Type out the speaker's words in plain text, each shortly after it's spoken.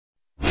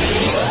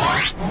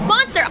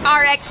Monster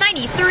RX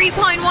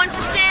 93.1%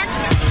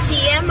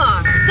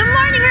 TMR. The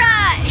Morning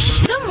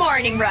Rush. The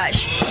Morning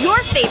Rush. Your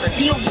favorite,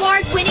 the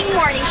award-winning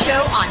morning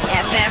show on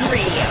FM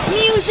radio.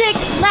 Music,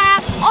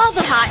 laughs, all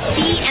the hot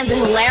tea, and the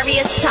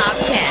hilarious top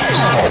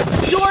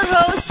 10. Your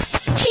hosts,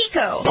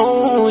 Chico.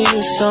 Oh,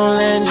 you so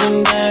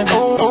legendary.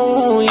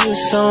 Oh, you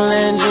so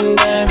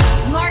legendary.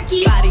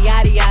 Markki.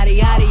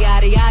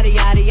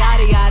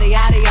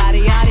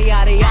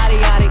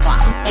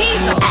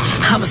 Hazel.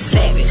 I'm a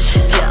savage,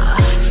 yeah.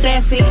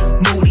 Sassy,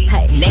 moody,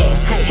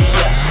 nasty,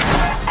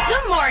 yeah. The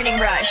Morning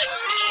Rush.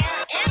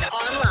 Air and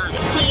online.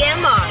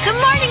 TMR. The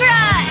Morning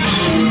Rush.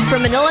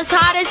 From Manila's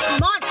hottest,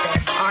 Monster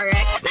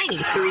RX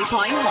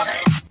 93.1.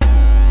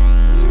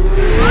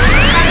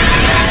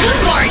 The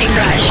Morning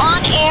Rush.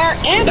 On air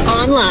and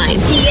online.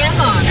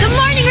 TMR. The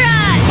Morning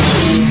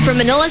Rush. From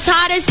Manila's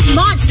hottest,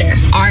 Monster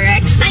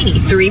RX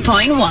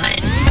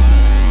 93.1.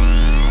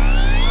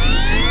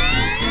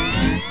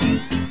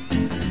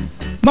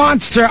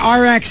 Monster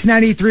RX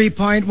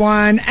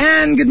 93.1.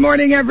 And good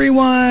morning,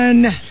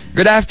 everyone.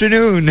 Good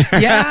afternoon.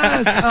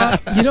 Yes.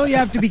 You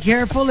have to be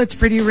careful. It's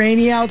pretty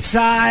rainy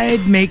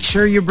outside. Make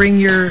sure you bring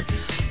your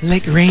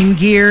rain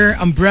gear,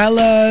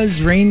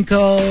 umbrellas,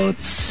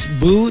 raincoats,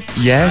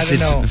 boots. Yes,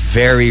 it's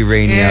very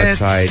rainy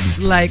outside.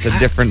 It's a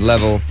different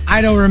level.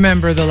 I don't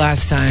remember the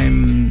last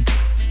time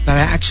that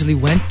I actually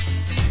went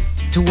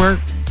to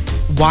work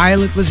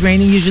while it was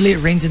raining. Usually it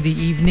rains in the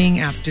evening,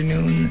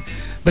 afternoon.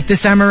 But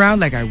this time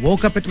around, I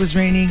woke up, it was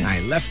raining.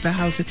 I left the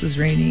house, it was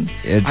raining.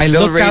 I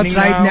looked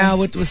outside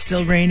now, it was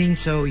still raining.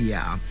 So,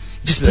 yeah.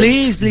 Just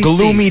please,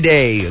 gloomy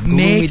day. A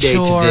gloomy make day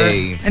sure,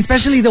 today. and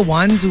especially the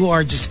ones who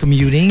are just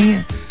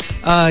commuting,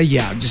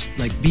 just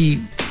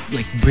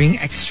bring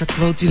extra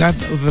clothes.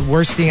 The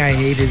worst thing I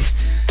hate is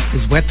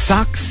wet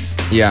socks.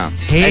 Yeah.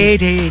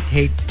 Hate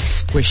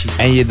squishy stuff.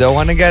 And you don't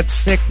want to get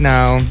sick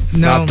now. It's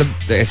not the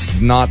best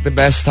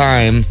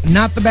time.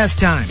 Not the best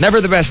time.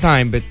 Never the best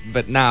time,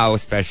 but now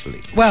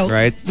especially. Well,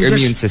 right? Your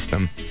immune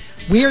system.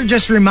 We are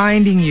just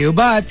reminding you,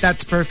 but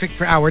that's perfect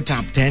for our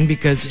top 10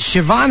 because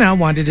Shivana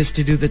wanted us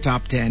to do the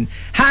top 10.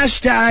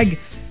 Hashtag,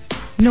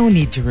 no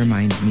need to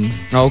remind me.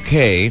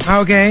 Okay.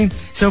 Okay.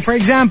 So for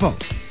example,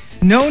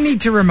 no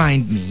need to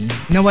remind me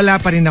na wala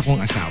pa rin akong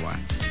asawa.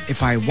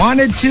 If I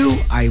wanted to,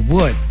 I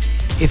would.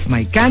 If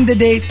my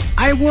candidate,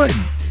 I would.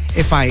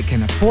 If I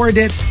can afford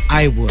it,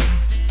 I would.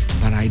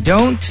 But I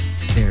don't,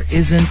 there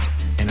isn't,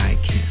 and I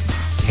can't.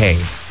 Hey,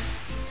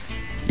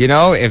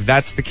 if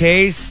that's the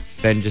case,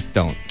 then just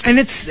don't. And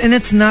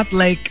it's not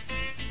like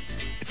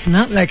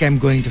I'm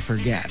going to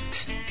forget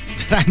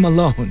that I'm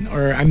alone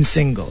or I'm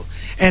single.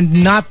 And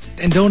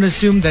don't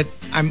assume that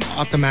I'm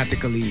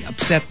automatically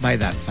upset by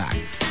that fact.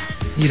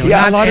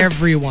 Not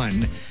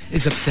everyone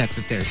is upset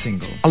that they're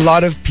single. A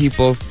lot of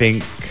people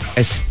think,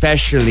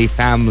 especially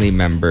family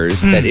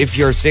members, that if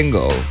you're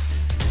single,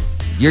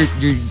 you're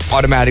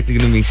automatically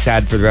going to be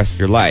sad for the rest of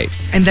your life.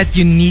 And that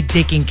you need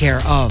taking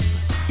care of.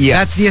 Yeah.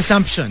 That's the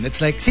assumption.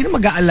 It's like, sino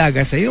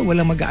mag-aalaga sa'yo?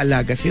 Walang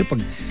mag-aalaga sa'yo pag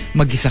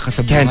mag-isa ka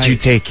sa buhay. Can't you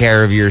take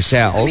care of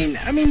yourself?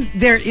 I mean,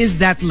 there is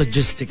that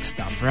logistic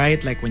stuff,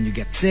 right? Like when you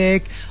get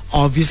sick,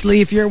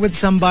 obviously if you're with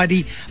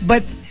somebody.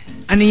 But,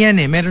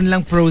 meron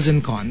lang pros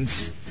and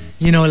cons.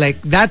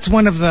 That's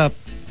one of the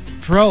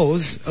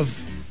pros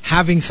of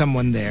having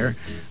someone there.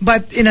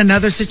 But in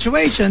another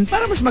situation,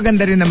 para mas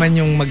maganda rin naman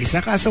yung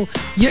mag-isa ka. So,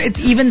 it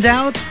evens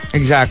out.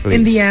 Exactly.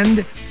 In the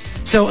end.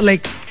 So,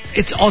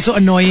 it's also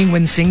annoying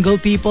when single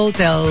people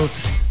tell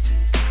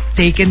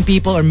taken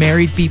people or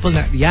married people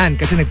na, yan,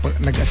 kasi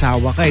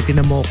nag-asawa ka,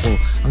 tinan mo ko,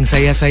 ang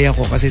saya-saya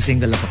ko kasi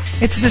single ako.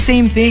 It's the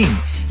same thing.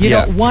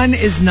 One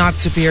is not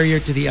superior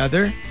to the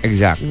other.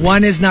 Exactly.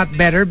 One is not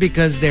better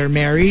because they're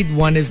married.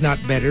 One is not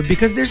better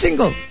because they're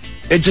single.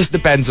 It just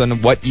depends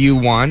on what you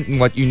want and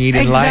what you need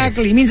in life.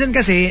 Exactly. Minsan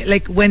kasi,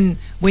 when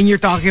you're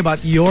talking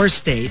about your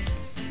state,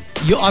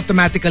 you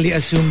automatically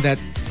assume that,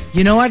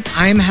 you know what,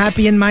 I'm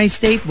happy in my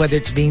state, whether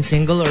it's being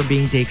single or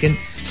being taken.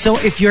 So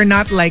if you're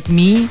not like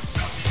me,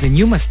 then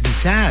you must be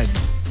sad.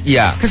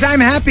 Yeah. Because I'm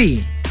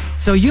happy.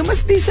 So you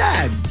must be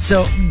sad.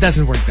 So it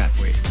doesn't work that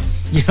way.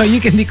 You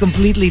can be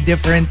completely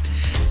different,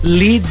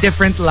 lead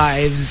different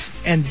lives,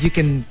 and you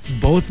can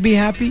both be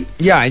happy.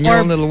 Yeah, in your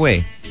own little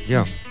way.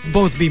 Yeah.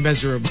 Both be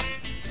miserable.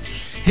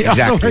 It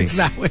exactly. also works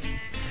that way.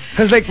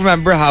 Because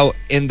remember how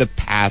in the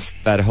past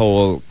that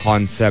whole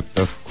concept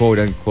of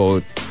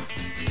quote-unquote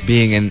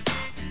being an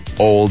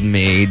old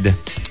maid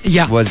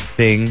was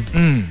thing.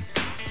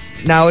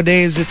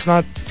 Nowadays, it's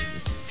not,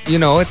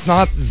 it's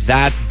not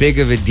that big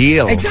of a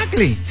deal.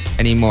 Exactly.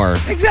 Anymore.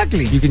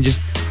 Exactly. You can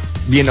just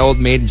be an old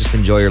maid and just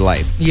enjoy your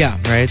life. Yeah.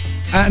 Right?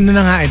 Ano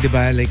na nga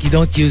diba? You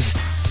don't use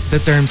the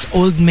terms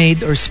old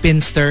maid or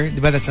spinster.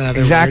 Diba? That's another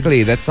Exactly.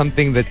 word. That's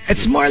something that...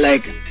 It's more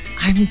like,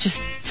 I'm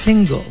just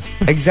single.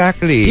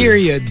 Exactly.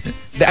 Period.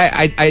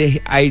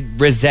 I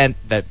resent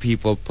that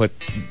people put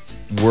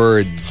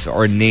words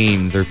or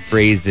names or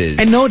phrases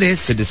and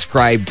notice to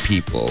describe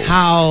people.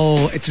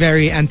 How it's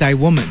very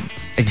anti-woman.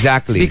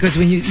 Exactly. Because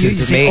when you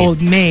say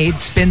old maid,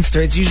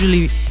 spinster, it's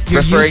usually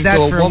you're referring use that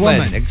to a for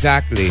woman. a woman.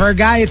 Exactly. For a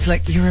guy, it's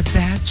like you're a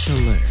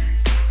bachelor.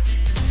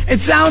 It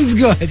sounds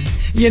good,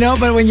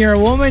 but when you're a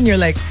woman, you're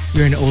like,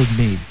 you're an old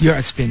maid. You're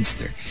a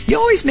spinster. You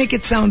always make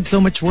it sound so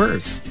much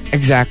worse.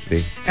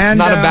 Exactly. And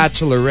not a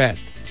bachelorette.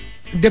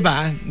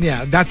 Diba?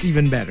 Yeah, that's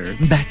even better.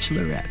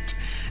 Bachelorette.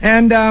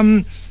 And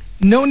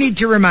no need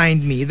to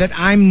remind me that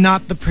I'm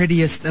not the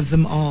prettiest of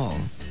them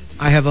all.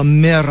 I have a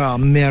mirror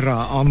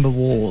on the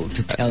wall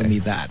to tell me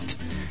that.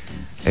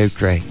 Oh,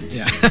 great.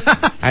 Yeah.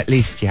 At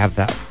least you have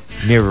that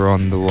mirror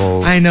on the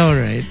wall. I know,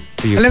 right?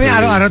 Alam mo,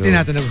 araw-araw so.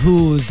 tinatanong,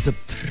 who's the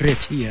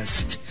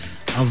prettiest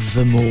of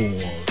them all?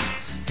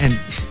 And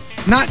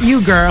not you,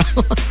 girl.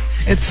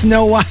 It's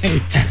Snow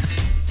White.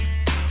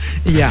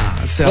 Yeah,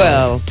 so...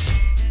 Well,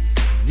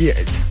 yeah,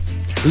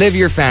 live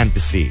your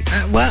fantasy.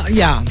 Well,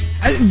 yeah.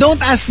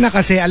 Don't ask na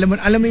kasi. Alam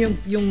mo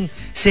yung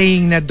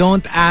saying na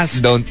don't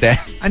ask... Don't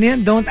tell. Ano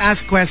yan? Don't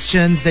ask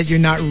questions that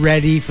you're not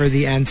ready for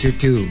the answer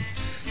to.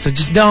 So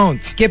just don't.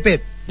 Skip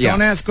it. Yeah.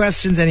 Don't ask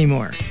questions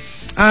anymore.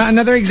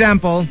 Another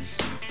example...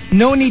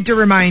 No need to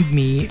remind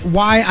me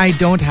why I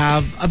don't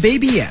have a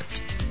baby yet.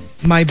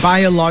 My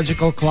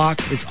biological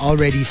clock is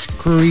already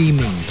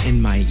screaming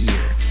in my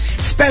ear.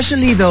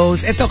 Especially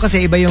those, ito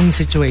kasi iba yung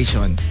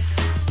situation.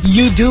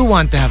 You do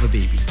want to have a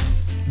baby.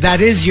 That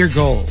is your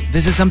goal.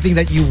 This is something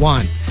that you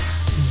want.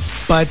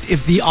 But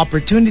if the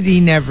opportunity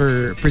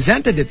never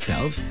presented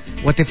itself,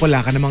 what if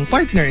wala ka namang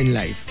partner in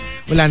life?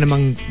 Wala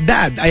namang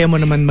dad. Ayaw mo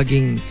naman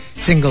maging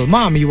single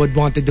mom. You would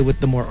want to do it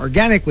the more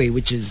organic way,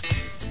 which is...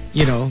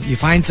 you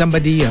find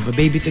somebody, you have a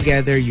baby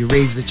together, you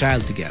raise the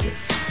child together.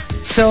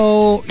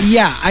 So,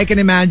 yeah, I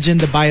can imagine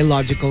the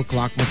biological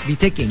clock must be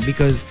ticking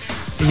because,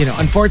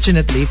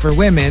 unfortunately for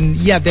women,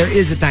 yeah, there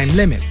is a time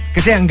limit.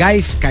 Kasi ang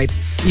guys,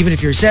 even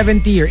if you're 70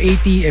 or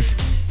 80, if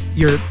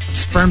your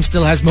sperm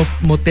still has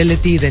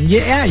motility, then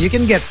yeah, you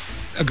can get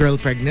a girl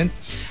pregnant.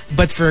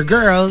 But for a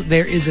girl,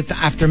 there is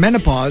after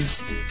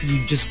menopause,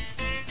 you just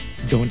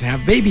don't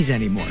have babies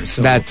anymore.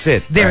 So that's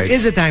it. There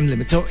is a time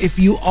limit. So if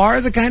you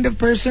are the kind of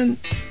person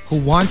who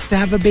wants to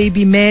have a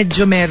baby,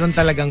 medyo meron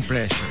talagang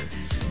pressure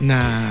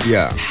na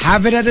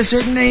have it at a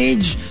certain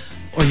age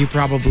or you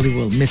probably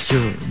will miss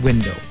your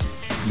window.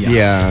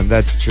 Yeah,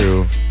 that's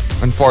true.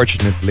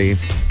 Unfortunately.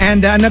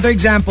 And another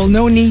example,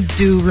 no need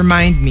to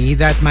remind me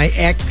that my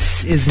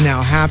ex is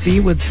now happy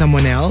with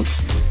someone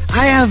else.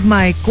 I have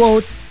my,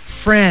 quote,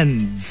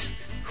 friends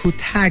who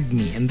tag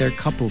me in their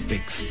couple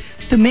pics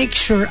to make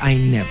sure I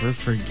never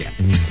forget.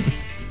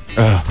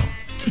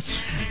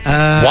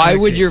 Why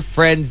would your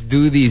friends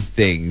do these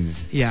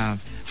things? Yeah.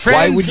 Friends.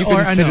 Why would you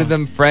consider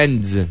them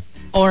friends?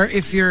 Or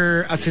if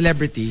you're a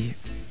celebrity,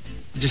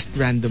 just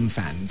random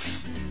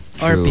fans.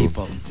 True. Or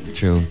people.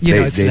 True.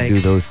 They like,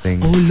 do those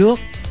things. Oh, look.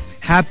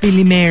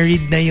 Happily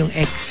married na yung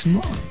ex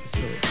mo.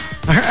 So,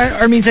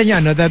 or minsan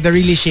yung the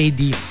really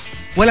shady.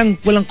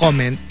 Walang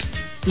comment.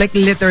 Like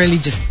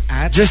literally just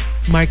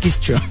Markki's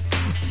Show.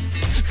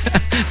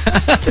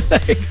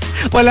 Like,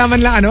 wala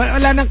man lang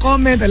wala nang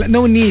comment,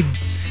 no need.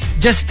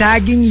 Just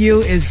tagging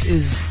you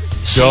is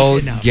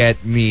don't enough.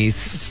 Get me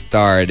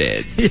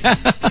started. Yeah.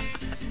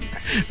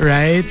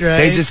 Right.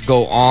 They just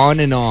go on,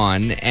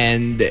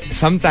 and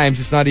sometimes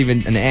it's not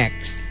even an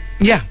ex.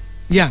 Yeah.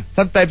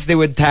 Sometimes they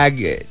would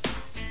tag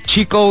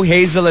Chico,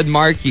 Hazel, and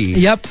Markki.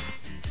 Yep.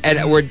 And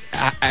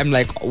I'm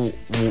like,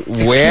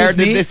 where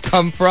did this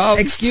come from?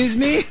 Excuse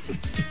me?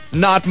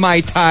 Not my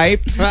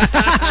type.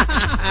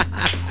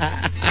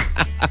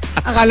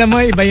 Akala mo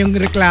iba yung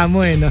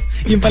reklamo no?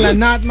 Yung pala,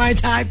 not my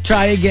type,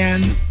 try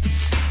again.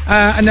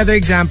 Another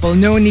example,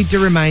 no need to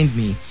remind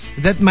me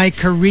that my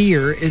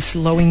career is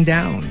slowing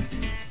down.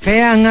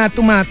 Kaya nga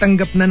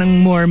tumatanggap na ng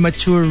more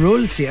mature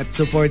roles at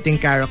supporting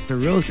character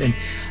roles. And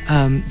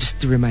just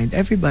to remind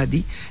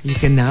everybody, you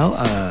can now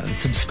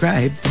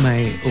subscribe to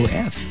my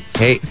OF.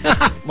 Hey.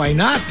 Why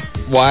not?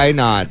 Why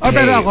not? Or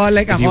pero ako,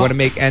 like if you want to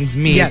make ends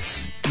meet.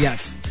 Yes.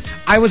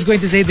 I was going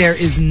to say there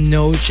is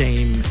no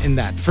shame in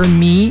that. For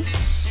me,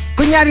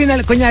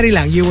 kunyari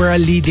lang, you were a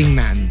leading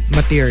man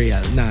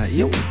material na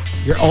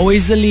you're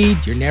always the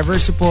lead, you're never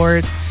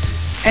support.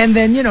 And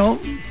then,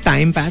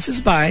 time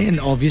passes by and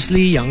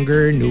obviously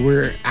younger,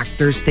 newer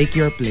actors take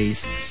your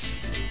place.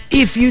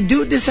 If you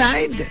do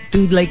decide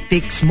to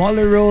take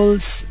smaller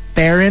roles,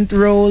 parent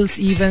roles,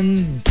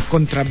 even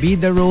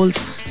kontrabida roles,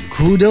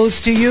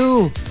 kudos to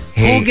you.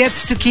 Hey, who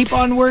gets to keep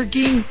on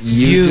working?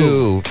 You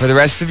do. For the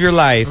rest of your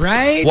life.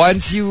 Right?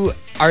 Once you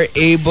are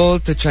able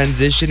to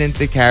transition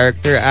into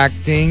character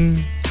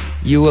acting,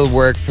 you will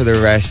work for the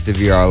rest of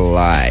your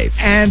life.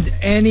 And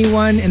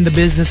anyone in the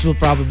business will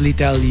probably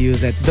tell you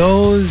that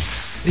those,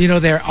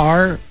 there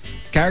are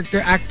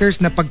character actors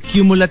na pag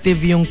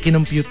cumulative yung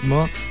kinumpute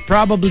mo,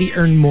 probably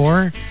earn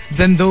more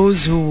than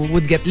those who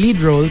would get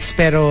lead roles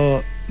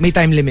pero may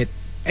time limit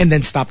and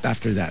then stopped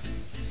after that.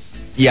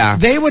 Yeah.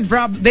 They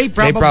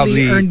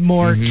probably earned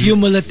more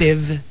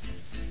cumulative,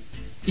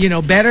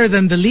 better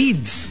than the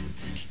leads.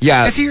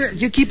 Yeah.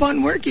 Because you keep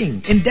on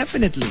working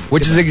indefinitely.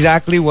 Which is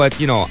exactly what,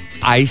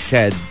 I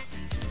said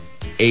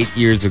 8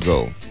 years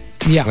ago.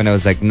 Yeah. When I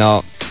was like,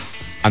 no,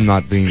 I'm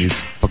not doing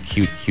these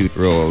cute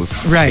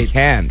roles. Right. I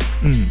can't.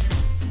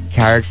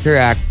 Character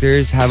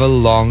actors have a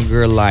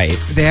longer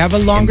life. They have a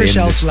longer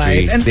shelf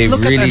life. And they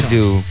really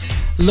do.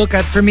 Look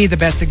at, for me, the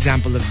best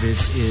example of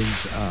this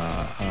is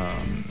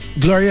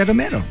Gloria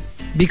Romero.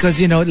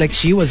 Because, like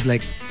she was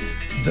like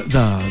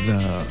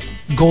the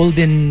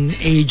golden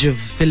age of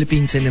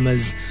Philippine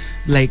cinemas,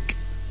 like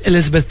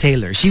Elizabeth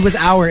Taylor. She was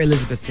our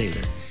Elizabeth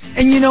Taylor.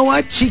 And you know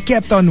what? She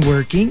kept on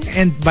working,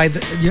 and by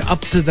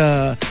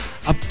the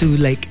up to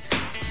like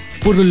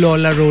puro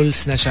lola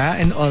roles na siya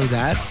and all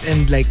that,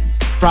 and like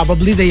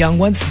probably the young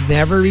ones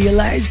never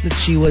realized that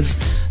she was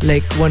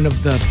like one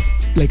of the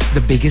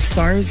biggest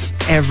stars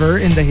ever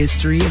in the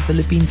history of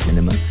Philippine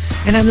cinema.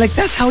 And I'm like,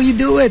 that's how you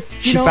do it.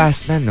 She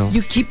passed na, no?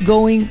 You keep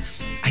going.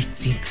 I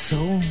think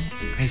so.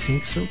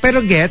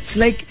 Pero gets,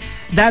 like,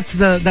 that's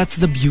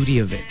the beauty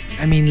of it.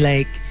 I mean,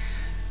 like,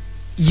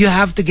 you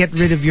have to get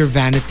rid of your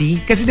vanity.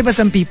 Kasi diba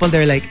some people,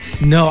 they're like,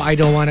 no, I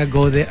don't want to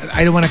go there.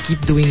 I don't want to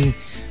keep doing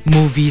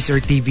movies or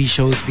TV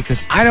shows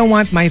because I don't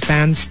want my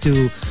fans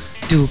to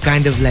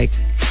kind of like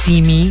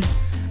see me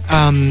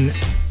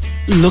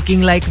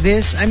looking like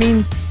this. I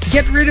mean,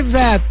 get rid of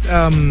that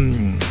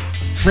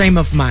frame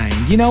of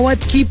mind. You know what?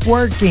 Keep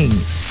working.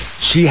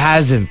 She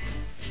hasn't.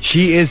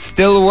 She is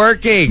still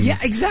working. Yeah,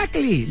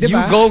 exactly. Diba?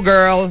 You go,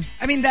 girl.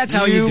 I mean, that's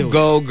how you do it. You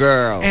go,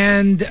 girl.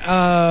 And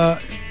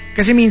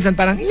kasi minsan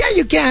parang, yeah,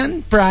 you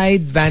can.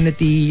 Pride,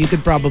 vanity, you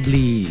could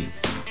probably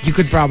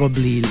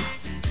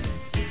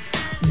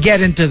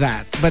get into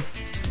that. But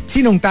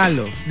sinong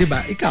talo?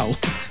 Diba? Ikaw.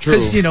 True.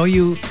 Because,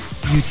 you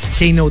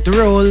say no to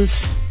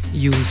roles,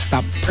 you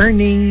stop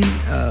earning.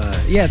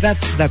 Yeah,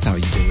 that's how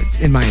you do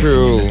it, in my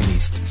opinion, at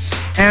least.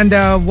 And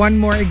one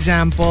more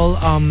example.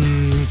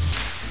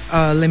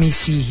 Let me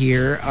see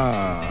here.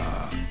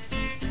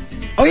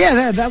 Oh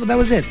yeah, that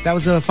was it. That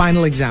was the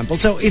final example.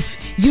 So if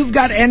you've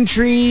got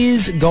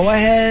entries, go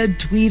ahead,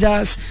 tweet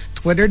us.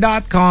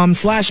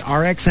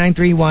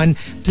 Twitter.com/RX931.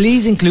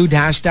 Please include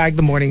hashtag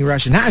The Morning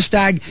Rush and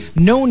hashtag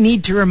No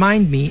Need to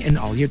Remind Me in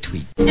all your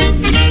tweets.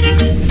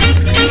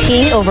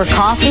 Tea over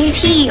coffee?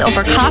 Tea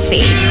over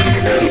coffee.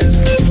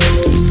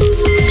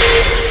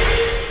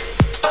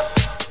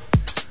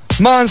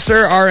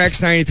 Monster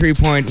RX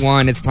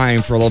 93.1. It's time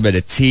for a little bit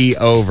of tea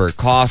over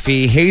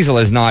coffee. Hazel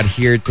is not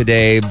here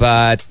today,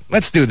 but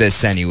let's do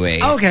this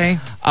anyway. Okay.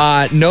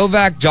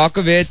 Novak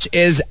Djokovic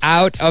is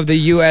out of the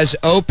U.S.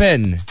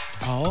 Open.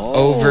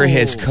 Over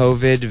his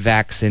COVID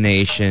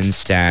vaccination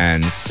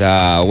stance.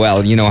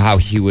 Well, you know how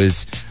he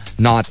was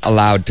not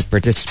allowed to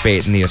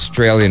participate in the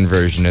Australian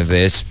version of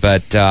this,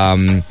 but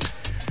the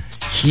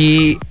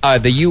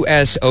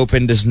U.S.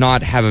 Open does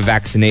not have a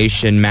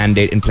vaccination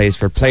mandate in place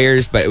for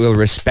players, but it will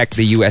respect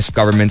the U.S.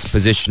 government's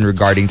position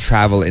regarding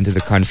travel into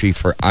the country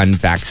for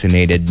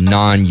unvaccinated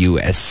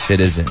non-U.S.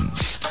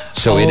 citizens.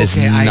 So it is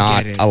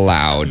not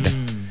allowed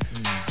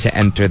to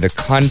enter the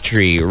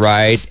country,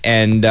 right?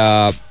 And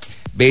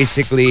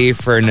basically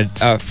for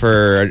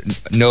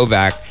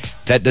Novak,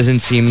 that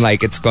doesn't seem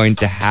like it's going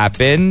to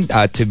happen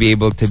to be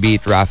able to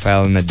beat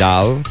Rafael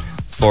Nadal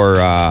for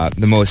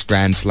the most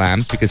Grand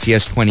Slams, because he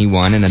has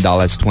 21 and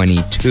Nadal has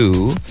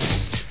 22.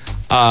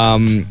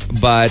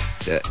 But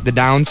the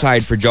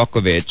downside for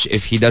Djokovic,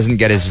 if he doesn't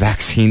get his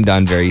vaccine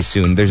done very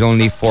soon, there's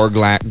only 4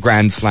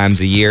 Grand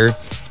Slams a year,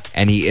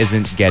 and he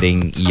isn't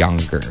getting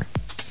younger.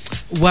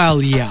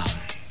 Well, yeah.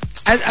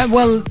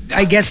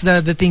 I guess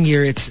the thing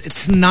here,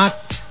 it's not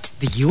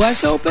the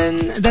U.S.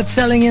 Open that's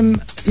telling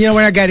him,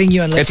 we're not getting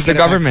you unless it's you the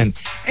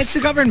government. It's the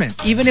government.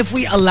 Even if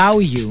we allow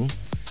you,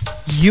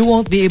 you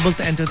won't be able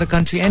to enter the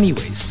country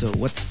anyways. So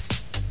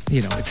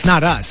it's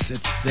not us,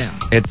 it's them.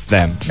 It's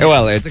them.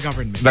 Well, it's the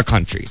government. The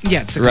country.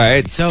 Yeah, it's the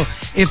right. country. So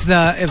if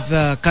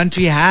the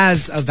country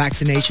has a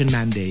vaccination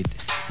mandate,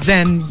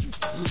 then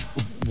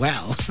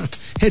well,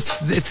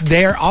 it's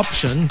their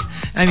option.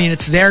 I mean,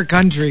 it's their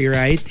country,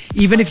 right?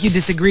 Even if you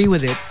disagree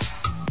with it,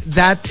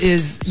 that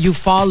is, you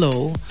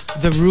follow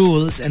the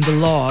rules and the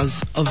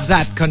laws of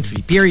that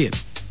country, period.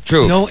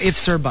 True. No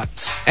ifs or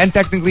buts. And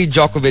technically,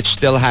 Djokovic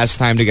still has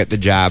time to get the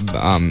jab.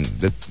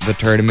 The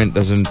tournament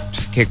doesn't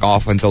kick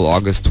off until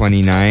August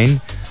 29.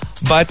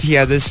 But he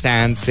has a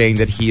stance saying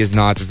that he is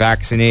not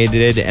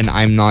vaccinated, and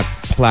I'm not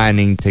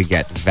planning to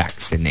get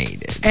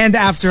vaccinated. And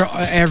after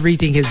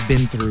everything he's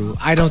been through,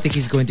 I don't think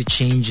he's going to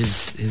change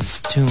his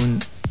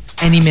tune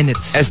any minute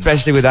soon.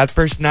 Especially with that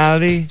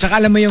personality. Tsaka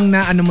alam mo yung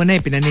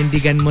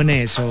pinanindigan mo na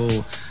eh. So,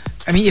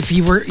 I mean, if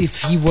he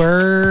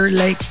were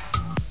like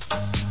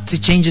to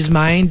change his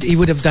mind, he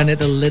would have done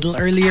it a little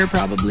earlier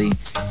probably.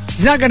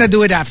 He's not going to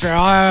do it after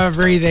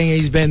everything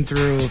he's been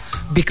through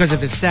because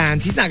of his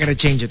stance. He's not going to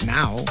change it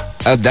now.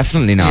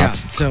 Definitely not. Yeah,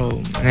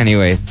 so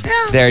anyway,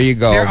 there you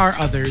go. There are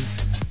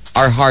others.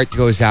 Our heart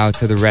goes out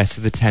to the rest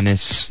of the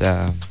tennis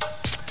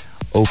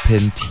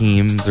open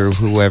teams or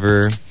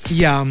whoever.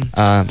 Yeah.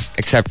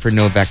 Except for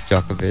Novak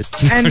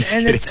Djokovic. And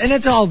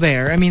it's all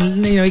there. I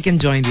mean, he can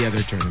join the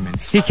other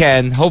tournaments. He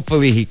can.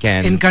 Hopefully he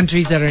can. In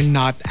countries that are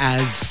not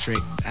as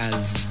strict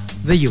as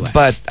the US.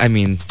 But I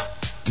mean,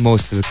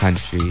 most of the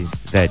countries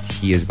that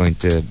he is going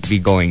to be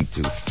going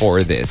to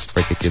for this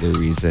particular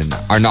reason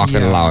are not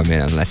going to allow him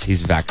in unless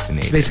he's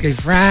vaccinated. Basically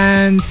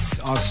France,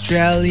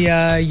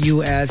 Australia,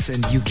 US,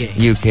 and UK.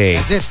 UK.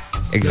 That's it.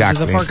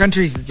 Exactly. Those are the 4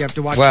 countries that you have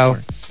to watch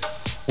for.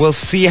 We'll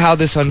see how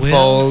this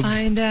unfolds. We'll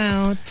find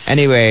out.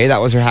 Anyway,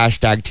 that was our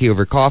hashtag tea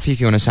over coffee. If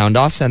you want to sound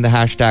off, send the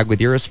hashtag with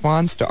your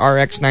response to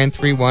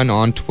RX931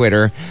 on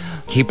Twitter.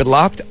 Keep it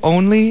locked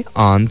only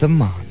on The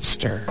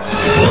Monster.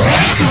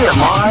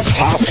 TMR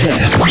Top 10.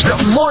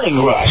 The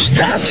Morning Rush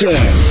Top 10.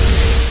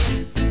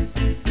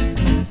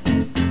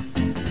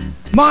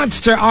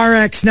 Monster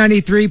RX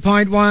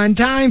 93.1.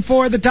 Time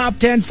for the top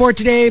 10 for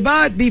today.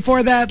 But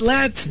before that,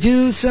 let's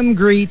do some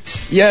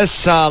greets.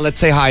 Yes, let's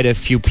say hi to a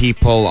few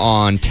people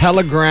on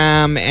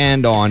Telegram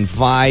and on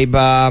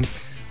Vibe.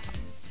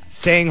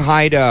 Saying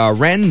hi to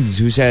Renz,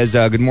 who says,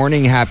 good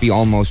morning, happy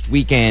almost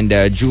weekend.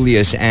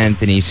 Julius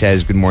Anthony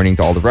says, good morning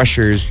to all the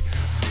rushers.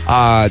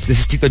 This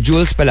is Tito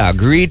Jules pala.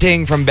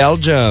 Greeting from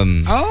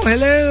Belgium. Oh,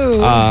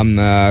 hello.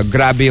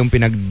 Grabe yung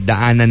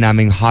pinagdaanan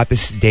naming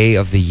hottest day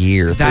of the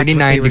year. That's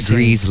 39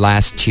 degrees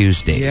last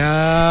Tuesday.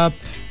 Yep.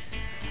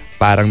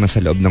 Parang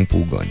nasa loob ng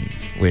pugon,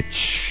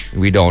 which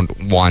we don't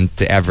want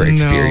to ever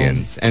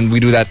experience. No. And we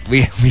do that,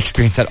 we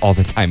experience that all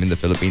the time in the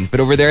Philippines. But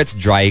over there, it's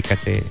dry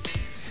kasi.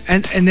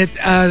 And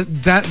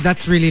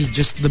that's really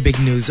just the big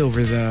news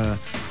over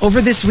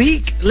this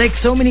week. Like,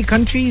 so many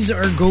countries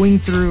are going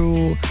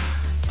through...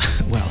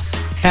 well,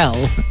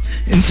 hell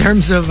in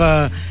terms of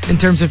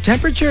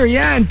temperature,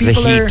 yeah, and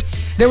people are.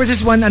 There was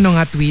this one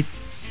tweet.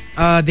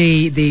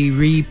 They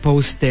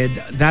reposted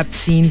that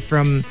scene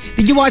from.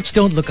 Did you watch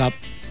Don't Look Up?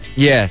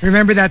 Yes.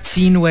 Remember that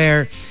scene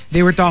where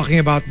they were talking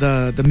about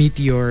the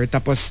meteor?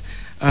 Tapos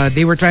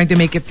they were trying to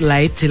make it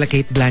light. Sila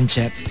Kate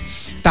Blanchett.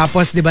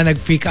 Tapos, di ba,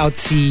 nag-freak out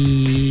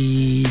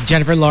si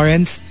Jennifer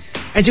Lawrence?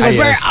 And she goes,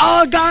 we're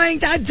all going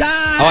to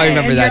die! Oh, I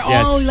remember and that,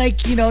 they're all like,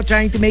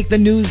 trying to make the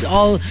news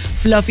all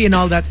fluffy and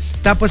all that.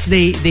 Tapos,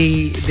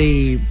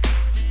 they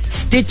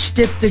stitched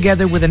it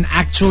together with an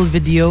actual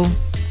video.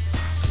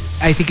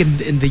 I think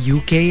in the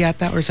UK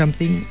yata or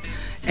something.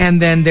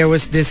 And then there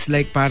was this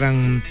there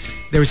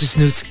was this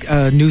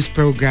news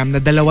program na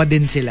dalawa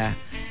din sila.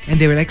 And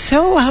they were like,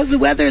 so, how's the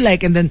weather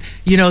like? And then,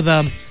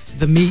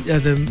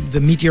 the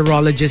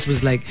meteorologist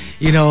was like,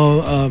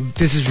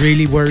 this is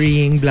really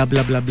worrying, blah,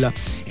 blah, blah, blah.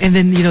 And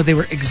then, they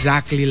were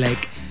exactly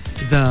like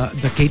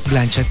the Kate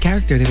Blanchett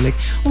character. They were like,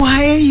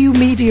 why are you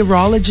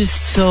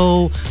meteorologists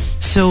so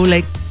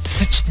like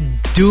such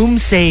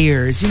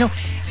doomsayers?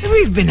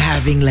 We've been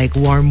having like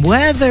warm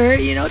weather,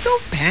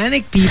 don't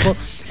panic, people.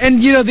 And,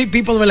 the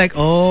people were like,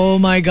 oh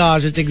my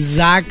gosh, it's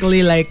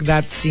exactly like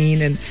that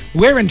scene. And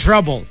we're in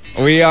trouble.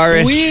 We are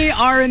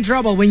in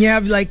trouble when you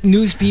have like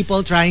news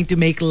people trying to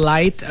make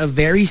light of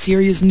very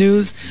serious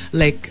news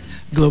like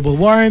global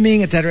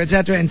warming, etc.,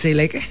 and say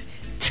like,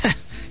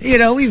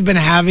 we've been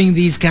having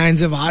these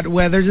kinds of hot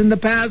weathers in the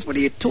past. What are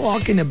you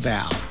talking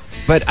about?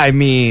 But I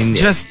mean...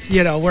 just,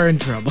 we're in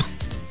trouble.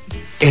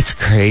 It's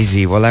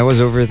crazy. While I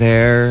was over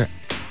there,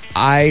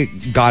 I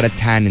got a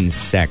tan in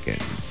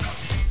seconds.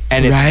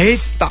 And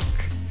it's stuck.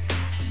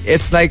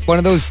 It's like one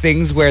of those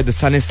things where the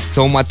sun is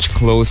so much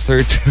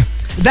closer to...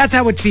 That's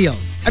how it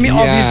feels. I mean,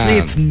 obviously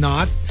it's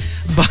not,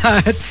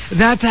 but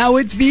that's how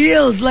it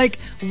feels. Like,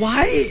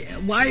 why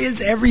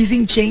is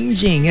everything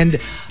changing? And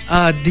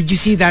did you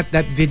see that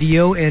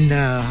video in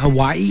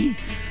Hawaii?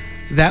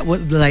 That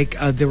was like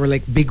there were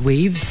like big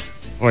waves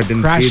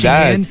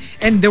crashing in,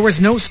 and there was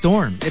no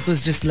storm. It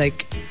was just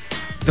like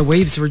the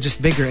waves were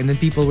just bigger. And then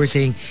people were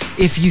saying,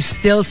 if you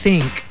still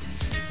think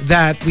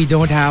that we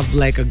don't have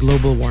like a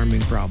global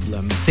warming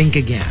problem, think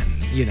again.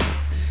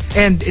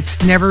 And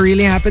it's never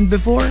really happened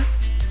before.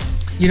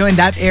 In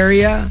that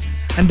area,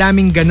 ang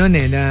daming ganun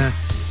na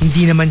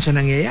hindi naman siya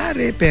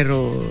nangyayari,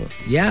 pero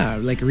yeah,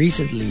 like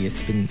recently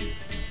it's been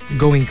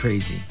going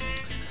crazy.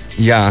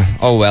 Yeah,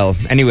 oh well.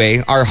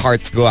 Anyway, our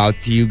hearts go out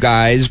to you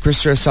guys.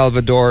 Christopher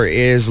Salvador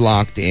is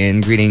locked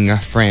in. Greeting a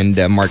friend,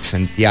 Mark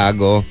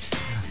Santiago.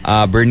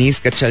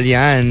 Bernice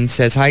Gatchalian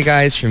says, hi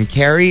guys from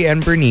Carrie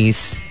and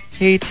Bernice.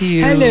 Hey to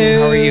you.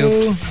 Hello. How are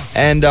you?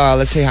 And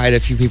let's say hi to a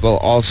few people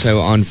also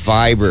on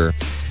Viber.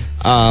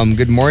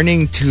 Good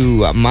morning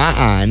to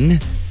Maan.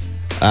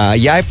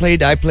 I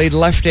played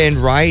left and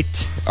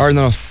right. Or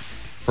no,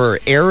 for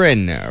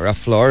Aaron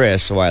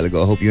Flores a while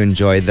ago. Hope you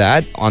enjoyed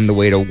that. On the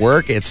way to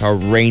work. It's a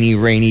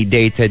rainy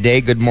day today.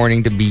 Good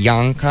morning to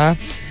Bianca.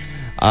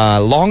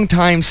 Long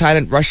time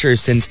silent rusher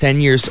since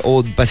 10 years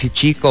old pa si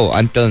Chico.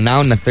 Until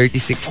now, na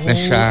 36 na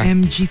siya.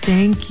 OMG,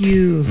 thank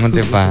you.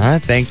 Diba?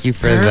 Thank you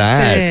for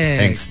that.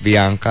 Thanks,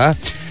 Bianca.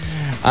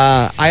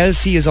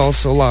 ILC is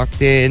also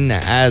locked in,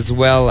 as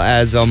well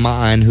as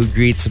Oman, who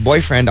greets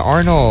boyfriend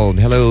Arnold.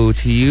 Hello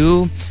to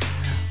you.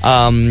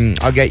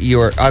 I'll get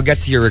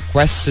to your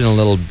requests in a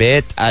little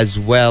bit, as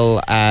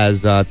well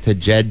as to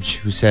Jedge,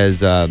 who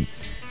says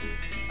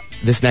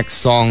this next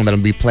song that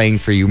I'll be playing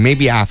for you,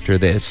 maybe after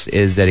this,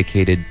 is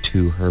dedicated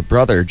to her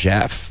brother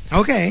Jeff.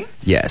 Okay.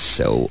 Yes.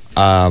 So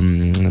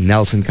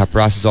Nelson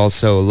Capras is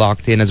also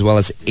locked in, as well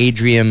as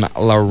Adrian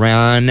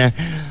Laran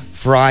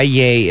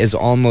Friday is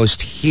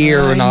almost here.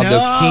 Ronaldo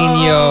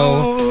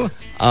Quino.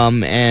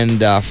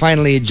 And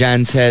finally,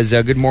 Jan says,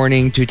 good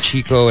morning to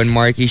Chico and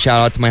Markki. Shout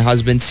out to my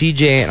husband,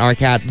 CJ, and our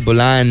cat,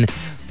 Bulan.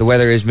 The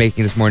weather is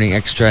making this morning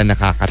extra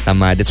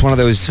nakakatamad. It's one of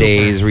those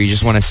days where you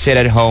just want to sit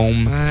at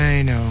home.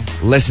 I know.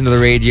 Listen to the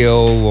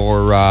radio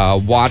or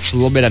watch a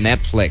little bit of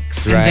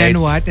Netflix, right? And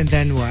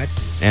then what?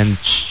 And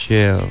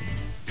chill.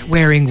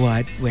 Wearing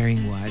what?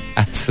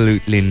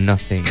 Absolutely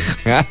nothing.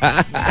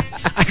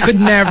 I could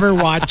never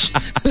watch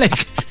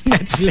like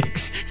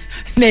Netflix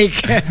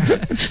naked.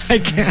 I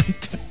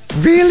can't.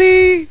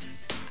 Really?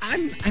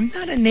 I'm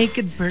not a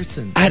naked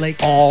person.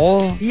 At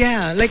all?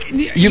 Yeah, like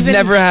you've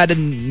never had a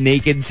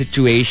naked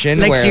situation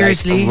like where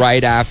seriously,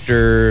 right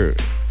after.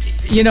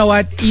 You know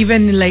what?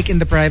 Even like in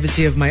the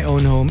privacy of my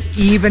own home,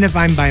 even if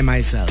I'm by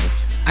myself,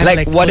 I'm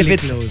like what if fully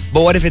it's clothed.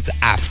 But what if it's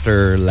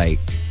after like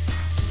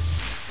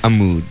a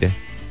mood?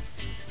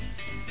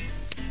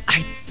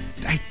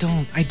 I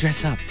don't. I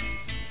dress up.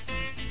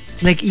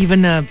 Like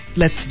even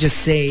let's just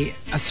say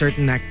a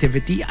certain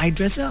activity, I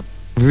dress up.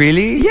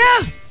 Really?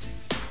 Yeah.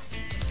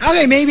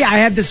 Okay, maybe I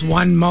had this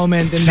one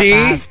moment in the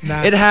past.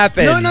 It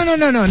happened. No.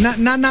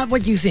 Not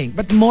what you think.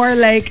 But more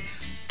like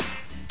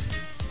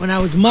when I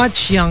was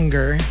much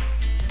younger,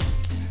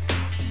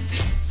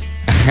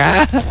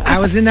 I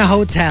was in a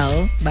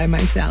hotel by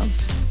myself.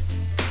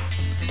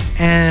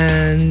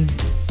 And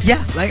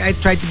yeah, like I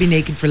tried to be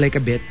naked for like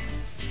a bit.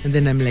 And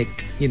then I'm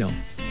like,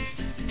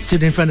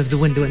 stood in front of the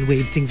window and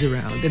waved things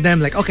around. And then I'm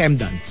like, okay, I'm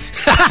done.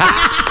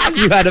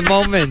 You had a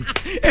moment.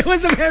 It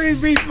was a very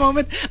brief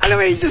moment. I know,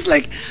 just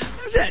like,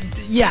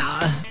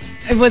 yeah,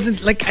 it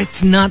wasn't like,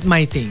 it's not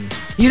my thing.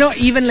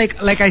 Even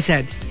like I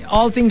said,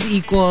 all things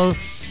equal,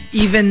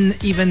 even,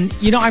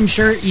 I'm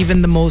sure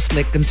even the most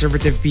like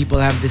conservative people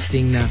have this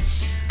thing na,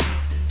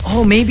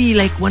 maybe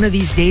like one of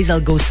these days I'll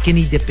go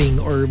skinny dipping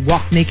or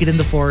walk naked in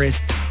the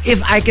forest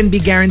if I can be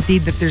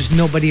guaranteed that there's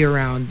nobody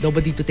around,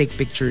 nobody to take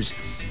pictures.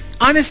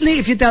 Honestly,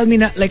 if you tell me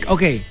like,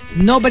 okay,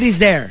 nobody's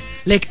there.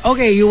 Like,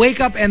 okay, you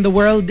wake up and the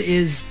world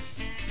is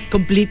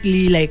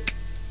completely like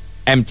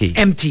empty.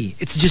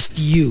 It's just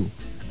you.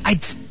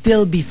 I'd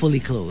still be fully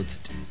clothed.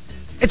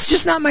 It's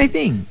just not my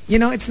thing.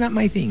 It's not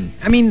my thing.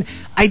 I mean,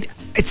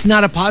 it's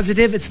not a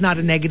positive. It's not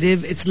a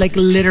negative. It's like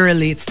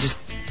literally, it's just,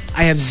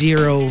 I have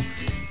zero.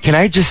 Can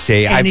I just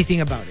say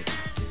anything about it?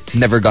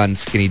 Never gone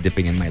skinny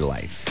dipping in my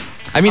life.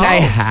 I mean, I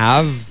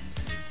have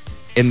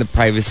in the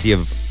privacy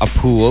of a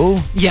pool.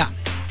 Yeah.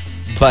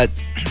 But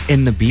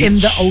in the beach? In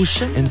the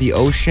ocean? In the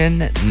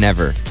ocean,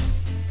 never.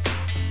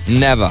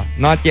 Never.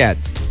 Not yet.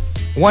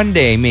 One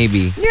day,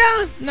 maybe.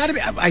 Yeah.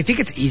 I think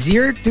it's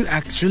easier to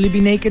actually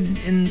be naked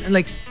in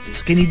like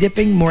skinny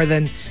dipping more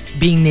than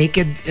being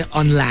naked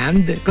on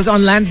land. Because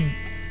on land,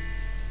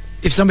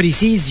 if somebody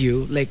sees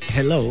you, like,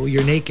 hello,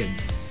 you're naked.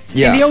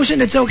 Yeah. In the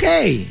ocean, it's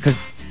okay.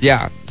 Because,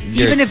 yeah.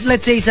 Even if,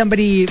 let's say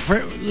for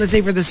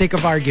the sake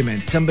of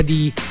argument,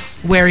 somebody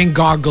wearing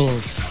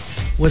goggles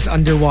was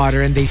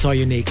underwater and they saw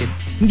you naked.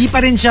 Hindi pa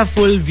rin siya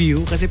full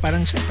view kasi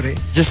parang syempre.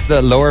 Just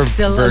the lower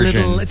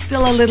version. It's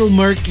still a little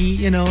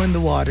murky, in the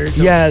water.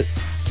 So, yeah.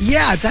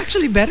 Yeah, it's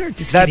actually better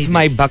to skinny That's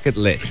my bucket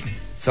list.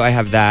 So I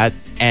have that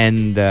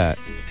and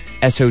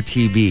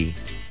SOTB.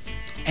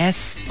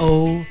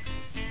 SOTB.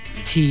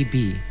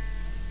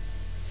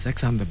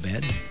 Sex on the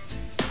bed?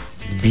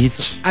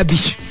 Beach.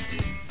 Beach.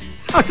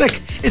 I was like,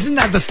 isn't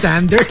that the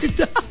standard?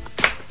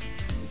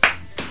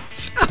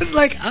 I was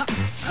like,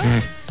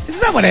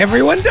 isn't that what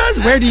everyone does?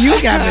 Where do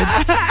you get it?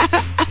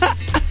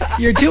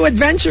 You're too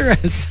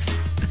adventurous.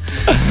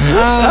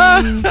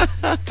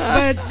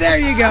 But there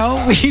you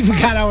go. We've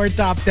got our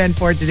top 10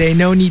 for today.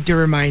 No need to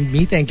remind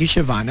me. Thank you,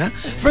 Shavana,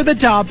 for the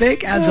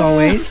topic, as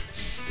always.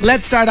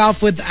 Let's start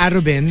off with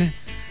Arubin.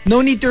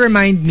 No need to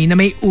remind me na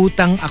may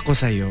utang ako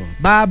sa'yo.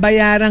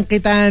 Babayaran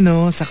kita,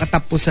 sa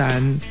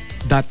katapusan, ...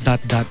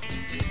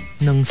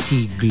 ng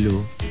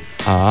siglo.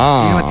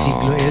 Ah. You know what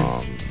siglo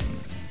is?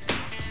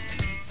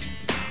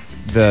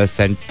 The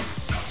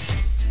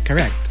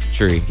Correct.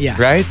 century. Yeah.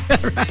 Right?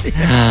 Right.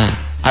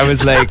 I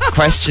was like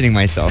questioning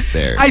myself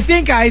there. I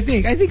think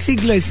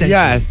siglo is century.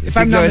 Yeah, if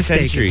I'm not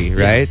mistaken. Century,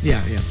 right?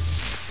 Yeah.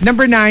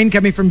 Number 9,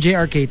 coming from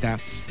JR Keita.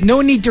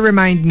 No need to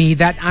remind me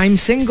that I'm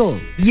single.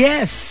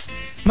 Yes,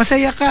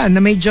 masaya ka na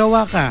may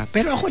jowa ka.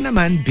 Pero ako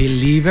naman,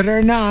 believe it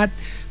or not,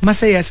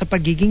 masaya sa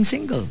pagiging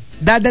single.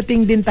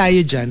 Dadating din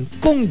tayo dyan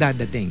kung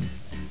dadating.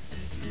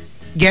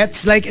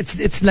 Gets like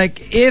it's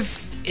like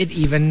if it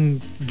even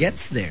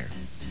gets there.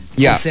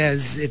 Yeah. Who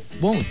says it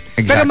won't.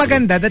 Exactly. Pero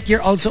maganda that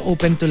you're also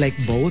open to like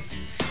both.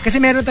 Kasi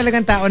meron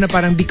talagang tao na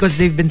parang because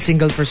they've been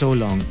single for so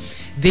long,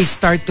 they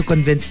start to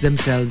convince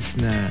themselves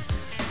na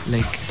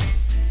like,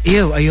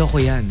 ew, ayoko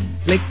yan.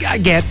 Like,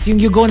 gets,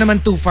 you go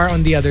naman too far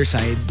on the other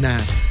side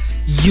na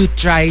you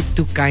try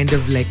to kind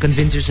of like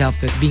convince yourself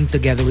that being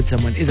together with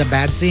someone is a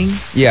bad thing.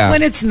 Yeah.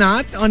 When it's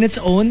not, on its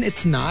own,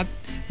 it's not.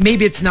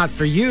 Maybe it's not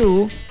for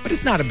you, but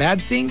it's not a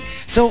bad thing.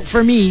 So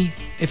for me,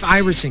 if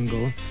I were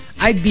single,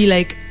 I'd be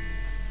like,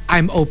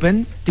 I'm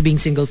open to being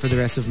single for the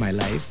rest of my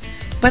life.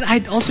 But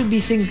I'd also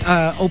be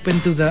open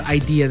to the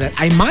idea that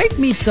I might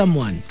meet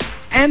someone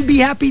and be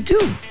happy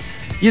too.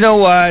 You know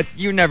what?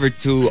 You're never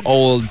too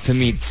old to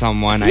meet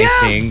someone, I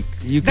think.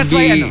 You can That's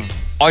why, be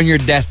on your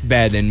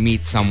deathbed and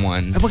meet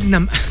someone. Wag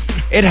nam-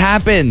 It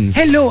happens.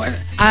 Hello,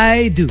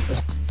 I do.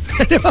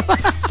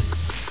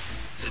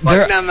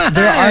 There naman.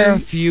 are a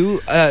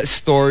few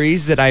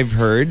stories that I've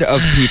heard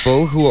of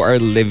people who are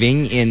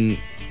living in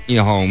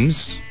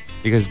homes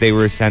because they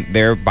were sent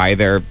there by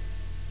their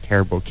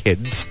terrible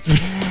kids.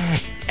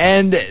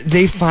 And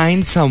they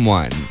find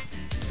someone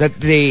that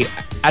they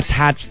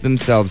attach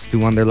themselves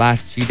to on their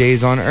last few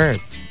days on Earth.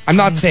 I'm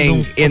not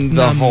saying in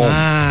the home,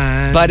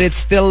 but it's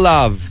still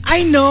love.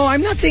 I know.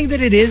 I'm not saying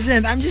that it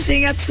isn't. I'm just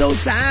saying that's so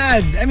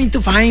sad. I mean,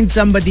 to find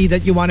somebody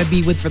that you want to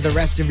be with for the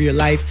rest of your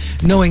life,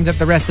 knowing that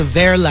the rest of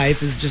their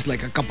life is just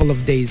like a couple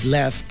of days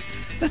left.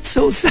 That's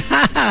so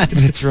sad.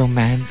 But it's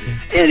romantic.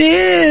 It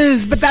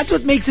is. But that's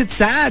what makes it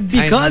sad,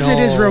 because it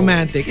is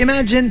romantic.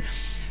 Imagine,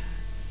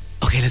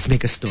 okay, let's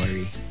make a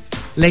story.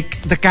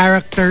 Like, the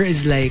character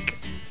is like,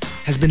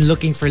 has been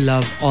looking for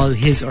love all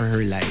his or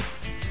her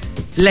life.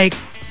 Like,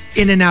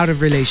 in and out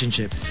of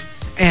relationships.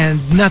 And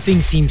nothing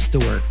seems to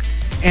work.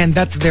 And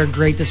that's their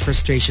greatest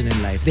frustration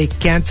in life. They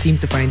can't seem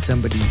to find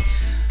somebody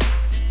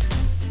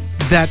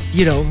that,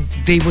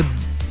 they would,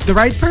 the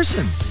right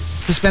person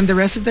to spend the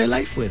rest of their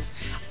life with.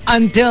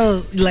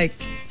 Until, like,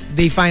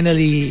 they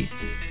finally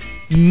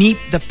meet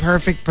the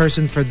perfect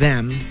person for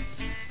them.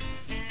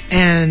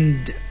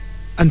 And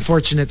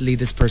unfortunately,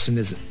 this person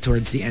is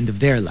towards the end of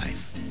their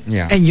life.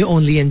 Yeah. And you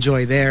only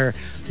enjoy their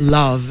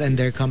love and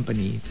their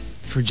company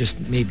for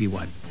just maybe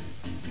a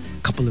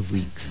couple of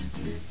weeks.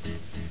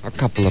 A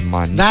couple of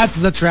months. That's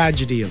the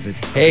tragedy of it.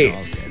 Hey,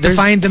 to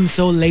find them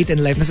so late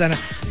in life.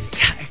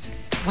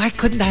 Why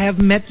couldn't I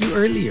have met you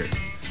earlier?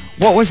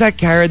 What was that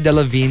Cara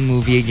Delevingne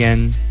movie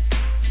again?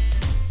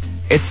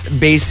 It's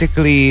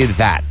basically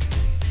that.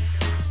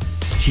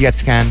 She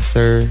gets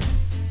cancer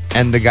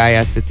and the guy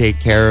has to take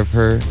care of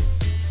her.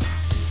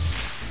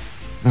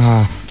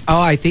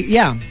 I think,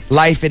 yeah.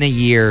 Life in a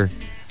Year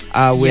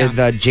with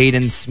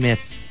Jaden Smith.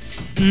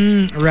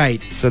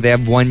 Right. So they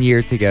have 1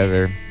 year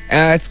together.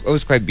 It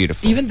was quite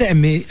beautiful. Even the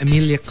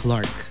Emilia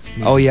Clarke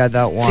movie. Oh yeah,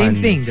 that one. Same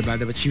thing,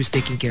 but she was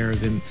taking care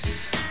of him.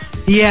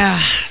 Yeah,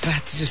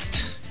 that's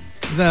just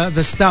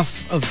the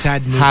stuff of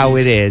sad movies. How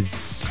it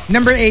is.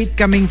 Number 8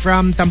 coming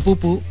from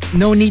Tampupu.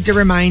 No need to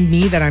remind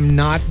me that I'm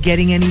not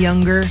getting any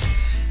younger,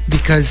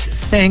 because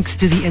thanks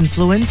to the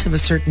influence of a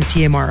certain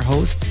TMR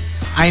host,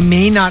 I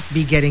may not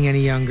be getting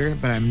any younger,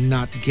 but I'm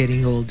not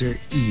getting older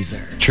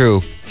either.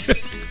 True.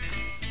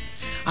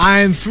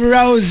 I'm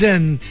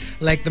frozen,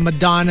 like the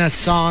Madonna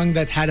song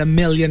that had 1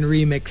 million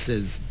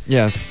remixes.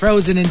 Yes.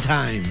 Frozen in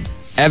time.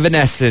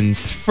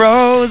 Evanescence.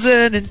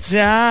 Frozen in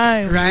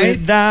time. Right?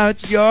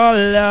 Without your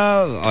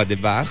love. Oh,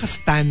 diba?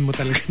 Stan mo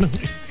talaga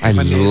ng I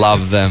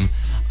love them.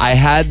 I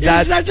had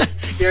that.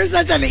 You're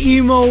such an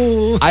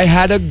emo. I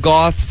had a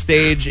goth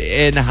stage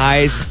in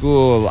high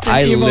school.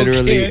 I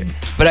literally, kid.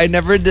 but I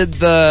never did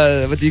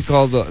the, what do you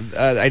call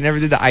I never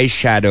did the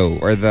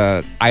eyeshadow or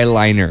the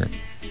eyeliner.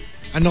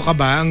 Ano ka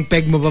ba? Ang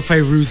peg mo ba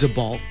Fairuza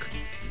Balk?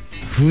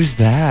 Who's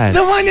that?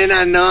 The one in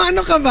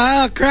ano ka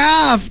ba?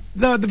 Craft.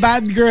 The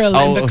bad girl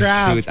in the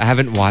Craft. Shoot, I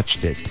haven't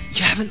watched it.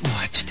 You haven't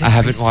watched it? I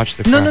haven't watched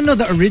the Craft. No,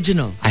 the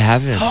original. I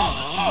haven't.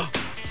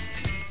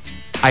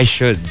 I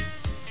should.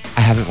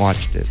 I haven't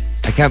watched it.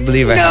 I can't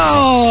believe I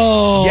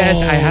haven't. Yes,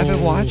 I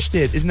haven't watched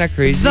it. Isn't that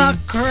crazy? The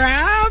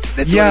Craft?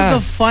 It's one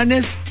of the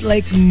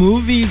funnest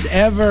movies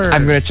ever.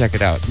 I'm going to check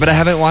it out. But I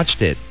haven't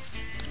watched it.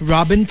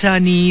 Robin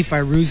Tunney,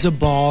 Fairuza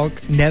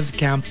Balk, Nev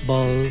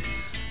Campbell,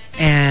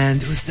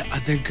 and who's the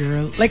other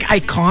girl? Like,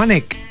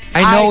 iconic.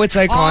 I know it's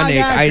iconic.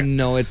 Yeah. I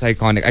know it's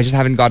iconic. I just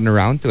haven't gotten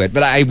around to it.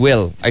 But I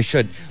will. I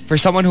should. For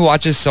someone who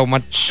watches so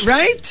much...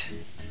 Right?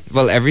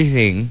 Well,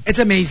 everything. It's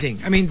amazing.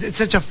 I mean, it's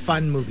such a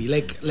fun movie.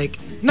 Like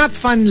not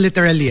fun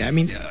literally. I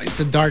mean, it's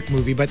a dark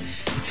movie, but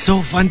it's so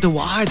fun to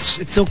watch.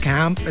 It's so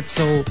camp. It's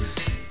so...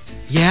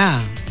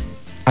 Yeah.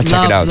 I'll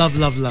check it out.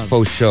 Love.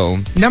 For show.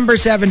 Number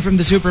 7 from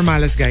the Super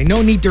Malas guy.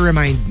 No need to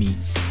remind me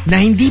na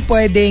hindi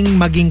pwedeng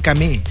maging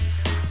kami.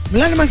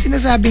 Wala namang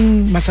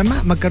sinasabing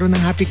masama magkaroon ng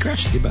happy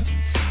crush, di ba?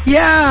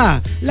 Yeah!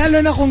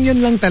 Lalo na kung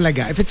yun lang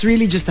talaga. If it's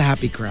really just a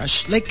happy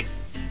crush, like,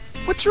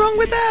 what's wrong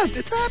with that?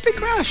 It's a happy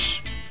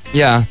crush.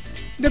 Yeah.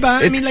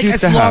 Diba? I mean, like,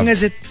 as long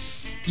as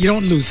you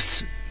don't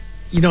lose,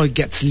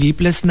 get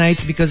sleepless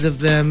nights because of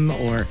them,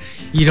 or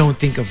you don't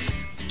think of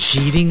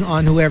cheating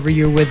on whoever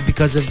you're with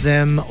because of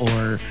them,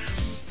 or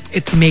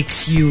it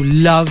makes you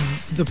love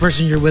the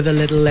person you're with a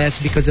little less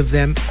because of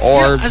them.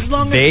 Or as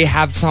long as they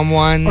have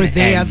someone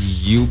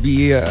you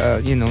be,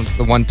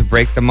 the one to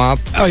break them up.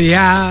 Oh,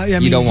 yeah. I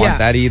mean, you don't want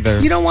that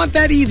either. You don't want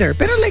that either.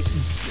 Pero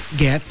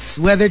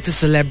whether it's a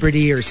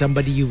celebrity or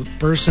somebody you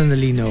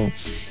personally know,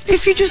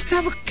 if you just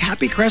have a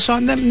happy crush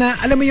on them, na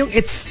alam mo yung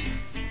it's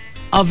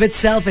of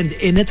itself and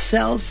in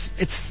itself,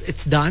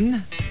 it's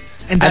done.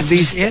 And that's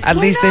just it. At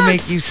least they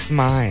make you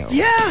smile.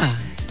 Yeah.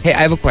 Hey,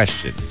 I have a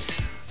question.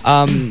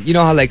 You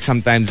know how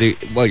sometimes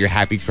your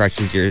happy crush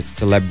is your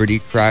celebrity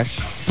crush?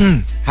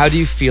 How do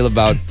you feel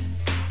about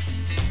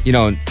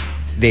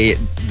the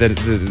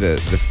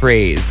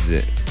phrase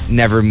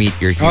never meet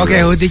your heroes.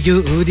 Okay, who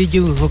did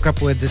you hook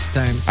up with this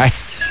time?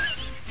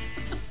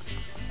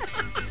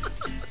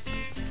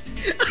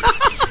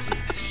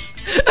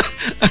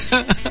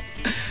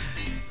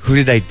 Who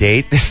did I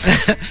date?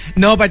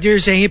 No, but you're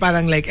saying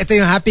parang like ito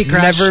yung happy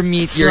crush. Never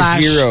meet your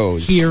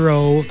heroes.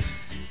 Hero.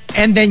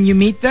 And then you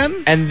meet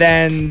them? And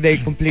then they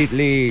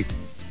completely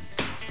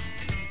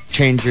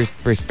change your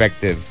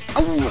perspective.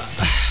 Oh,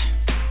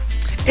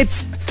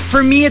 it's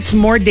for me. It's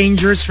more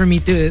dangerous for me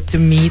to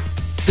meet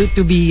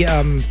to be.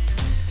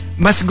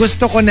 Mas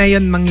gusto ko na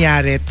yun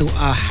mangyari to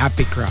a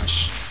happy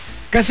crush.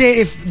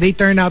 Kasi if they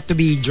turn out to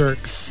be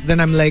jerks,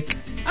 then I'm like,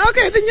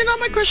 okay, then you're not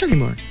my crush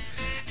anymore.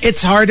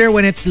 It's harder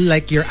when it's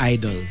like your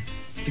idol.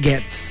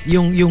 Gets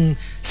yung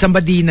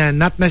somebody na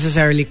not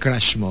necessarily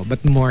crush mo,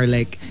 but more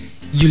like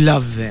you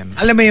love them.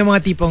 Alam mo yung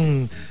mga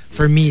tipong,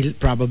 for me,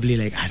 probably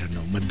like, I don't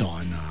know,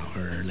 Madonna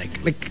or like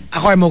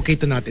ako, I'm okay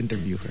to not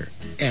interview her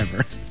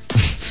ever.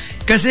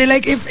 Kasi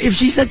like if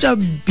she's such a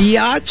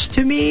biatch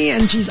to me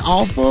and she's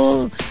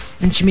awful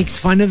and she makes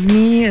fun of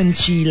me and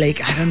she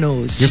like, I don't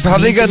know. You're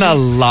probably gonna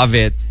love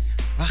it.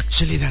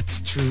 Actually,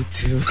 that's true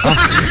too.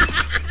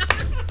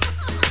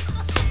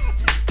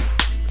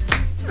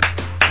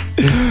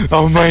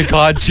 Oh my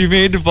God, she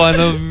made fun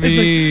of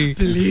me. Like,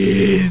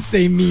 please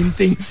say mean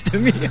things to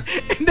me.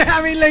 And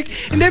I mean like,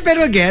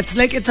 pero gets,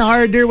 like it's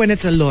harder when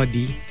it's a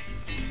lodi.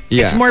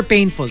 Yeah. It's more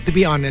painful, to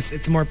be honest.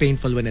 It's more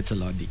painful when it's a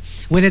lodi.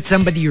 When it's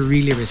somebody you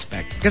really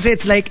respect. Because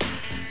it's like,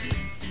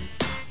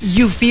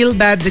 you feel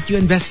bad that you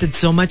invested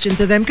so much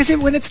into them. Kasi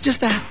when it's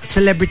just a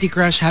celebrity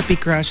crush, happy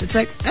crush, it's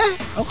like,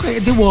 okay,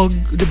 di wag.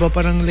 Diba?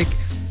 Parang like,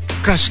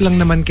 crush lang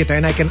naman kita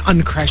and I can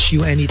uncrush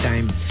you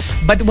anytime.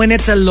 But when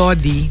it's a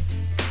lodi,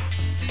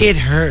 it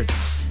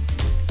hurts.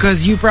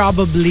 Because you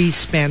probably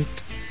spent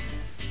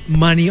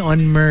money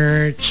on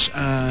merch,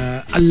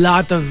 a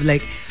lot of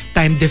like,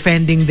 time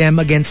defending them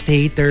against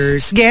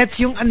haters. Gets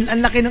yung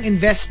ang laki ng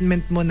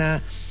investment mo na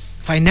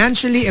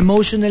financially,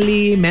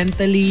 emotionally,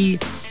 mentally,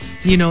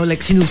 you know,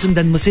 like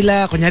sinusundan mo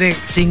sila. Kunyari,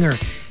 singer,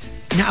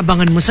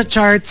 inaabangan mo sa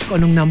charts kung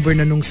anong number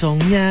na nung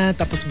song niya,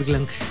 tapos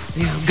biglang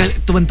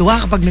tuwan-tuwa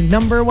kapag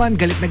nag-number 1,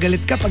 galit na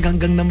galit ka pag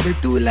hanggang number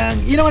 2 lang.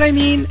 You know what I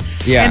mean?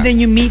 Yeah. And then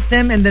you meet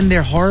them and then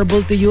they're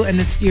horrible to you and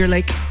you're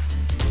like,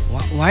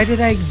 why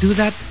did I do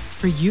that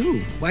for you?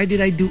 Why did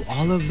I do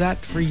all of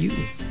that for you?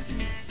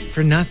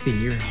 For nothing.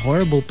 You're a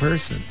horrible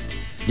person.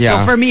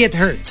 Yeah. So for me, it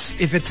hurts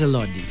if it's a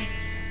lodi.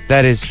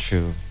 That is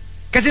true.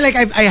 Kasi like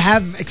I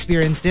have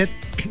experienced it.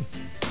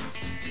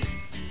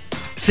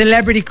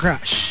 Celebrity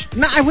crush.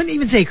 No, I wouldn't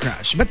even say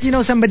crush. But you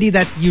know, somebody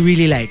that you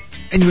really liked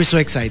and you were so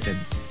excited.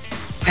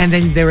 And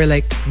then they were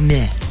like,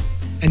 meh.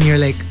 And you're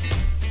like,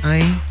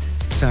 ay,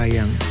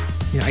 sayang.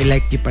 You know, I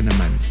liked you pa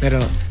naman. Pero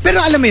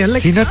alam mo yun,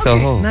 like, Sino to?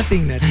 Okay,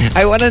 nothing.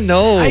 I wanna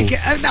know.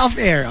 Off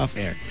air.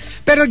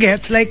 Pero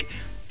gets, like,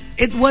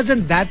 it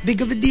wasn't that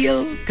big of a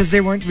deal because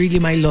they weren't really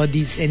my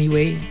lodis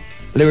anyway.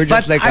 They were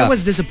just but I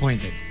was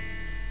disappointed.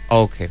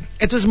 Okay.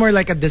 It was more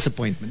like a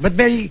disappointment. But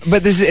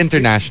this is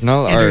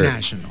international?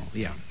 International,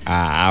 yeah.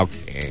 Ah,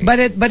 okay.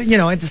 But you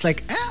know, it's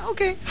like,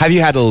 okay. Have you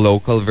had a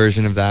local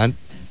version of that?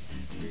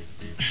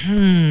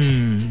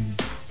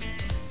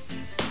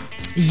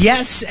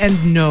 Yes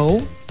and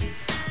no.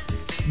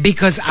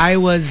 Because I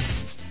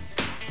was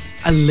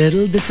a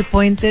little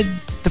disappointed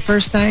the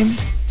first time.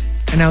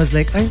 And I was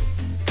like,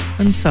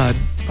 I'm sad.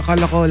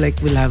 Akala ko like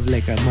we'll have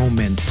like a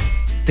moment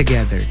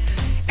together.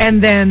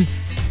 And then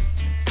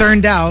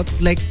turned out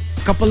like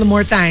a couple of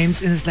more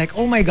times and it's like,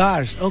 oh my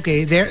gosh,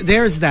 okay,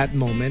 there's that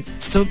moment.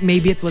 So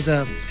maybe it was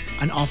an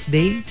off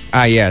day.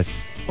 Ah,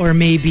 yes. Or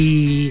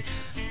maybe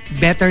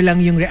better lang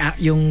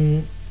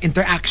yung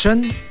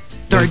interaction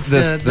towards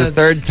the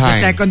third time.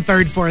 The second,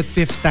 third, fourth,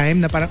 fifth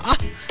time na parang,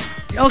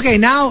 okay,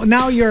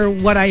 now you're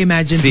what I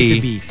imagined you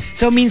to be.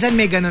 So minsan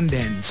may ganon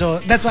din. So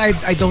that's why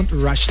I don't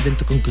rush them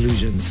to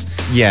conclusions.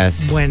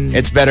 Yes. When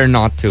it's better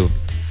not to.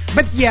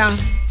 But yeah,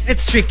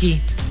 it's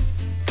tricky.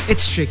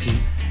 It's tricky.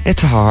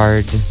 It's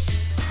hard.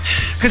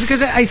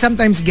 Because I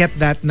sometimes get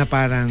that na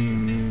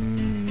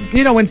parang,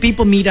 you know, when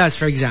people meet us,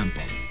 for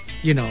example,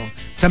 you know,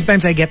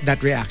 sometimes I get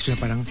that reaction na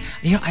parang,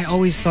 you know, I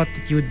always thought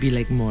that you would be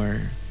like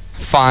more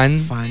fun.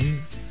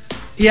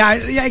 Yeah,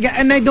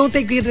 and I don't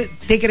take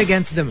it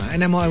against them.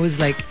 And I'm always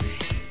like,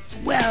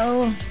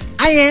 well,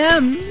 I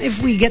am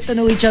if we get to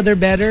know each other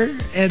better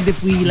and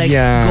if we like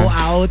go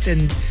out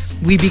and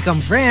we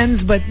become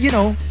friends. But, you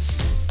know,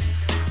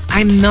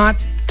 I'm not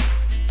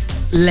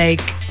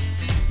like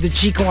the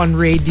Chico on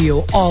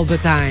radio all the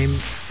time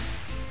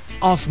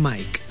off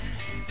mic.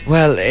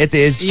 Well, it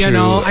is true. You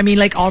know, I mean,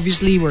 like,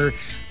 obviously we're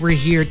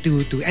here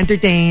to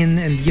entertain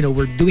and, you know,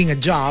 we're doing a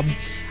job.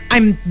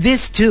 I'm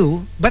this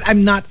too, but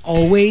I'm not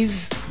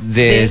always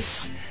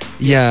this.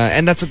 Yeah,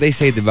 and that's what they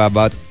say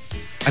about,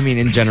 I mean,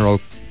 in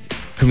general,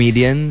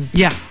 comedians.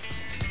 Yeah.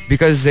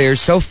 Because they're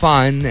so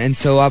fun and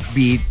so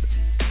upbeat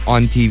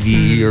on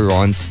TV or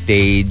on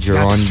stage or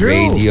That's on true.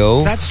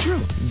 radio. That's true.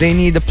 They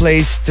need a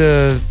place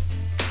to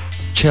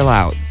chill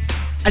out.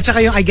 At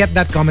saka yung I get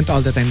that comment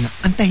all the time na,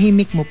 ang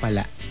tahimik mo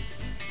pala.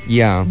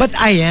 Yeah. But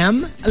I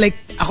am, like,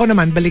 ako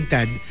naman,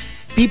 baligtad.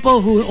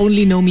 People who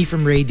only know me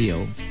from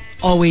radio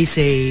always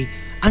say,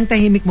 ang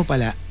tahimik mo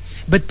pala.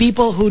 But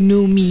people who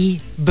knew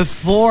me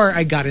before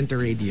I got into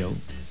radio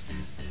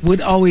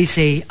would always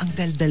say, ang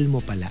daldal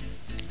mo pala.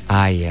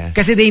 Ah, yeah.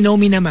 Kasi they know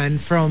me naman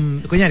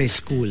from, kunyari,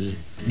 school.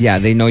 Yeah,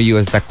 they know you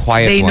as the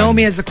quiet one. They know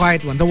me as the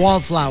quiet one, the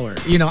wallflower.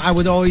 You know, I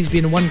would always be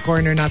in one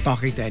corner not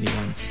talking to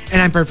anyone.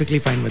 And I'm perfectly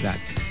fine with that.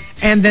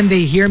 And then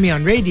they hear me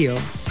on radio,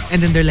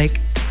 and then they're like,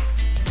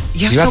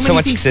 you have so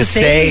many things to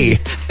say.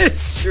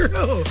 It's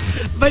true.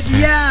 But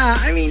yeah,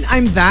 I mean,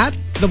 I'm that,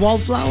 the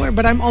wallflower,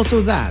 but I'm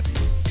also that.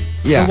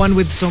 Yeah. The one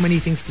with so many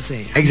things to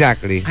say.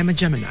 Exactly. I'm a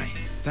Gemini.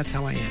 That's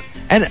how I am.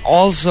 And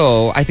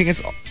also, I think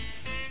it's...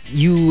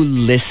 You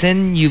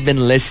listen. You've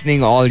been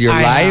listening all your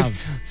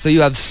life. So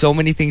you have so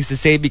many things to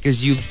say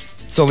because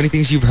so many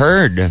things you've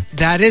heard.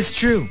 That is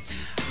true.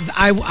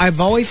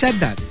 I've always said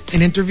that.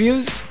 In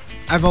interviews,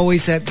 I've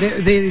always said...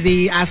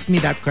 They ask me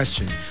that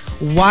question.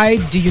 Why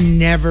do you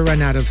never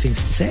run out of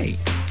things to say?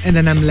 And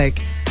then I'm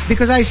like,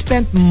 because I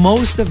spent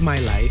most of my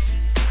life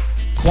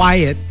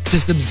quiet,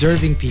 just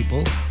observing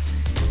people.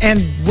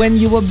 And when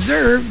you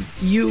observe,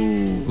 you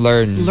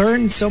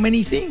learn so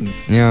many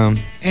things. Yeah.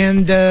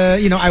 And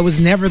you know, I was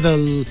never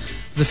in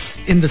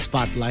the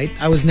spotlight.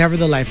 I was never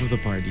the life of the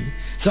party.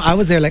 So I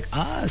was there like,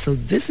 so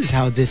this is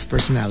how this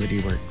personality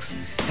works.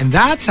 And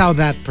that's how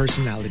that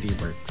personality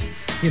works.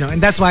 You know,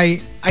 and that's why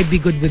I'd be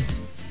good with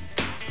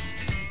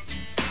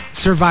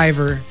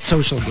Survivor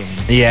social game.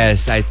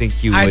 Yes, I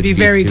think you would I'd be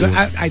very too. good.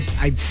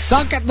 I'd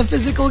suck at the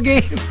physical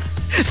game,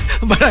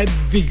 but I'd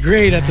be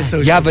great at the social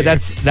game. Yeah, but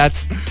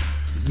that's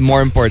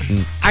more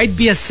important. I'd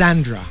be a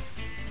Sandra.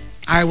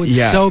 I would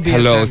so be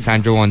a Sandra.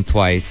 Sandra won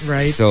twice.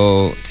 Right.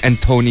 So,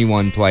 and Tony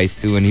won twice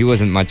too, and he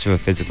wasn't much of a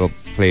physical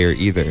player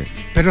either.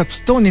 Pero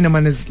Tony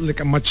naman is like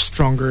a much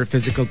stronger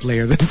physical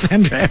player than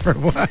Sandra ever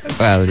was.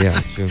 Well, yeah,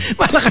 true.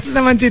 Malakas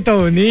naman si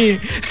Tony.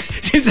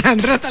 Si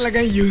Sandra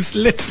talagang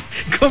useless.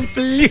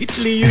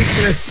 Completely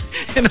useless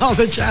in all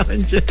the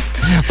challenges.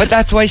 But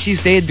that's why she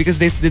stayed, because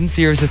they didn't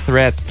see her as a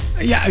threat.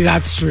 Yeah,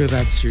 that's true.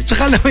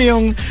 Tsaka alam mo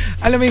yung,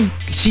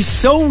 she's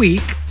so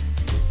weak,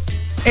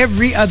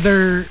 every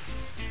other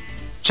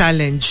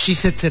challenge, she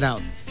sits it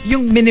out.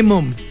 Yung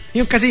minimum.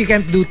 Yung kasi you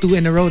can't do 2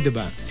 in a row,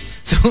 diba?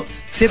 So,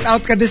 sit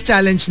out ka this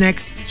challenge,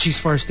 next, she's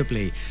forced to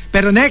play.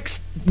 Pero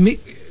next,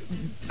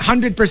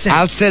 100%.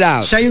 I'll sit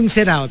out. Siya yung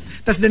sit out.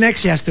 Tapos the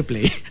next, she has to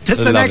play.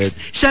 Tapos the next,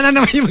 siya na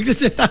naman yung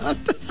mag-sit out.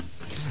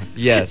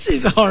 Yes.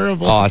 She's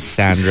horrible. Oh,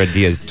 Sandra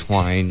Diaz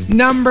Twine.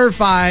 Number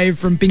 5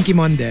 from Pinky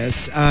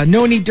Mondes.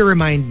 No need to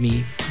remind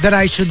me that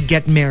I should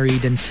get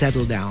married and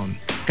settle down.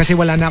 Kasi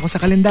wala na ako sa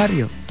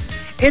kalendaryo.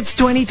 It's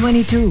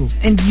 2022.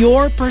 And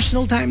your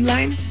personal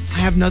timeline, I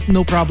have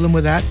no problem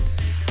with that.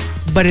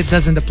 But it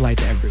doesn't apply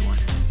to everyone.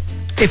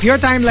 If your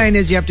timeline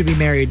is you have to be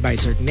married by a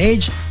certain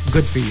age,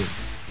 good for you.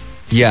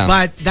 Yeah.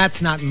 But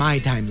that's not my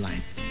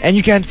timeline. And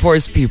you can't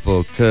force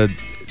people to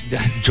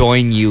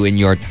join you in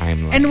your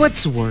timeline. And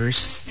what's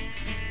worse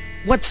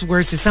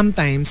is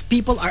sometimes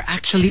people are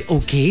actually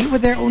okay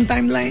with their own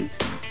timeline,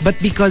 but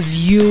because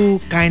you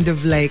kind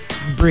of like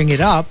bring it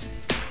up,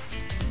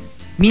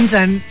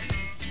 minsan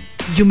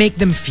you make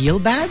them feel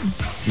bad.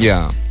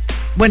 Yeah.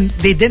 When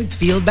they didn't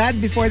feel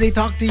bad before they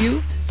talk to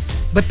you,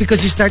 but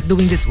because you start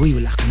doing this, uy,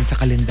 wala ka na sa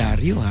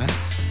kalendaryo, ha?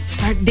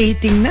 Start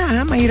dating na,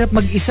 ha? Mahirap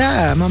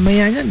mag-isa.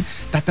 Mamaya yan,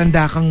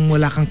 tatanda kang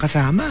wala kang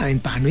kasama.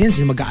 And paano yan?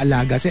 Sino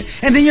mag-aalaga sa'yo?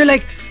 And then you're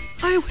like,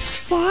 I was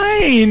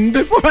fine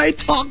before I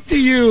talked to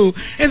you.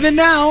 And then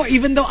now,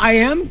 even though I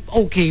am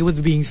okay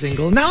with being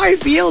single, now I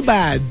feel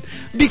bad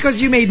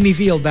because you made me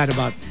feel bad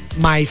about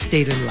my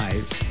state in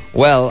life.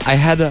 Well, I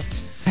had a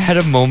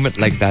moment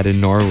like that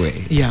in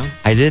Norway. Yeah.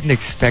 I didn't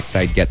expect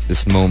I'd get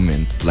this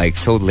moment like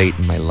so late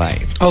in my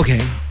life. Okay.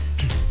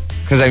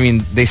 Because, I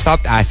mean, they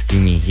stopped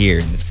asking me here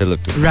in the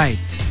Philippines. Right.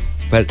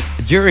 But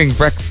during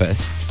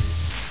breakfast,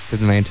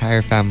 with my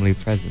entire family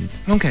present,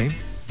 okay,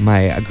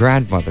 my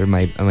grandmother,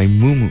 my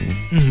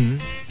mumu,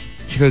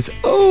 she goes,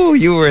 oh,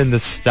 you were in the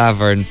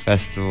Stavern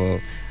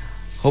Festival.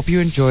 Hope you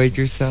enjoyed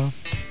yourself.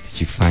 Did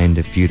you find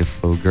a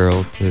beautiful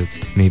girl to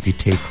maybe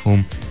take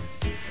home?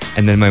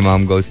 And then my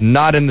mom goes,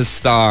 not in the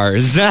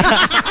stars.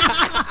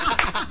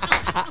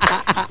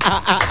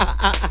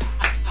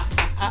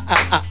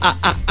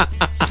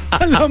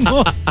 Alam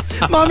mo,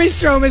 Mommy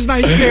Strom is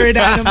my spirit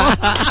animal.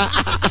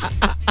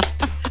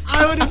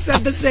 I would have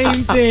said the same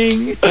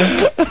thing.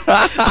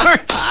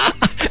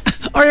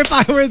 Or if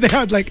I were there,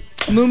 I'd like,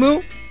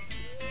 Mumu?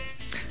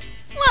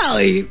 Well,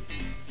 he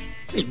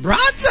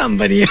brought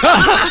somebody.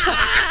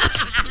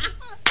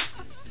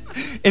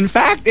 In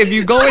fact, if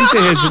you go into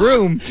his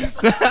room,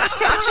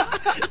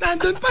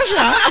 nandun pa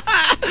siya.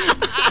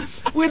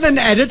 With an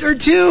edit or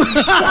two.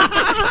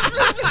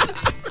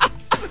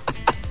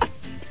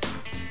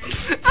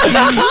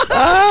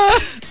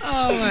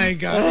 Oh my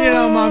God. You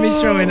know, Mommy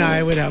Stro and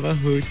I would have a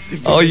hoot.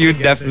 Oh, you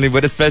definitely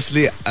would,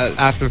 especially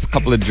after a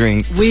couple of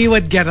drinks. We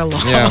would get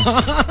along. Yeah.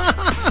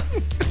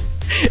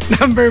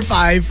 Number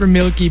 5 from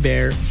Milky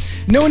Bear.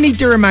 No need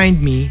to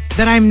remind me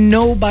that I'm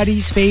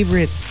nobody's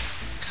favorite.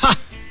 Ha!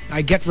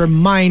 I get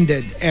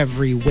reminded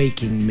every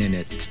waking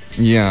minute.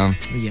 Yeah.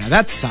 Yeah,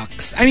 that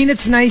sucks. I mean,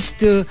 it's nice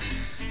to...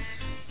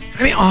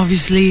 I mean,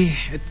 obviously,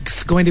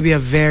 it's going to be a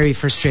very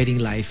frustrating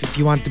life if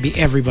you want to be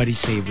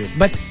everybody's favorite.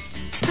 But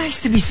it's nice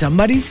to be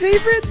somebody's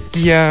favorite.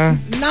 Yeah.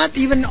 Not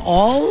even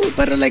all,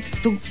 but like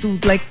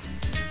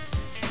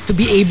to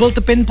be able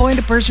to pinpoint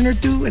a person or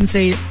two and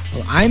say,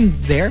 well, I'm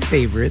their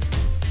favorite.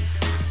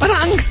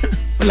 Parang,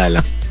 wala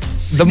lang.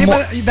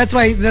 That's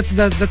why, that's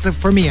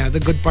for me, the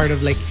good part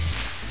of like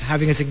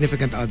having a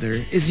significant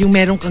other is yung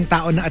meron kang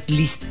tao na at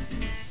least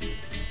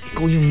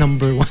ikaw yung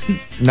number one.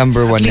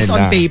 Number one. At least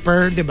na. on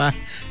paper, di ba?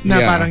 Na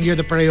parang you're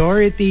the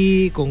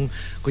priority.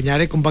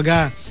 Kunyari,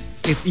 kumbaga,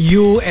 if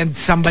you and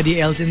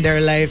somebody else in their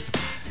life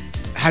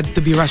had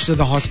to be rushed to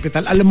the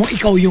hospital, alam mo,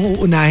 ikaw yung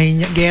uunahin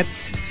niya,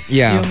 gets?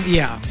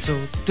 Yeah. So,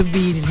 to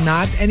be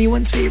not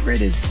anyone's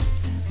favorite is...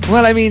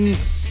 Well, I mean,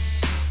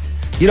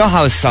 you know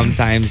how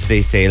sometimes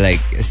they say,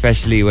 like,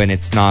 especially when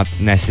it's not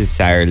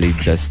necessarily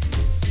just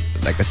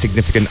like a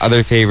significant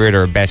other favorite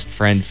or a best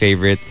friend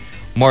favorite,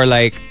 more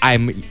like,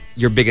 I'm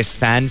your biggest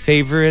fan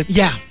favorite.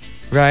 Yeah.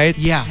 Right?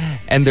 Yeah.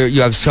 And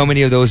you have so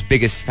many of those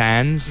biggest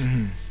fans.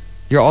 Mm-hmm.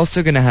 You're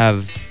also going to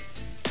have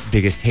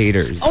biggest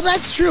haters. Oh,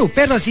 that's true.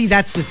 Pero see,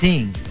 that's the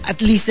thing.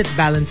 At least it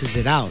balances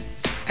it out.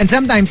 And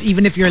sometimes,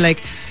 even if you're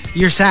like,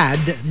 you're sad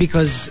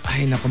because,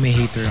 ay nako, may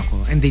hater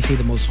ako, and they say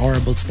the most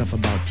horrible stuff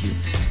about you.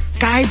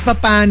 Kahit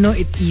papano,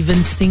 it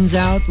evens things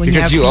out when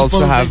because you have people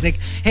also have like,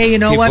 hey, you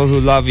know people what? Who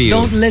love you.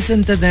 Don't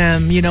listen to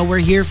them. You know, we're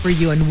here for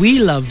you and we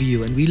love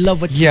you and we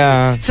love what you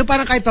do. So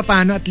parang kahit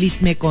papano, at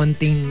least may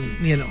konting,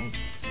 you know,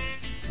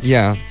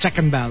 check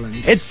and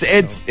balance.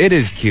 It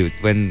is cute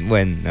when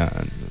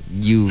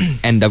you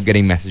end up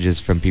getting messages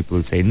from people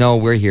who say, no,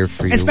 we're here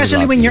for you.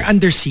 Especially when you're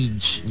under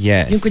siege.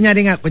 Yes. Yung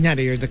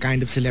kunyari, you're the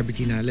kind of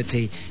celebrity na, let's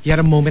say, you had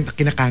a moment na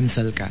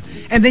kinakancel ka.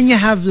 And then you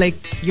have like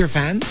your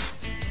fans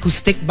who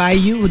stick by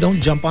you, who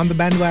don't jump on the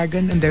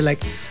bandwagon, and they're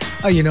like,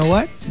 oh, you know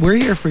what? We're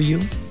here for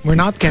you. We're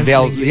not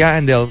canceling you. Yeah,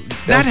 and they'll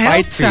fight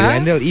helps, for you.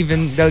 And they'll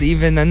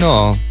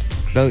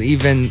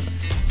even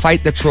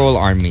fight the troll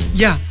army.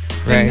 Yeah.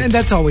 Right. And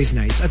that's always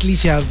nice. At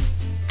least you have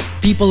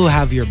people who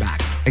have your back.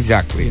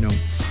 Exactly. You know.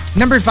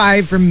 Number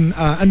 4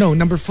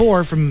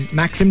 from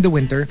Maxim De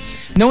Winter.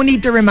 No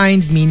need to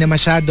remind me na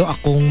masyado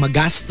akong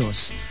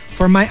magastos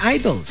for my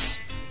idols.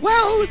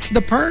 Well, it's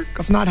the perk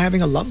of not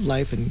having a love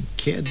life and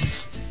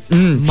kids.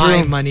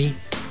 My money,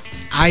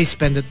 I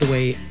spend it the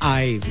way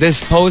I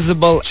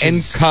disposable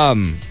choose.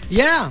 Income.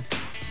 Yeah.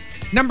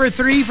 Number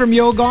 3 from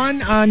Yogon.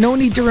 No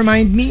need to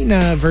remind me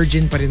na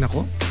virgin pa rin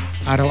ako.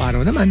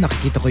 Araw-araw naman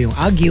nakikita ko yung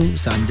agyo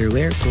sa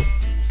underwear ko.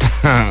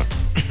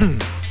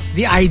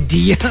 The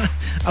idea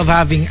of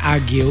having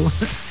agyo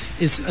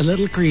is a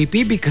little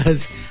creepy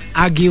because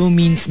agyo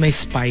means my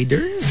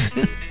spiders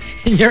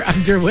in your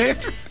underwear.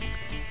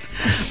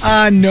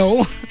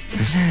 No.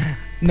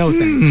 No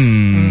thanks.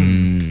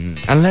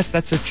 Unless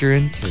that's what you're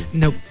into.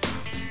 Nope.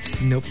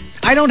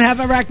 I don't have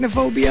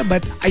arachnophobia,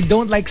 but I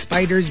don't like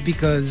spiders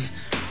because,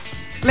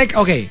 like,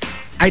 okay,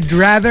 I'd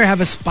rather have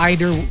a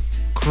spider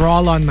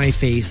crawl on my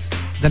face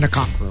than a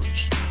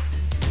cockroach.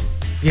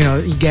 You know,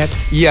 it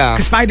gets... Yeah.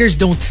 Because spiders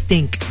don't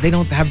stink. They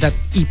don't have that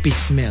ipis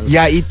smell.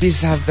 Yeah,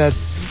 ipis have that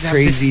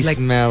crazy this, like,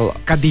 smell.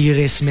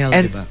 Kadire smell,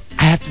 and diba?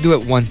 I have to do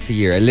it once a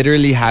year. I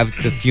literally have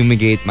to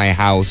fumigate my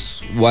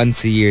house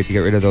once a year to get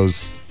rid of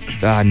those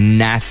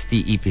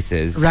nasty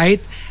ipises. Right?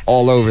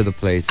 All over the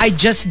place. I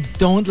just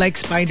don't like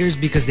spiders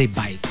because they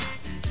bite.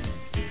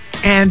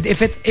 And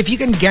if you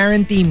can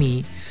guarantee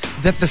me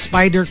that the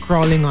spider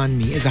crawling on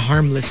me is a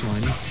harmless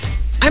one,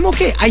 I'm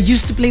okay. I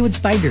used to play with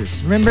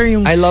spiders. Remember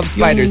yung... I love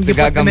spiders. You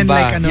put them in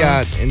like,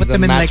 put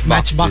them in like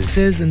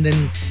matchboxes and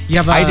then you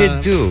have a... I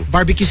did too.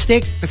 Barbecue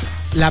stick.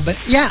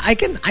 Yeah, I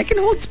can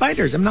hold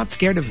spiders. I'm not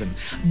scared of them.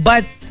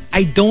 But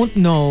I don't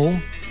know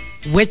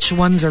which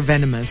ones are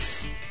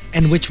venomous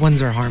and which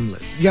ones are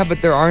harmless. Yeah,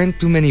 but there aren't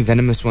too many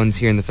venomous ones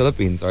here in the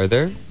Philippines, are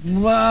there?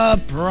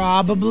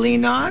 Probably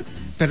not.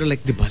 Pero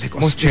like, diba, like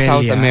mostly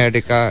Australia. South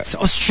America. So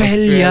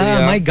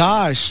Australia, my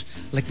gosh.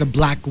 Like the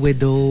black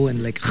widow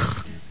and like...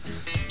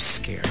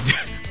 scared.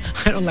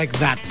 I don't like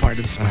that part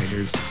of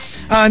spiders.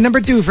 Number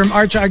 2 from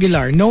Archa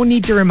Aguilar. No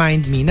need to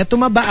remind me na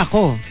tumaba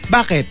ako.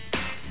 Bakit?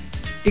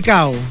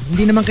 Ikaw,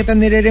 hindi naman kita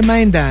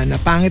nire-remind na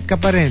pangit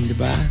ka pa rin, di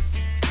ba?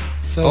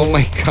 So, oh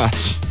my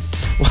gosh.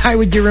 Why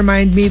would you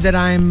remind me that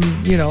I'm,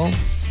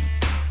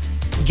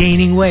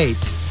 gaining weight?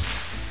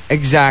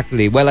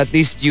 Exactly. Well, at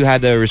least you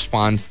had a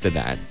response to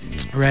that.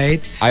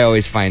 Right? I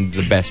always find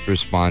the best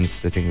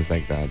response to things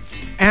like that.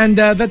 And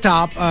the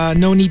top,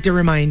 no need to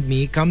remind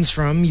me, comes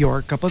from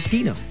Your Cup of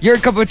Tino. Your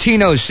Cup of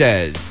Tino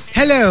says,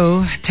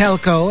 hello,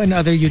 telco and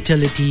other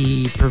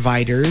utility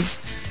providers.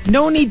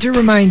 No need to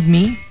remind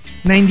me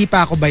na hindi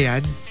pa ako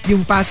bayad.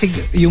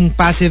 Yung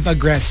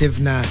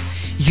passive-aggressive na,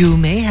 you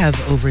may have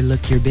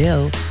overlooked your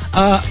bill.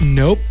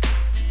 Nope.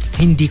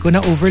 Hindi ko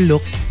na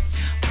overlook.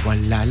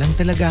 Wala lang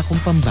talaga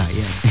akong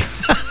pambayad.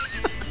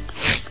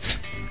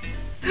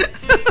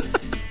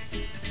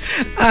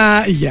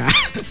 Yeah.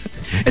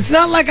 It's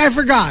not like I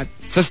forgot.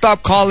 So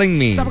stop calling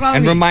me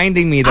and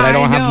reminding me that I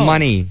don't have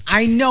money.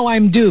 I know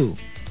I'm due.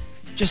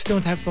 Just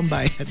don't have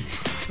pambayad.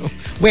 So,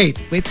 wait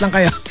lang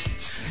kayo.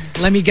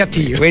 Let me get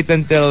to you. Wait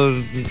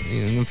until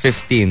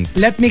 15th.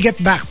 Let me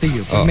get back to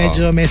you.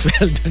 Medyo may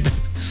sweldo na.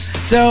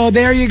 So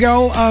there you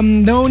go.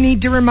 No need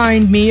to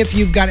remind me. If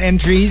you've got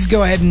entries,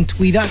 go ahead and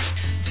tweet us.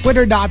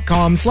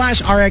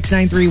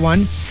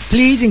 Twitter.com/RX931.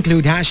 Please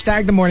include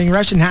hashtag The Morning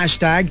Rush and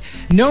hashtag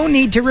No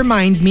Need to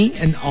Remind Me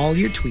in all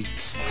your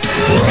tweets.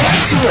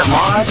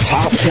 TMR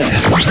Top 10.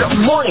 The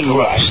Morning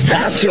Rush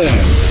Top 10.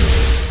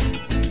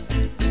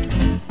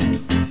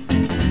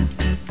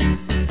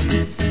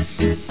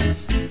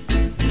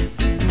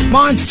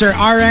 Monster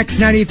RX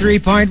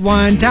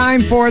 93.1.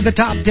 Time for the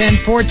top 10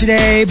 for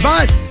today.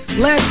 But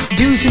let's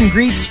do some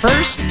greets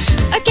first.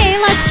 Okay,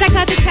 let's check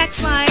out the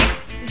text line.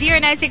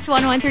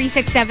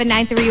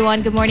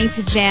 0961136791. Good morning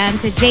to Jan,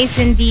 to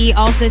Jason D,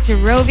 also to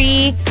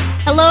Rovi.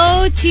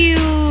 Hello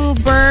to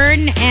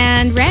Bern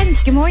and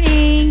Renz. Good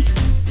morning.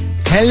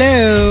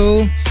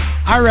 Hello.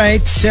 All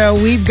right, so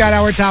we've got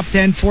our top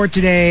 10 for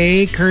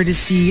today,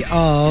 courtesy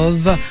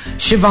of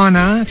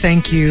Shivana.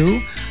 Thank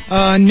you.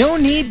 No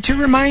need to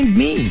remind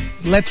me.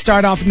 Let's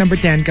start off at number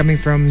 10, coming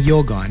from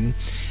Yogon.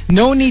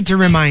 No need to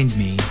remind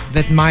me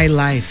that my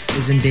life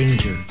is in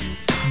danger.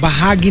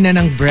 Bahagi na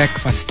ng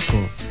breakfast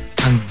ko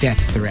ang death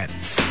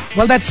threats.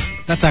 Well, that's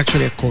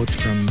actually a quote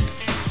from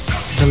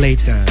the late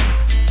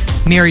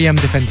Miriam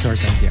Defensor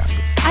Santiago.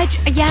 I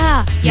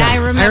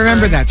remember. I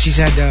remember that. She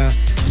said,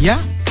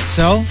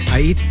 so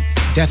I eat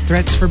death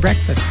threats for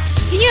breakfast.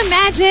 Can you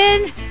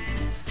imagine?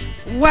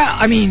 Well,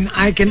 I mean,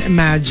 I can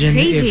imagine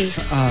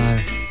if,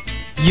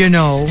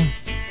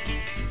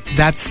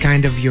 that's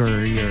kind of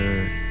your,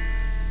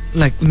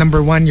 like,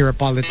 number one, you're a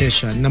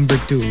politician. Number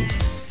two,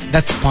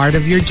 that's part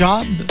of your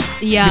job.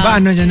 Yeah. Diba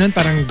ano yun nun?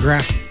 Parang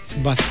graft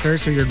buster,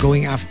 so you're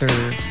going after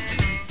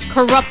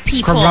corrupt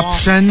people.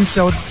 Corruption.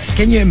 So,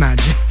 can you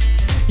imagine?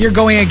 You're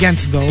going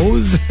against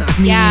those? I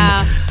mean,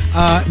 yeah.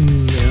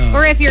 No.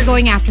 Or if you're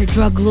going after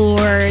drug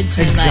lords.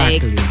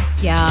 Exactly. And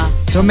yeah.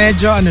 So,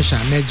 medyo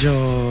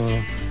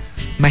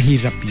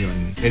mahirap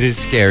yun. It is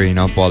scary,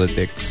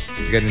 politics.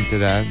 To get into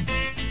that.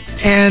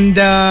 And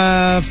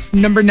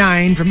number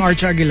 9 from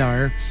Arch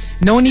Aguilar.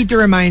 No need to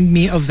remind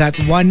me of that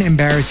one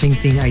embarrassing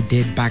thing I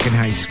did back in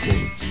high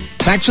school.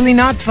 It's actually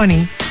not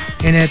funny,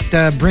 and it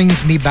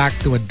brings me back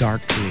to a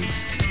dark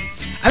place.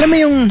 Alam mo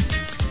yung,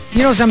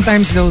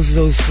 sometimes those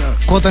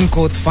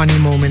quote-unquote funny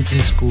moments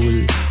in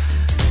school,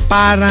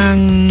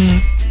 parang,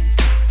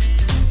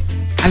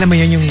 alam mo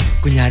yun yung,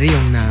 kunyari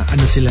yung na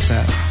ano sila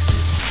sa,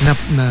 na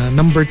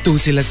number 2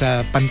 sila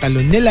sa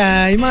pantalon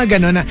nila, yung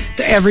mga gano'n na,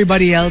 to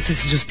everybody else,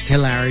 it's just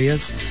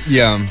hilarious.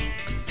 Yeah.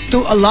 To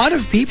a lot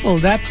of people,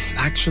 that's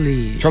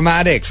actually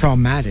traumatic.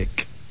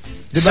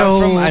 Diba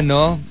so, from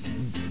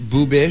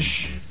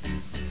Boobish?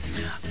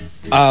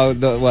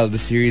 The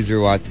series we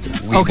watched.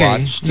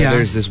 Yeah.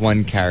 There's this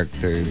one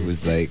character who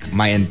was like,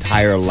 my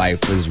entire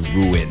life was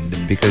ruined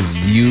because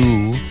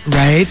you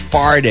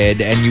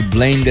farted and you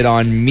blamed it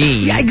on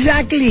me. Yeah,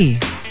 exactly.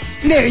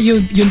 Hindi,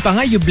 yun pa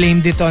nga, you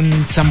blamed it on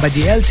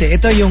somebody else.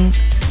 Ito yung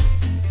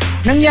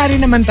nangyari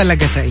naman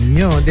talaga sa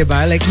inyo,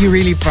 diba? Like, you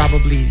really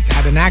probably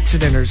had an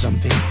accident or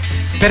something.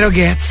 Pero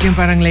gets, yung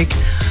parang like,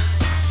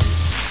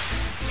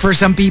 for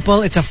some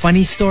people, it's a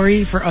funny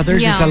story. For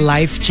others, it's a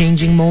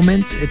life-changing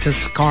moment. It's a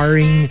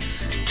scarring,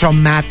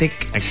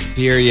 traumatic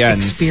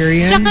experience.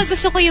 Tsaka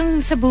gusto ko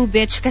yung sa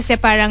Boobitch kasi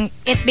parang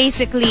it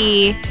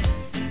basically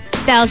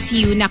tells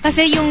you na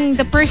kasi yung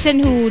the person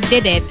who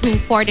did it, who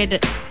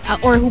farted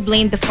or who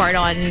blamed the fart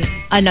on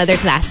another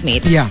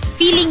classmate. Yeah.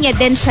 Feeling niya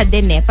din siya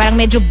din eh. Parang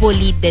medyo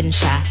bullied din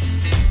siya.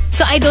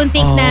 So I don't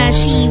think na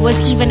she was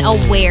even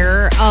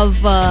aware of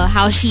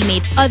how she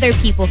made other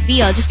people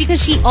feel. Just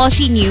because all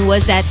she knew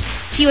was that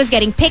she was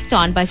getting picked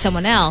on by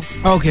someone else.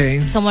 Okay.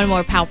 Someone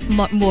more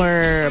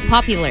popular.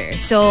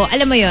 So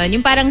alam mo yun,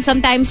 yung parang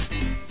sometimes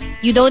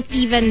you don't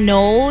even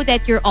know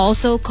that you're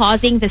also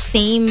causing the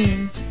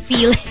same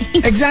feeling.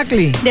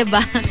 Exactly.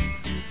 Diba?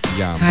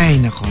 Yeah. Ay,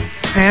 nako.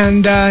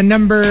 And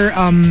number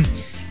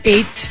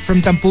 8 from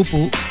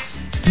Tampupu.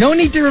 No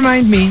need to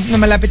remind me na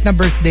malapit na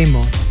birthday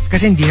mo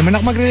kasi hindi naman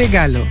ako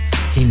magre-regalo,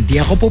 hindi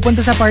ako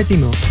pupunta sa party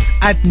mo,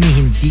 at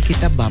hindi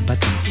kita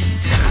babatiin.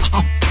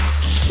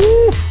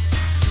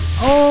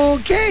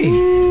 Okay.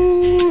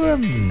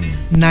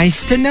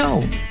 Nice to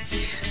know.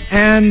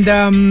 And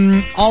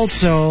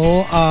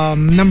also,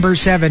 number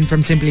 7 from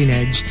Simply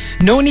Nedge.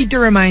 No need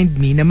to remind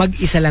me na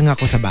mag-isa lang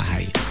ako sa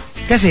bahay.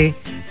 Kasi,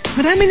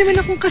 marami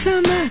naman akong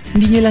kasama.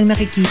 Hindi niyo lang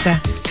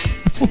nakikita.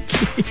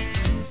 Okay.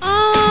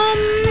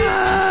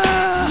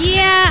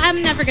 Yeah,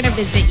 I'm never gonna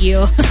visit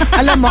you.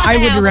 Alam mo, I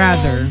would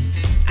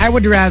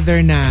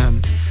rather na,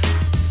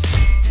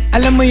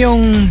 alam mo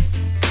yung,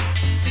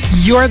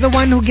 you're the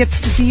one who gets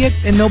to see it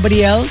and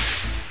nobody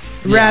else,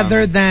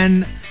 rather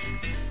than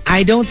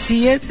I don't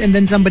see it and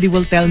then somebody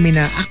will tell me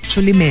na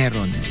actually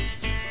meron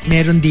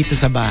dito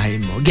sa bahay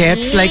mo.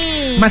 Gets? Like,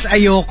 mas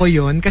ayoko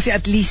yun kasi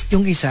at least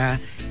yung isa,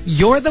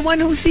 you're the one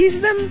who sees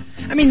them.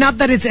 I mean, not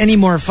that it's any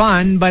more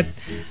fun, but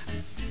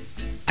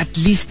at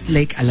least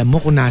like alam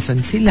mo kung nasan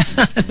sila.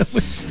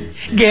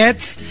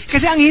 Gets?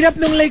 Kasi ang hirap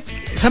nung like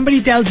somebody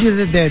tells you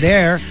that they're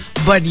there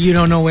but you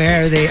don't know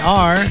where they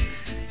are.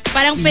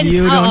 Parang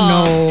you don't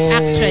know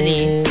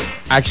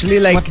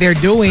actually like what they're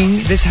doing.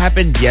 This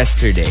happened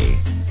yesterday.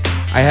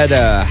 I had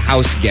a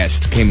house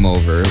guest came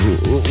over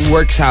who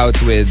works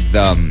out with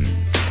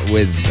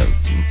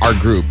our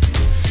group.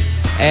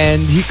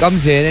 And he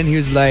comes in and he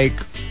was like,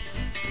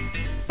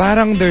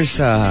 parang there's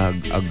a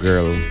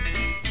girl.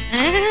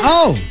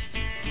 Oh!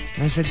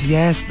 And I said,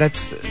 yes,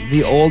 that's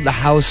the old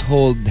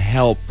household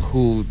help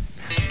who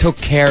took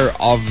care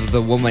of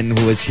the woman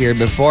who was here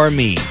before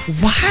me.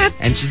 What?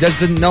 And she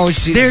doesn't know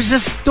she... There's a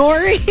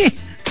story?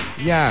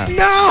 Yeah.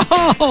 No!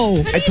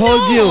 I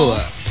told you.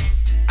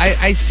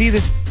 I see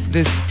this,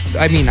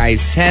 I mean, I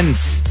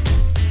sense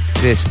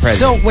this presence.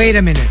 So, wait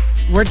a minute.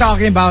 We're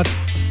talking about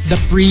the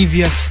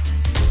previous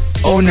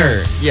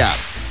owner. Yeah.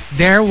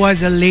 There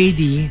was a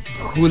lady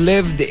who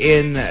lived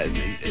in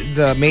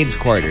the maid's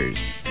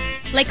quarters.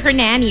 Like her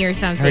nanny or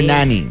something. Her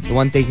nanny, the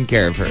one taking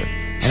care of her.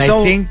 And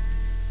so, I think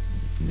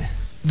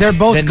they're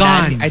both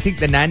gone. I think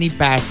the nanny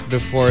passed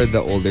before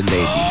the older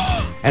lady.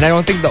 And I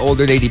don't think the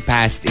older lady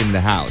passed in the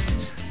house.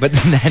 But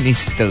the nanny's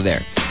still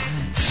there.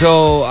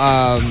 So,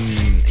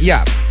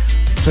 yeah.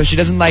 So she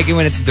doesn't like it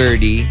when it's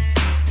dirty.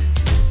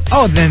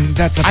 Oh, then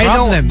that's a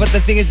problem. I know, but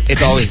the thing is,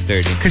 it's always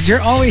dirty. Because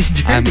you're always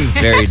dirty. I'm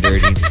very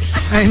dirty.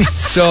 I mean,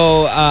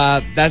 so,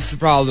 that's the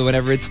problem.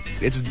 Whenever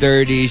it's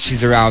dirty,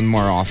 she's around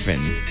more often.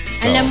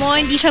 So. Alam mo,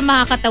 hindi siya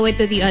makakatawid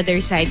to the other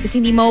side kasi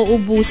hindi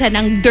mauubusan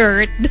ng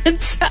dirt dun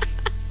sa...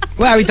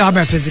 Well, are we talking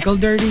about physical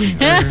dirty?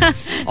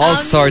 All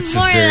sorts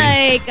of dirty. More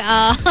like...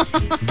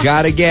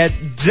 Gotta get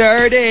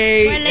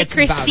dirty. More like it's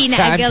Christina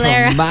about time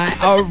Aguilera. for my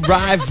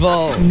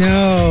arrival.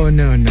 No.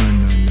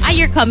 Ah,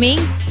 you're coming?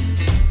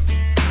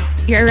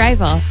 Your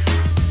arrival?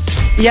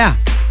 Yeah.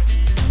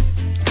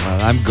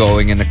 Well, I'm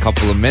going in a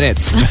couple of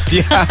minutes.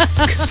 Yeah.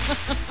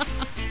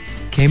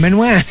 Came and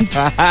went.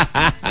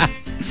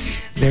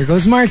 There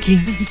goes Markki.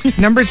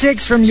 Number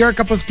 6 from Your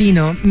Cup of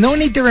Tino. No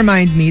need to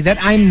remind me that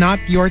I'm not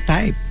your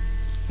type.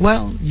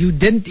 Well, you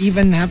didn't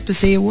even have to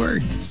say a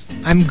word.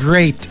 I'm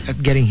great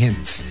at getting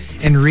hints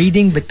and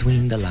reading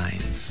between the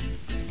lines.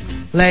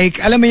 Like,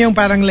 alam mo yung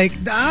parang like,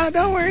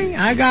 don't worry,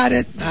 I got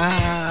it.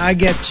 I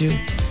get you.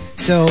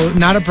 So,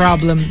 not a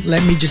problem.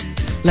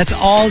 Let's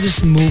all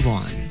just move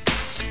on.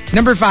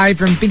 Number 5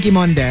 from Pinky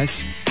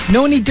Mondes.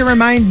 No need to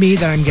remind me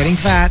that I'm getting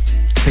fat.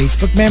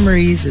 Facebook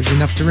memories is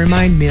enough to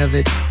remind me of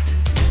it.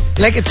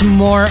 Like, it's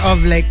more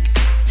of like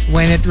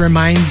when it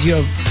reminds you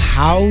of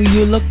how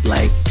you look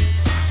like.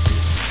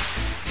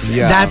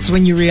 Yeah. That's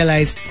when you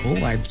realize, oh,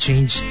 I've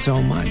changed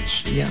so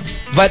much. Yeah.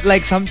 But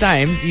like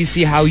sometimes you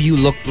see how you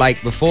looked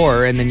like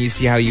before and then you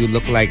see how you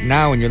look like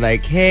now and you're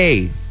like,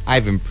 hey,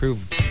 I've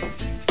improved.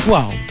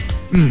 Wow.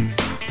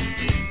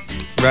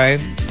 Right?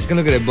 You can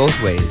look at it both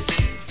ways.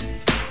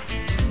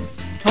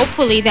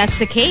 Hopefully that's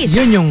the case.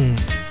 Yun yung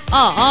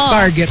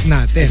target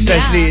natin.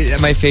 Especially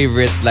my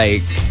favorite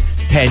like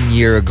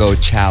 10-year ago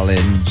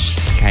challenge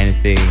kind of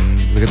thing.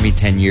 Look at me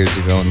 10 years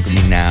ago and look at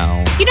me now.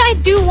 You know, I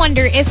do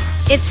wonder if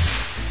it's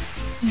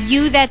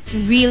you that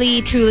really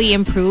truly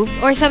improved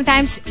or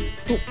sometimes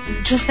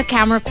just the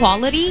camera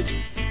quality.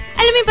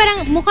 Alam mo, parang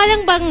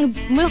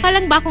mukha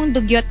lang ba akong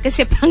dugyot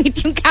kasi pangit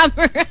yung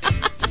camera?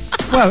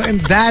 Well, and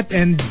that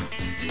and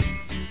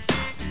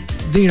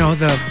you know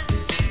the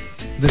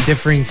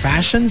differing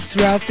fashions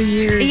throughout the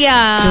years.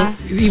 Yeah.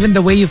 So even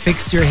the way you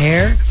fixed your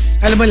hair.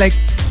 Alam mo, like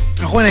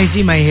ako when I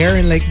see my hair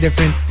in like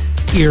different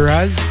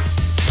eras,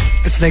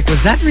 it's like,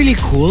 was that really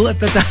cool at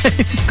the time?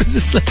 Because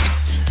it's like...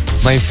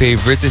 My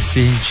favorite is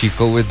seeing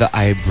Chico with the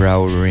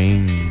eyebrow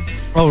ring.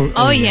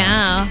 Oh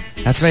yeah.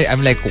 That's why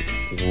I'm like,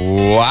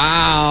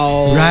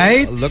 wow.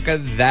 Right? Look at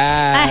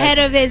that. Ahead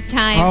of his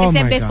time. Oh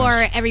Kasi my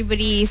before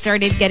everybody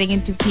started getting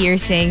into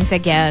piercings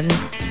again.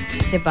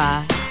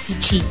 Diba? Si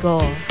Chico.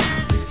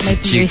 May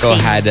piercing. Chico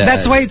had a...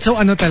 That's why it's so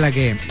ano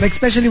talaga eh. Like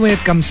especially when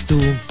it comes to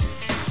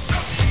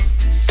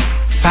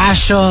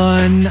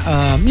fashion,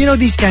 you know,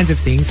 these kinds of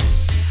things.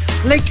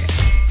 Like,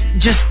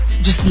 just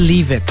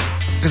leave it.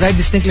 Because I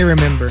distinctly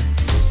remember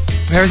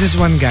there was this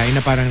one guy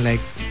na parang like,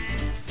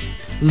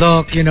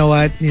 look, you know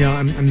what, you know,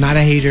 I'm not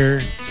a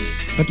hater,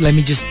 but let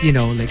me just, you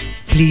know, like,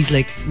 please,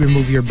 like,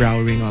 remove your brow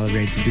ring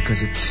already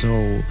because it's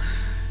so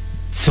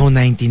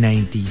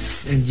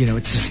 1990s and, you know,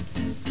 it's just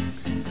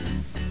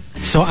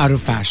so out of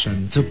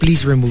fashion. So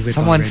please remove it.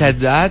 Someone already. said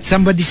that?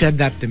 Somebody said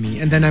that to me.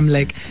 And then I'm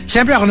like,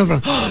 syempre ako na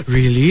parang, oh,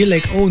 really?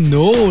 Like, oh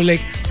no.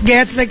 Like,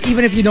 gets like,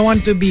 even if you don't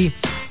want to be,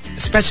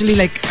 especially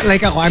like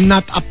ako, I'm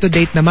not up to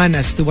date naman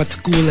as to what's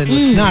cool and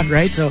what's not,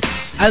 right? So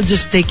I'll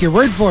just take your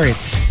word for it.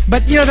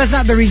 But you know, that's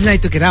not the reason I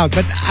took it out.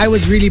 But I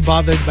was really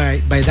bothered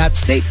by that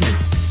statement.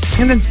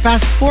 And then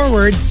fast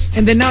forward,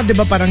 and then now,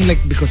 diba parang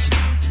like, because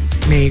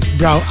may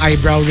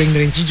eyebrow ring na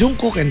rin si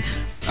Jungkook and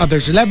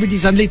other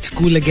celebrities, suddenly it's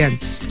cool again.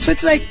 So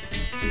it's like,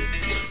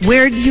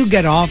 where do you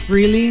get off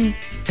really?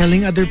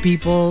 Telling other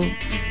people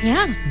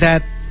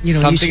that, you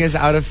know, something is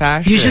out of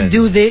fashion. You should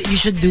do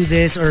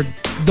this, or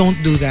don't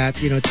do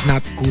that. It's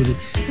not cool.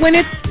 When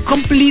it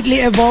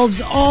completely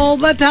evolves all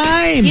the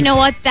time. You know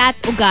what? That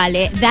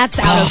ugali, that's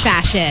out of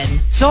fashion.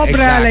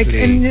 Sobra,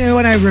 Exactly. and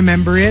when I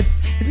remember it,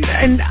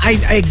 and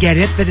I get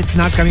it that it's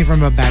not coming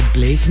from a bad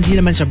place. Hindi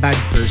naman siya bad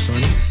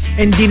person.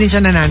 And hindi rin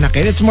siya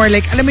nananakit. It's more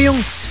like, alam mo yung,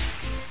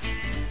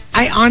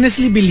 I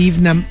honestly believe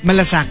na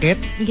malasakit.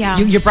 Yeah.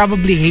 You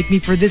probably hate me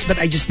for this, but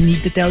I just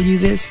need to tell you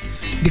this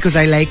because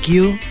I like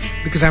you,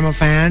 because I'm a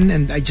fan,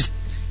 and I just,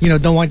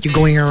 don't want you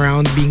going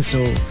around being so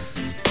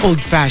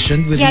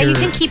old-fashioned with your... you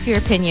can keep your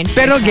opinion to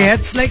Pero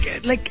yourself.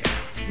 gets, like,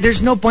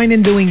 there's no point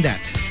in doing that.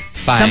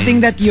 Fine.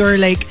 Something that you're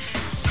like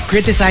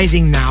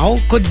criticizing now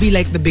could be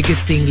like the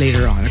biggest thing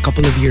later on, a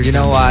couple of years. You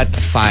know what?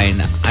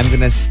 Fine. I'm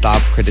gonna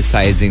stop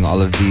criticizing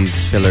all of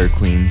these filler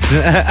queens.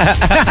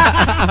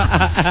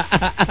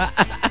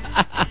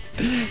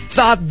 It's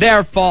not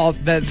their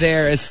fault that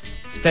their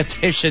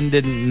esthetician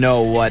didn't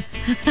know what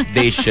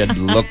they should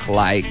look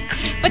like.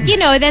 But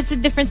that's the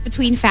difference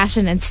between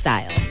fashion and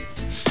style.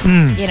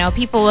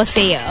 People will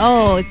say,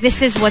 oh,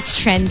 this is what's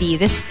trendy.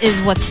 This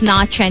is what's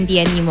not trendy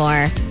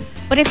anymore.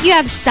 But if you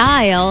have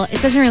style,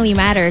 it doesn't really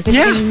matter because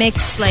you can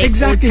mix like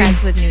exactly. old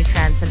trends with new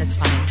trends and it's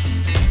fine.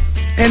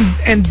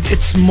 And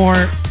it's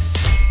more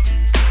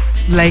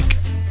like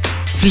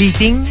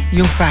fleeting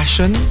yung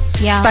fashion.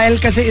 Yeah. Style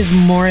kasi is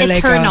more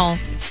eternal.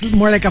 It's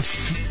more like a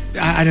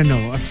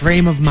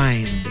frame of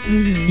mind.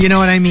 Mm-hmm. You know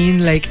what I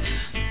mean? Like,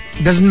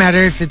 doesn't matter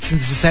if it's in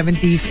the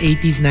 70s,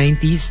 80s,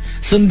 90s.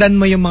 Sundan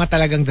mo yung mga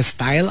talagang the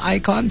style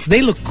icons.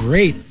 They look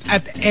great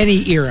at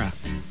any era.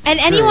 And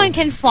anyone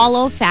can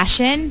follow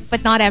fashion,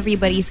 but not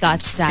everybody's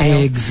got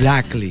style.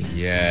 Exactly.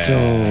 Yeah. So,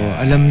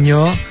 alam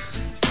nyo,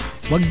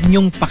 wag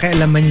nyong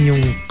pakialaman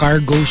yung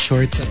cargo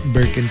shorts at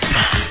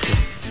Birkenstocks ko.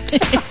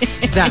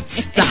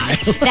 That's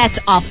style. That's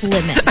off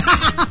limits.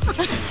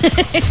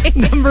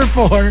 Number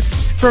 4,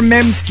 from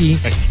Memski.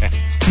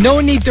 No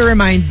need to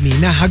remind me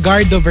na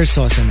Hagardo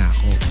Versosa na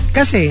ako.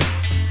 Kasi,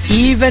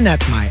 even at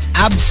my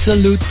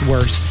absolute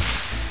worst,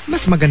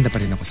 mas maganda pa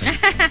rin ako sa'yo.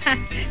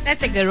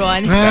 That's a good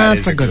one.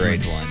 That's a good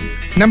great one. one.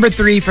 Number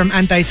 3, from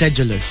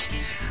Anti-Sedulous.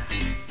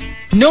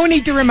 No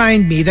need to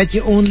remind me that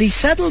you only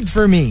settled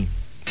for me.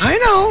 I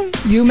know,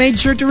 you made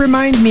sure to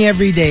remind me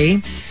every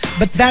day,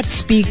 but that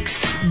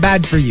speaks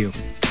bad for you.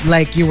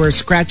 Like you were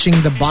scratching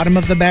the bottom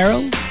of the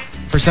barrel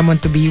for someone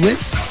to be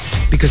with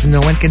because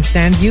no one can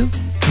stand you.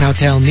 Now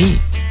tell me,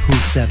 who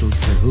settled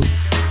for who?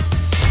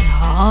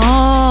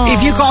 Oh. If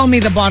you call me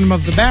the bottom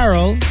of the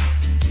barrel,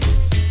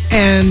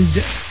 and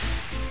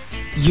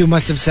you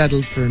must have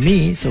settled for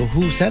me, so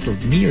who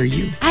settled, me or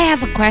you? I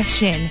have a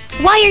question.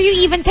 Why are you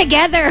even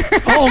together?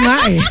 Oo nga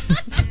eh.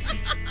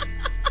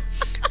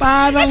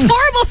 Parang, It's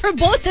horrible for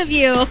both of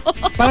you.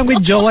 parang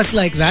with jowas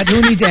like that,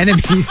 who needs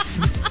enemies?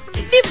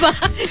 Diba?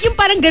 Yung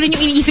parang ganun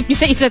yung iniisip niyo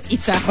sa isa't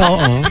isa.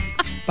 Oo.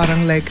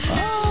 Parang like,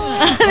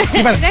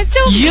 Parang, That's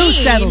so you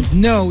mean. settled.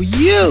 No,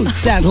 you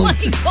settled. Oh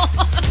my God.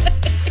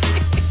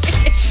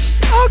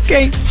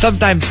 Okay.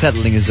 Sometimes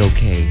settling is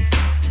okay.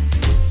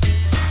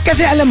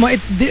 Kasi alam mo,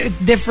 it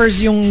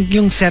differs yung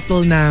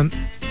settle na,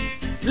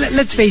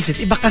 let's face it,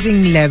 iba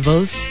kasing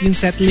levels yung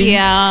settling.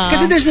 Yeah.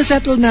 Kasi there's the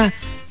settle na,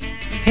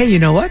 hey, you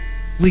know what?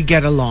 We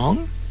get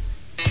along.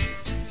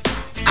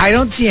 I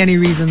don't see any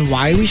reason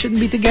why we shouldn't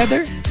be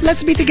together.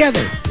 Let's be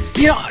together.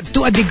 You know,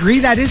 to a degree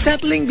that is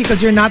settling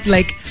because you're not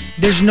like,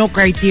 there's no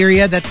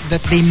criteria that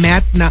they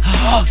met na,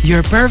 oh,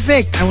 you're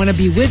perfect. I want to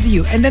be with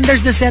you. And then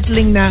there's the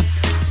settling na,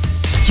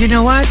 you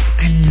know what?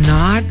 I'm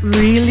not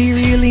really,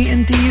 really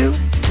into you.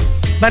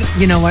 But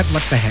you know what?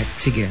 What the heck?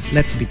 Sige,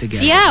 let's be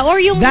together. Yeah, or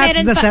yung That's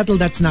meron the pa- settle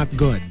that's not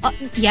good.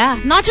 Yeah,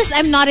 not just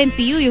I'm not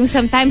into you. Yung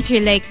sometimes you're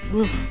like,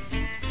 "Ugh,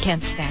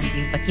 can't stand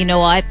you. But you know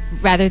what?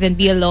 Rather than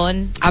be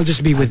alone, I'll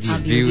just be with you.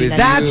 I'll be with you.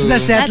 That's the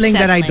settling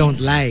That's that I settling.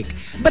 don't like.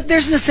 But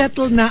there's the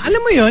settle na,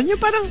 alam mo yun,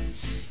 yung parang,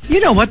 you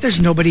know what?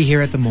 There's nobody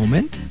here at the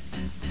moment.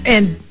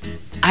 And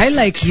I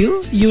like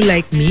you. You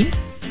like me.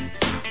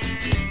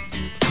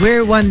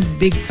 We're one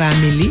big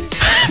family.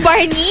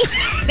 Barney,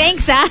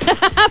 thanks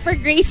for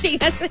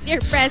gracing us with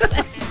your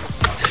presence.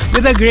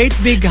 With a great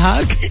big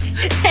hug.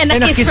 And a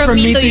kiss from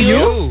me to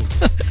you.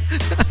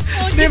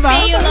 Won't you Diba?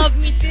 say you love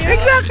me too?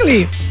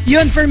 Exactly.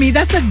 Yun for me,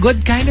 that's a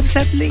good kind of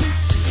settling.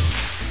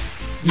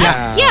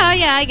 Yeah.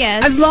 Yeah, I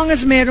guess. As long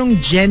as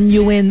merong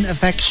genuine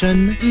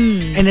affection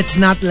and it's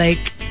not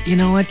like, you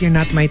know what, you're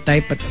not my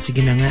type, but sige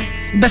na nga.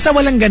 Basta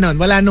walang ganon.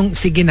 Wala nung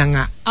sige na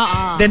nga.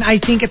 Then I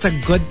think it's a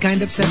good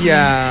kind of settling.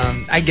 Yeah,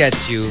 I get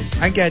you.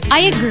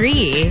 I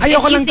agree. Ayoko If you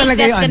lang think talaga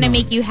that's yung gonna ano.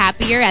 make you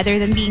happier rather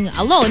than being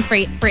alone,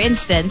 for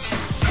instance,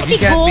 If you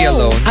can't be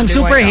alone, Ang then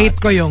super why not? hate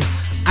ko yung,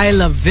 I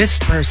love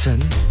this person,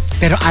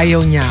 pero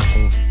ayaw niya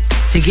ako.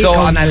 Sige, So,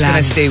 ikaw I'm na just lang.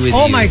 gonna stay with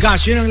oh you. my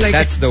gosh, yun ang like,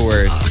 That's the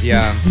worst.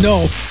 Yeah.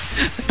 no.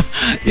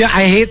 Yeah,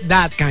 I hate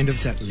that kind of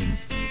settling.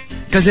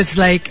 Because it's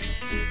like,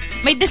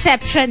 may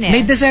deception eh.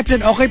 may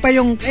deception. Okay pa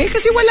yung,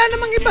 kasi wala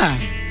namang iba.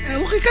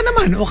 Okay ka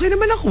naman. Okay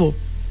naman ako.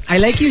 I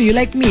like you. You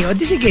like me. O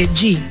di sige,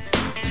 G.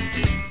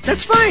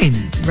 That's fine.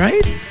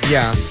 Right?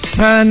 Yeah.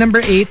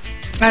 Number 2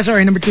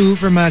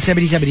 from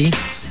 7070.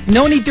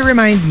 No need to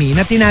remind me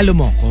na tinalo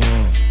mo ko.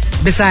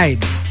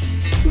 Besides,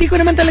 hindi ko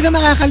naman talaga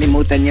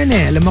makakalimutan yun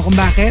eh. Alam mo kung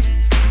bakit?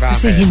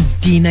 Kasi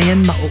hindi na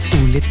yan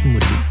mauulit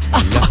muli.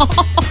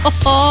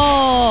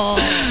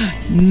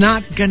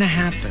 Not gonna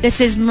happen.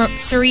 This is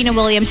Serena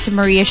Williams to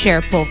Maria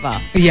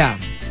Sharapova. Yeah.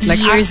 Like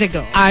years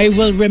ago. I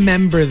will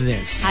remember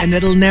this. And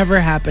it'll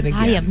never happen again.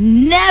 I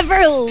am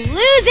never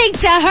losing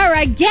to her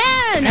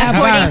again.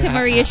 According to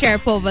Maria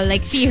Sharapova.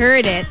 Like, she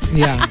heard it.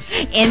 Yeah.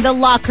 In the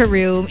locker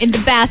room, in the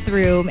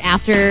bathroom,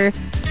 after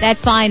that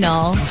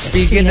final.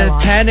 Speaking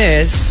of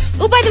tennis.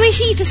 Oh, by the way,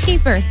 she just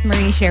gave birth,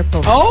 Maria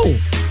Sharapova. Oh,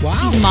 wow.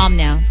 She's a mom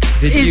now.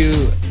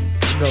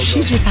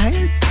 She's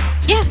retired?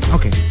 Yeah.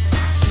 Okay.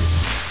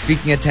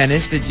 Speaking of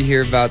tennis, did you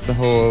hear about the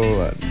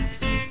whole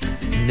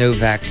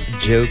Novak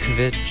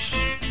Djokovic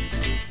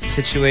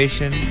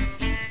situation?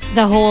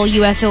 The whole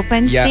US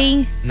Open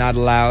thing? Not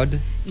allowed.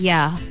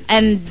 Yeah.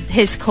 And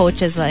his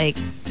coach is like,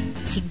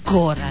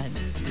 Siguran.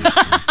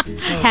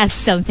 Has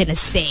something to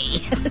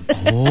say.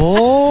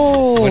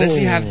 Oh. What does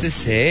he have to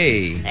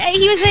say?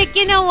 He was like,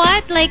 you know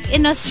what? Like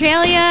in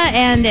Australia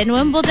and in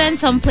Wimbledon,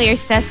 some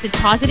players tested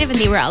positive and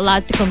they were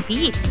allowed to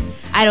compete.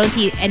 I don't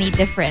see any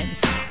difference.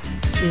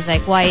 He's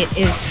like, why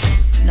is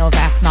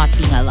Novak not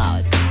being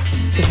allowed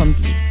to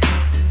compete?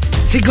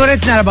 Siguro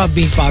it's not about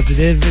being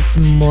positive. It's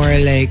more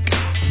like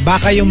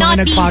baka yung not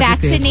mga being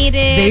nag-positive,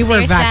 vaccinated. they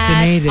were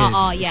vaccinated.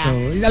 Yeah. So,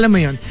 alam mo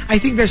yun. I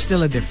think there's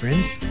still a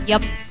difference.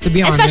 Yep. To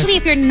be honest. Especially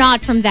if you're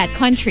not from that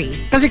country.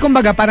 Kasi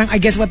kumbaga, parang I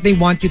guess what they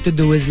want you to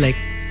do is like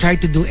try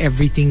to do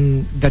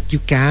everything that you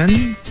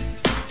can.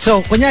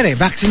 So, kunyari,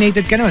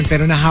 vaccinated ka naman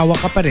pero nahawa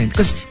ka pa rin.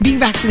 Because being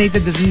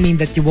vaccinated doesn't mean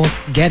that you won't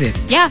get it.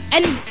 Yeah.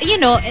 And, you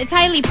know, it's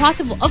highly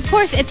possible. Of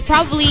course, it's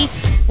probably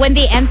when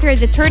they entered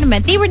the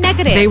tournament, they were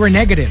negative. They were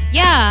negative.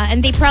 Yeah.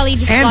 And they probably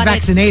just got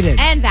vaccinated.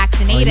 And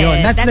vaccinated. Oh,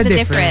 That's the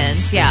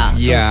difference. Yeah.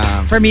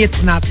 Yeah. So, for me,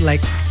 it's not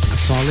like a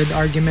solid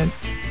argument.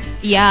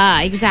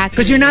 Yeah, exactly.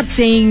 Because you're not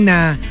saying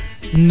na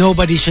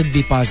nobody should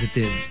be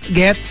positive.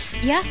 Gets?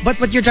 Yeah.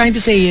 But what you're trying to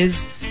say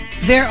is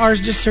there are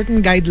just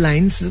certain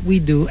guidelines that we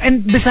do.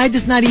 And besides,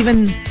 it's not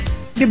even,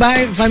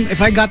 diba,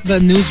 if I got the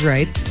news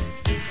right,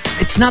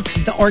 it's not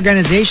the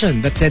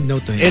organization that said no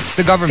to him. It's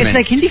the government. It's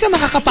like, hindi ka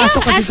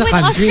makakapasok kasi sa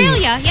country.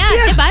 Australia.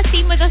 Yeah, diba?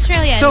 Same with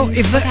Australia. So,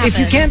 if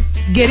you can't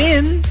get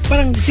in,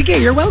 parang, sige,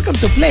 you're welcome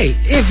to play.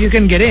 If you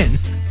can get in.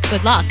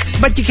 Good luck.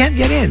 But you can't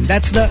get in.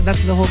 That's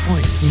the whole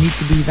point. You need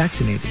to be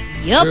vaccinated.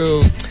 Yep.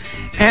 True.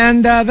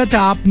 And the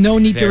top, no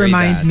need to Very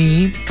remind bad.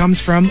 me,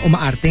 comes from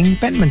Umaarting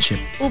Penmanship.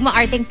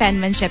 Umaarting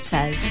Penmanship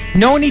says,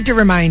 No need to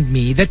remind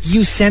me that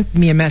you sent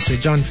me a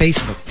message on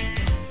Facebook.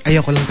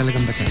 Ayoko lang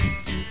talagang basahin.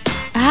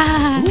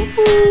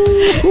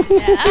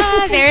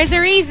 There's a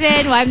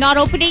reason why I'm not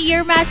opening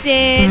your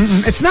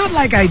message. It's not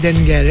like I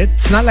didn't get it.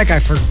 It's not like I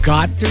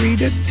forgot to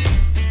read it.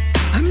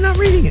 I'm not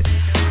reading it.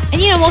 And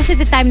you know, most of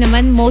the time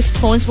naman, most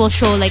phones will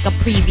show like a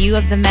preview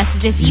of the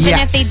messages. Even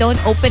if they don't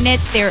open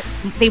it,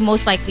 they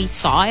most likely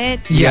saw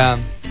it. Yeah.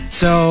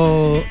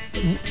 So,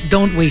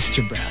 don't waste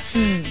your breath.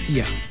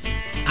 Yeah.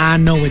 I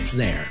know it's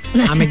there.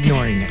 I'm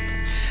ignoring it.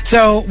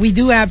 So, we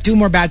do have 2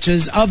 more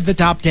batches of the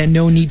top 10.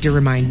 No need to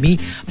remind me.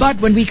 But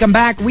when we come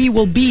back, we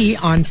will be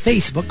on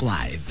Facebook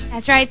Live.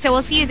 That's right. So,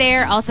 we'll see you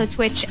there. Also,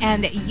 Twitch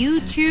and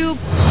YouTube.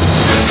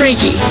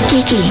 Freaky,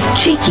 geeky,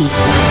 cheeky.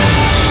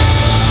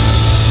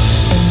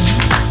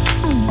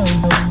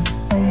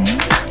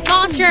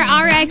 Monster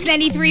RX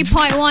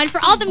 93.1. For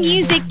all the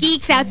music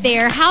geeks out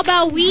there, how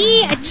about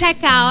we check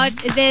out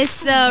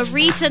this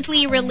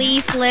recently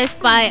released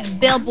list by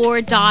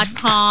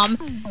Billboard.com.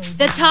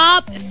 The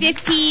top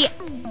 50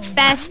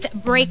 best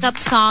breakup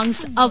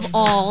songs of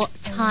all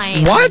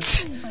time.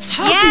 What?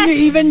 How can you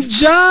even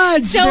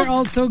judge? They're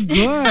all so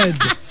good.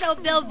 So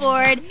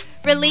Billboard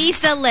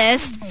released a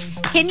list.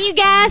 Can you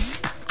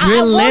guess?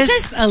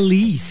 Released a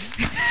list.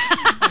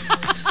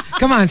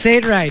 Come on, say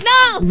it right.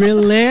 No.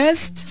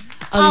 Released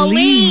a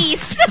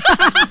list.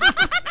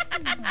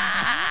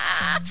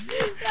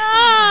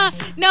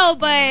 No,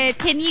 but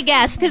can you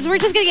guess? Because we're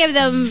just going to give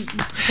them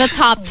the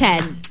top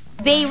 10.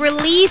 They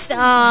released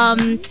a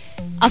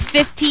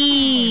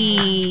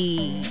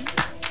 50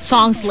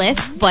 songs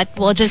list, but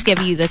we'll just give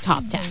you the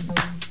top 10.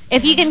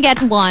 If you can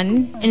get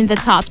one in the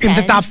top 10. In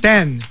the top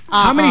 10.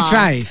 How many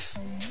tries?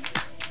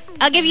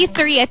 I'll give you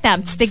 3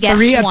 attempts to guess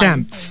 3 one.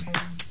 attempts.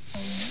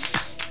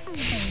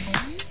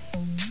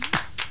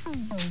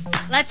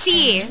 Let's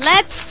see.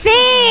 Let's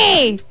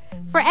see.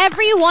 For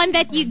every one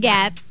that you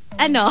get,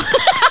 ano?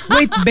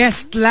 Wait,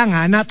 best lang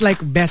ha? Not like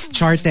best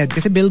charted.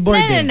 Kasi Billboard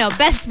No.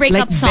 Best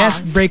breakup like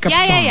songs. Best breakup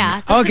songs. Yeah.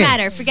 Doesn't Okay.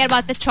 matter. Forget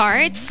about the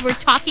charts. We're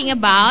talking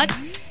about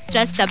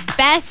just the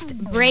best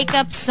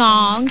breakup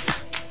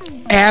songs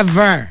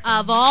Ever.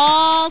 of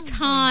all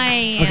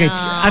time. Okay,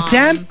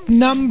 attempt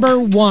number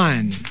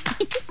 1.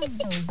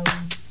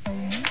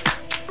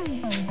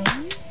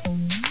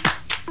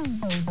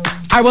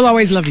 I Will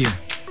Always Love You.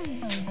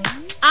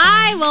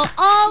 I will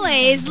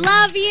always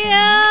love you.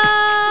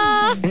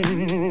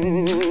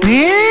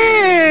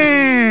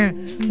 Yeah.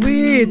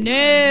 Wait. No.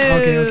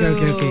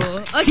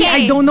 Okay. See,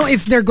 I don't know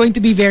if they're going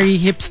to be very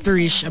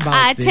hipsterish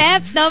about this.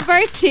 Attempt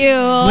number 2.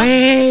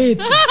 Wait.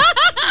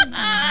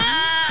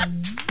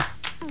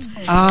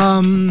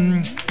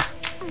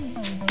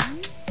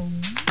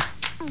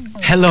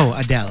 Hello,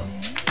 Adele.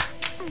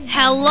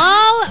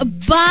 Hello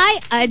by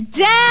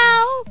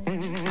Adele.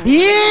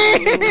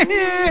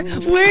 Yeah!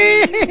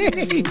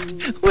 Wait!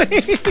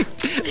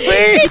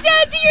 You're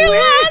down to your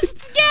last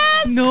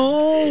guess.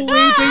 No!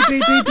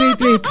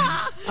 Wait.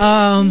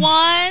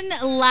 One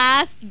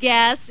last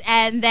guess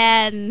and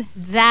then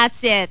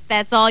that's it.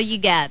 That's all you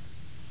get.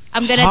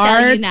 I'm gonna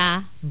tell you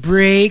na.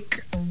 Break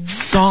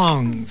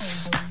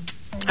songs.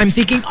 I'm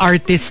thinking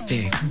artist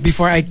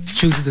before I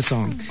choose the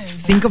song.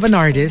 Think of an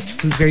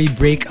artist who's very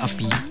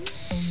break-uppy.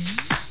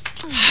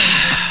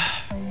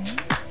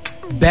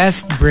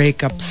 Best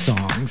breakup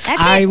songs.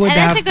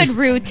 That's a good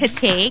route to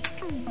take.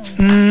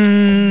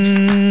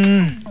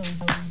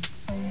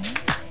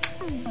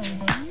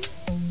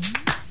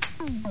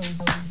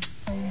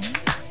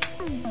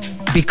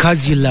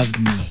 Because You Loved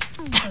Me.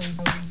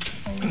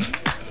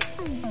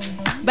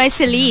 By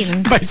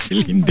Celine. By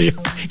Celine Dion.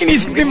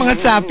 Inisip ko yung mga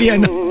sapi,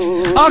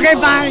 Okay,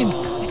 fine.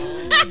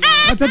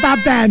 What's the top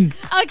 10?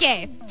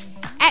 Okay.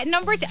 At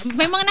number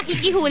may mga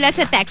nakikihula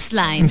sa text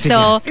line. Sige.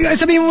 So,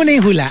 sabihin mo muna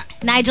yung hula.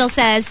 Nigel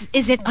says,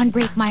 is it on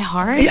Break My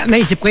Heart? Yeah,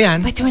 naisip ko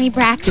yan. By Tony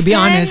Braxton. To be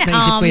honest,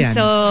 naisip ko yan.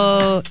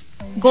 So,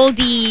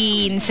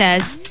 Goldine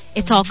says,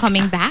 It's All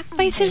Coming Back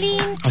by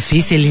Celine. Oh,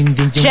 si Celine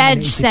din yung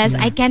Judge says,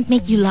 I Can't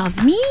Make You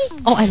Love Me.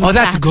 Oh, I love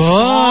that's that good.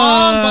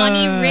 song.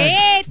 Bonnie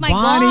Raitt. My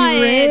Bonnie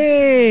God.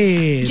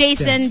 Raitt.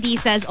 Jason D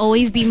says,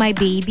 Always Be My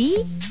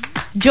Baby.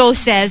 Joe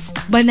says,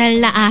 Banal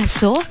na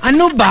Aso.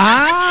 Ano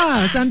ba?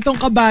 Santong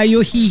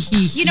kabayo,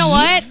 hihi. You know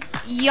what?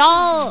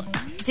 Y'all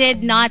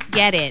did not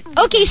get it.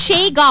 Okay,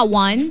 Shay got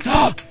one.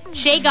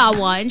 Shay got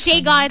one.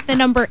 Shay got the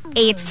number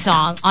 8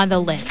 song on the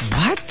list.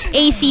 What?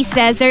 AC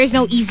says, There is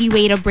no easy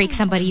way to break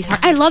somebody's heart.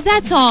 I love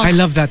that song. I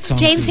love that song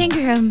James too.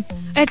 Ingram.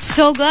 It's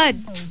so good.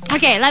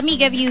 Okay, let me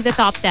give you the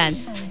top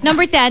 10.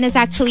 Number 10 is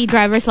actually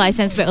Driver's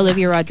License by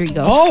Olivia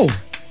Rodrigo. Oh,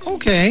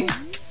 okay.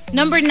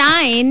 Number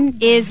 9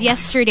 is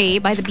Yesterday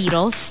by the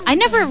Beatles. I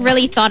never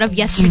really thought of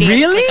Yesterday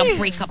really? as like a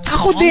breakup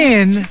song. Ako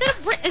din.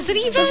 Is it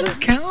even?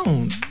 Doesn't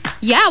count.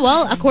 Yeah,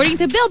 well, according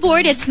to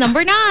Billboard, it's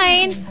number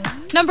 9.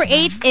 Number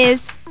 8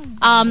 is,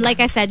 like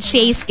I said,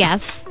 Shay's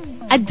guess.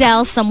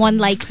 Adele, Someone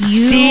Like You.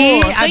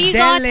 See, so you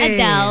got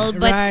Adele,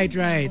 but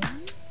right.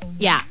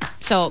 yeah.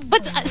 So,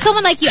 but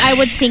Someone Like You, I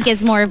would think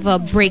is more of a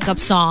breakup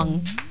song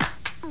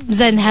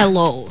than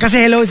Hello. Kasi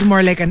Hello is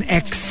more like an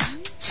ex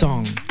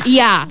song.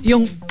 Yeah.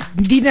 Yung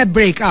hindi na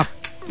break up.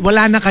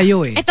 Wala na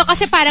kayo Ito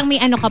kasi parang may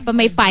ano ka pa,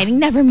 may pining.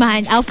 Never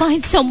mind, I'll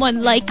find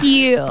someone like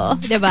you.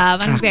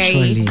 Diba?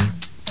 Actually.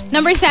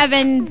 Number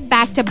 7,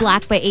 Back to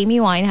Black by Amy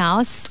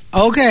Winehouse.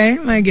 Okay,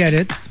 I get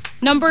it.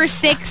 Number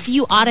 6,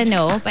 You Oughta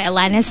Know by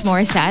Alanis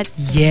Morissette.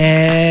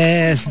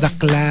 Yes, the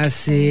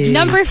classic.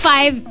 Number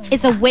 5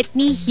 is a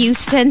Whitney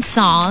Houston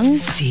song.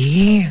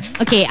 See?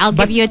 Okay, I'll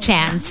give you a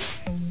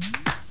chance.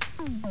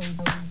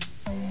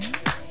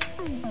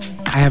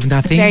 I Have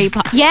Nothing.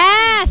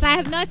 Yes, I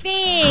Have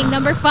Nothing.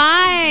 Number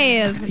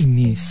 5.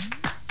 Inis.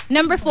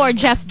 Number 4,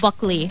 Jeff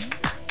Buckley.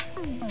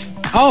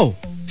 Oh.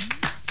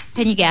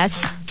 Can you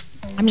guess?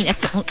 I mean,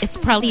 it's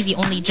probably the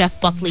only Jeff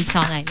Buckley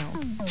song I know.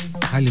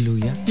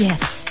 Hallelujah.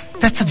 Yes.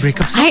 That's a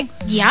breakup song?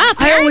 Yeah,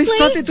 apparently. I always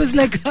thought it was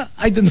like,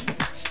 I don't know,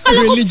 a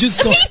religious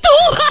song. Me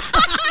too!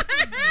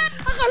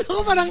 Akala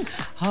ko parang,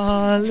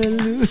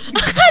 hallelujah.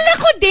 Akala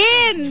ko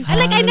din.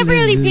 Like, I never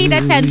really paid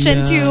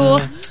attention to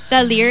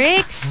the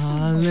lyrics.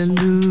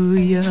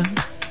 Hallelujah.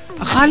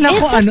 Akala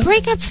ko It's a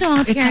breakup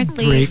song,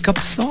 apparently. It's a breakup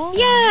song?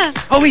 Yeah.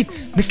 Oh, wait.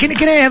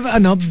 Can I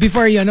have,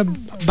 before you,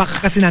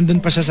 baka kasi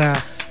nandun pa siya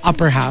sa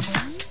upper half.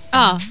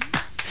 Oh.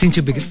 Since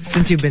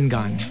you've been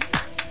gone.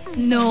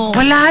 No.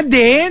 Wala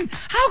din?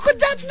 How could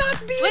that not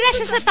be? Wala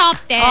siya sa top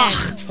 10. Ugh.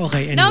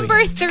 Okay, anyway.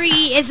 Number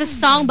 3 is a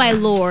song by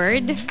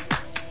Lorde.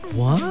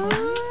 What?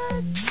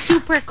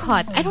 Super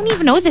Cut. I don't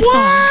even know this song.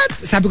 What?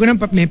 Sabi ko na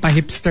may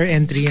pa-hipster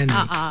entry yan.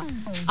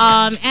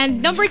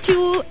 And number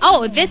 2,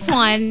 this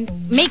one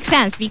makes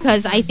sense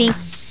because I think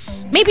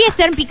maybe it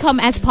didn't become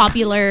as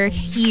popular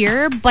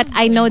here, but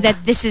I know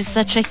that this is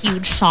such a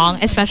huge song,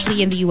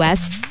 especially in the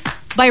US,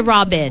 by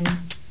Robin.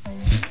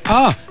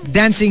 Oh,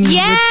 Dancing.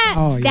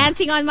 Yeah,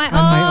 Dancing on my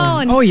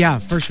own. Oh yeah,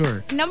 for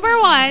sure. Number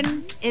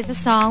 1 is a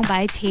song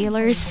by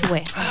Taylor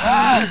Swift.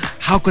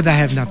 How could I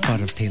have not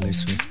thought of Taylor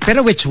Swift?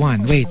 Pero which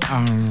one? Wait.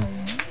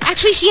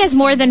 Actually, she has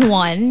more than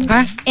one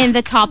in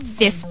the top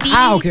 50.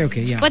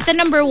 Okay, yeah. But the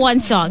number 1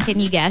 song,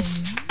 can you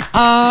guess?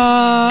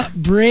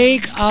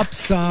 Break up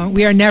song.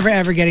 We Are Never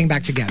Ever Getting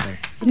Back Together.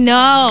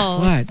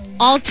 No. What?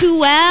 All Too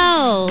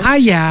Well.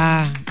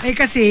 Yeah.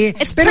 Kasi...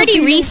 It's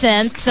pretty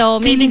recent, so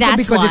maybe that's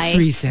because why. It's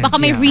recent. Baka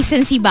may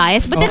recency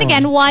bias. But then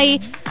again, why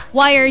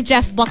are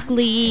Jeff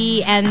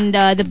Buckley and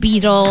the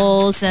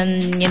Beatles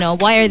and,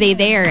 why are they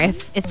there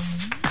if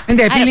it's...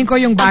 Hindi, feeling ko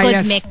yung bias.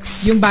 A good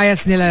mix. Yung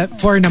bias nila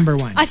for number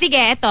 1. Sige,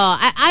 ito.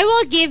 I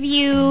will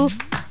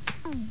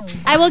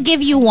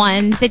give you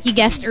one that you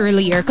guessed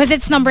earlier because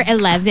it's number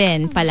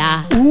 11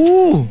 pala.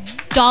 Ooh.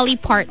 Dolly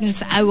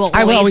Parton's I Will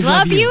Always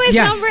Love You is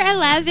number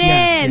 11.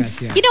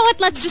 Yes. You know what?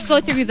 Let's just go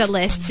through the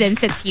list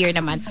since it's here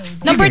naman.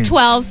 Number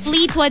 12,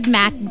 Fleetwood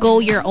Mac, Go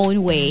Your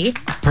Own Way.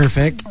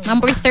 Perfect.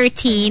 Number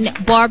 13,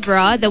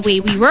 Barbara, The Way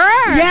We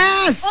Were.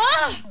 Yes!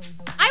 Oh,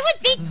 I would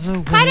think,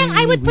 parang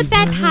I would put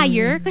that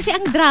higher kasi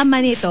ang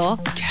drama nito.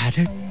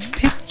 Scattered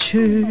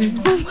pictures.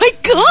 Oh my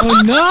God!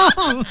 Oh no!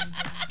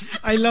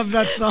 I love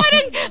that song.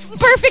 Parang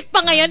perfect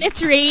pa ngayon.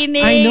 It's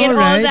raining and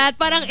all that.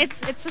 Parang it's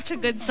such a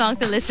good song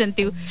to listen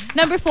to.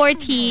 Number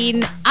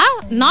 14.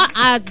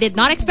 Did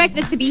not expect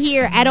this to be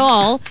here at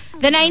all.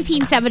 The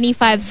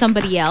 1975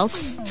 Somebody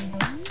Else.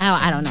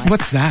 I don't know.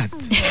 What's that?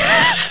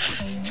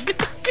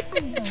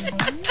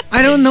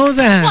 I don't know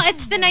that. Well,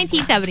 it's the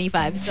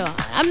 1975, so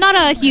I'm not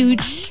a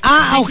huge.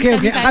 Okay.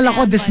 Akala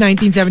ko this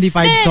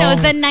 1975 song. No,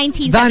 the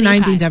 1975. The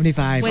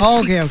 1975.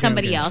 With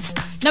somebody else.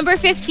 Number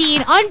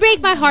 15,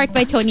 Unbreak My Heart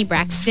by Toni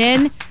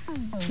Braxton.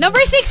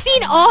 Number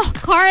 16,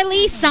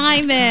 Carly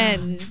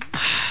Simon.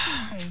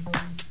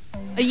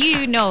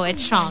 You know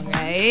it's song,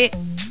 right?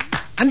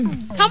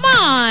 Come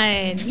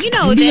on. You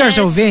know this. You're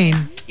So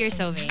Vain. You're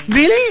So Vain.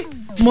 Really?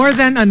 More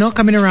than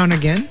Coming Around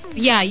Again?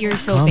 Yeah, You're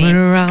So Vain. Coming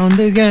around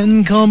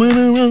again, coming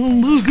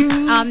around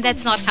again.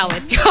 That's not how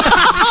it goes.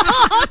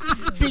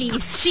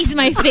 Please, she's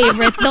my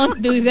favorite. Don't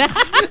do that.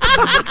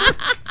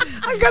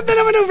 Ang ganda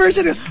naman ng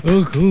version.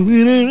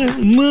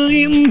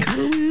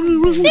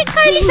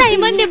 Carly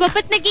Simon, di ba?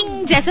 Ba't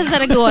naging Jessa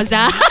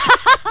Zaragoza?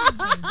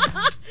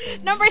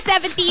 Number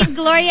 17,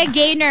 Gloria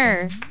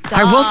Gaynor.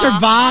 I Will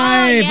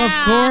Survive, of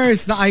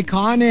course. The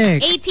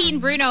iconic. 18,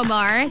 Bruno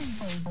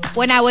Mars.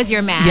 When I Was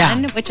Your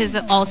Man, which is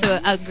also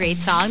a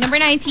great song. Number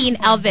 19,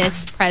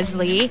 Elvis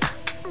Presley.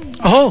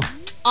 Oh.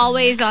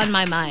 Always on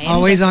My Mind.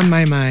 Always on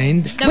My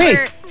Mind.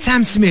 Wait,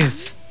 Sam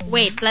Smith.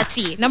 Wait, let's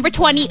see. Number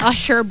 20,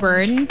 Usher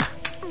Burn.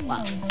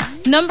 Wow.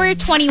 Number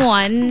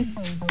 21,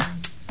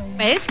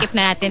 skip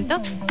na natin to.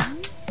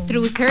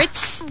 Truth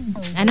Hurts.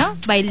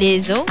 By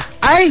Lizzo.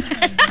 Ay!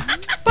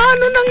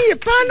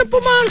 Paano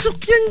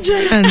pumasok yan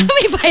dyan?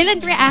 May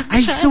violent reaction.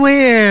 I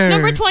swear.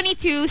 Number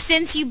 22,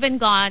 Since You've Been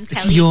Gone,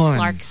 Kelly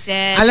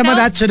Clarkson. Alam mo,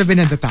 that should have been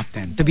in the top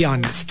 10, to be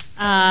honest.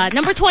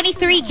 Number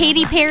 23,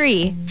 Katy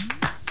Perry.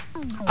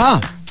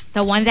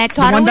 The One That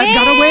Got Away. The One That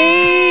Got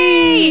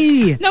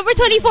Away. Number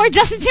 24,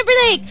 Justin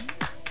Timberlake.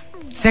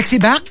 Sexy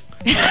Back?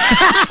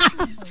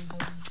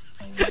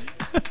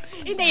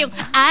 Hindi yung,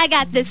 I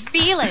Got This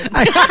Feeling.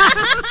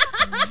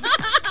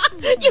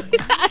 Yung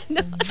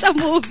sa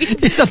movie.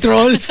 It's a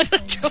troll.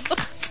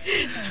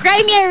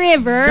 Crimea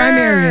River.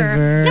 Crimea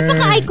River.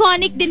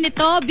 Napaka-iconic din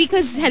ito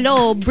because,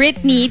 hello,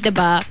 Britney,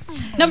 diba?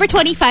 Number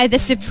 25, The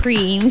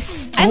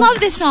Supremes. I love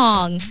this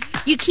song.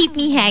 You Keep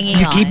Me Hanging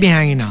On. You Keep Me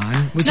Hanging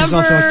On, which is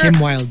also a Kim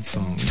Wilde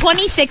song.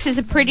 26 is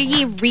a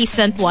pretty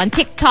recent one.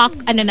 TikTok,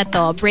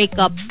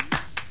 breakup,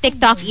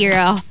 TikTok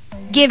era.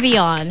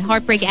 Giveon,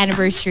 Heartbreak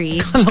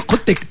Anniversary. Kala ko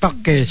TikTok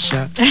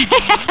siya.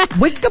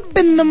 Wake up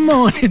in the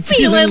morning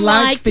feeling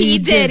like P.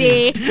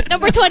 Diddy.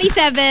 Number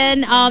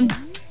 27,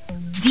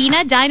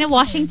 Dinah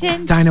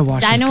Washington.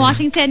 Dinah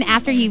Washington,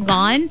 After You've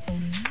Gone.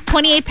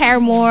 28,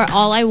 Paramore,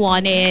 All I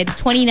Wanted.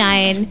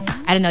 29,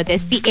 I don't know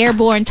this, The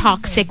Airborne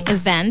Toxic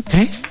Event.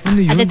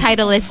 And the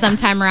title is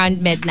Sometime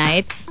Around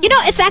Midnight. You know,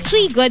 it's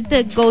actually good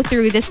to go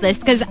through this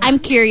list because I'm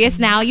curious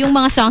now, yung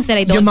mga songs that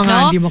I don't know,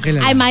 hindi mo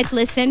kilala. I might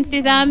listen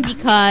to them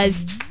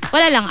because,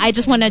 wala lang, I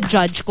just want to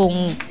judge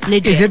kung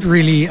legit. Is it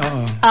really?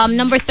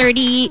 Number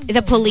 30,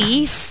 The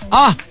Police.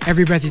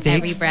 Every Breath You Take.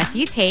 Every Breath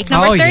You Take.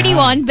 Number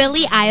 31,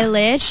 Billie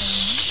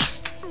Eilish.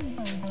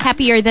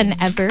 Happier Than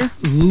Ever.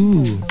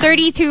 Ooh.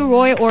 32,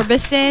 Roy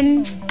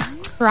Orbison.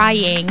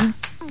 Crying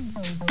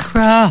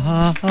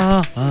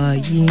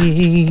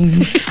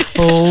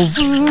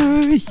over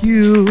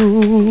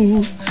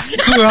you.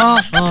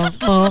 Crying.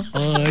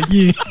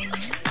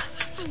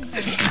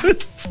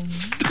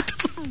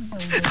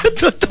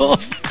 Totoo.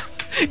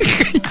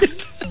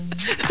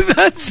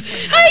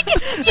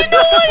 You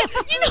know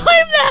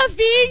I'm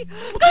laughing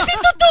kasi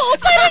totoo,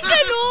 parang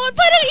ganun,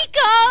 parang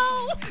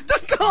ikaw.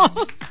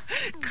 Totoo.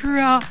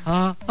 Crying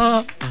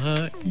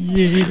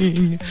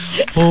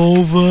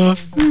over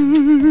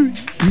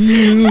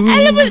you.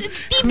 Alam mo,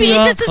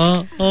 TBH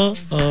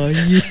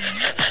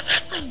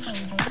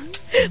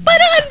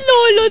parang ang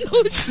lolo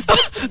nun.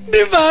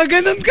 Diba?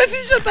 Ganun kasi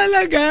siya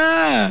talaga.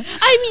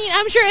 I mean,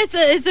 I'm sure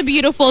it's a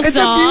beautiful song. It's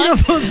a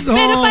beautiful song.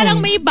 Pero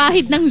parang may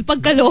bahid ng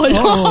pagkalolo.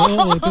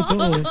 Oo,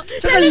 totoo.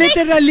 Tsaka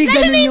literally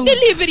ganun yung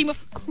delivery mo.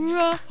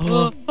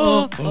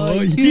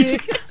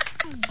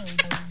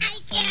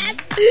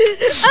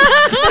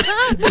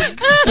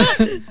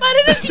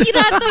 Parang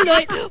nasira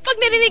tuloy. Pag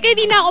narinig kayo,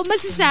 di na ako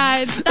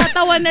masasad.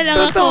 Tatawa na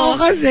lang ako. Totoo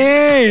kasi.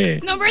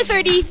 Number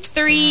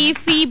 33,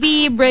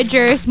 Phoebe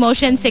Bridgers,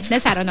 Motion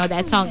Sickness. I don't know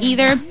that song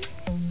either.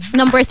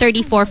 Number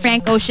 34,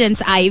 Frank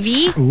Ocean's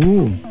Ivy.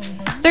 Ooh.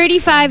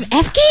 35,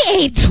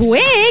 FKA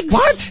Twigs.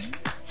 What?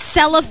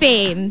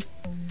 Cellophane.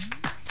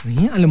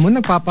 Alam mo,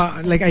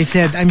 like I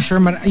said, I'm sure,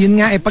 yun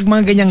nga pag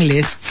mga ganyang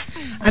lists,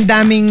 ang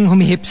daming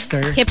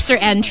humihipster. Hipster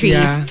entries.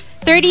 Yeah.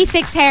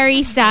 36,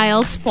 Harry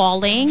Styles,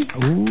 Falling.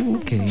 Ooh,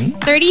 okay.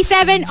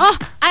 37, oh,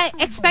 I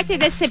expected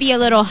this to be a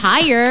little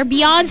higher.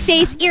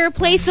 Beyonce's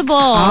Irreplaceable.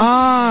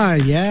 Ah,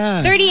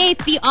 yeah. 38,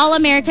 The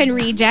All-American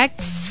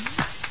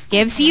Rejects,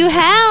 Gives You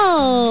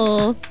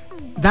Hell.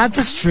 That's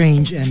a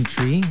strange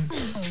entry.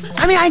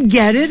 I mean, I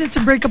get it. It's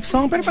a breakup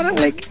song. Pero parang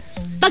like...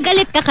 Pag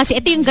galit ka kasi,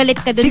 ito yung galit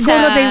ka dun siguro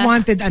sa... they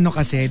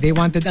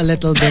wanted a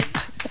little bit...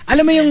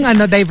 Alam mo yung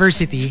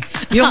diversity?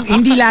 Yung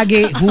hindi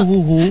lagi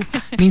hu.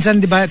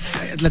 Minsan, di ba,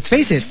 let's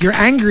face it, you're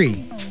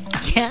angry.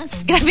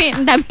 Yes. Grabe,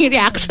 ang daming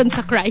reaction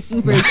sa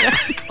crying version.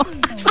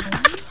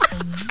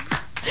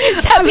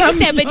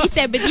 Sabi ni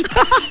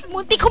 70,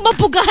 munti ko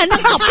mapugahan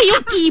ng kape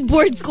yung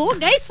keyboard ko.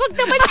 Guys, wag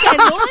naman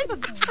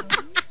ganon.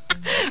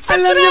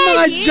 Alam niyo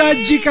mga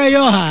judgy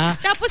kayo, ha?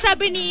 Tapos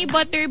sabi ni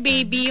Butter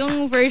Baby,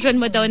 yung version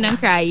mo daw ng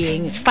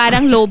crying,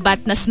 parang low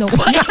bat na Snow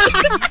White.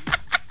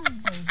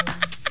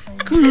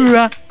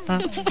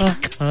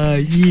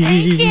 I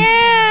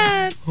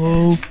can't.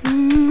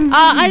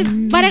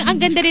 Parang ang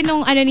ganda rin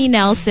nung ni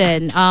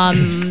Nelson,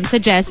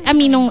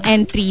 nung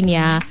entry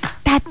niya,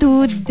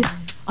 Tattooed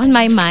on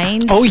My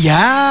Mind. Oh,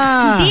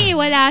 yeah. Hindi,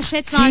 wala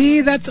siya. See,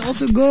 that's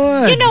also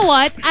good. You know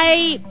what?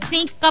 I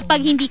think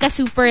kapag hindi ka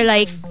super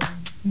like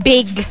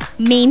big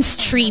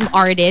mainstream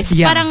artist,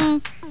 yeah.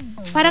 parang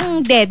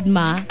dead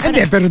ma.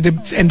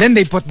 And then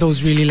they put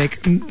those really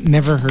like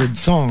never heard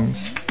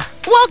songs.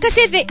 Well,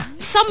 kasi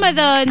some of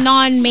the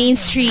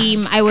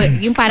non-mainstream,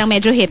 yung parang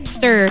medyo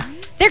hipster,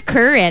 they're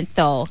current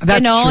though.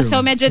 That's true.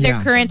 So medyo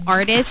they're current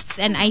artists,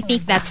 and I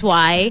think that's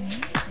why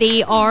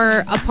they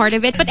are a part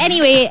of it. But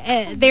anyway,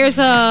 there's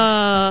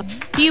a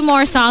few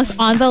more songs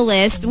on the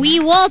list. We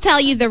will tell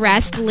you the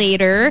rest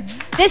later.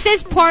 This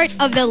is part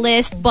of the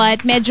list, but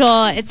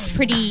medyo it's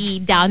pretty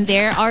down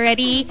there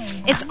already.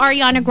 It's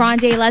Ariana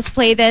Grande. Let's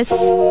play this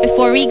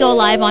before we go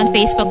live on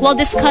Facebook. We'll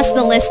discuss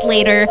the list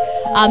later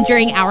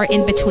during our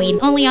in-between,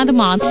 only on The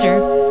Monster.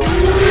 Good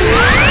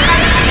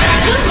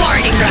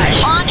Morning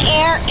Rush. On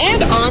air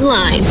and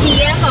online.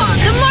 TMR.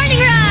 The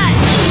Morning Rush.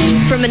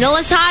 From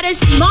Manila's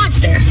hottest,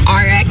 Monster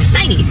RX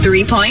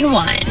 93.1.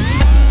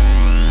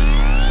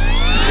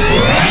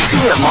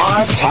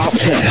 TMR Top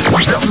 10.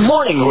 The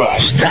Morning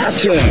Rush Top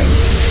 10.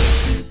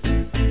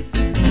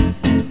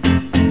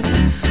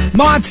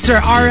 Monster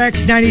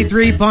RX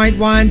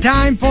 93.1.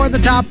 Time for the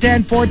top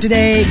 10 for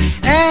today.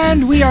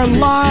 And we are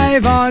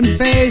live on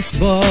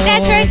Facebook.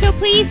 That's right. So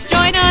please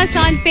join us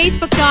on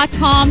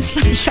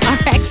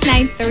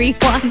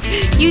Facebook.com/RX931.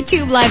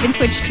 YouTube Live and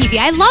Twitch TV.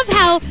 I love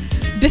how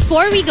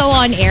before we go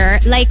on air,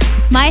 like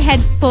my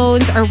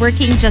headphones are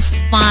working just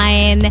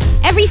fine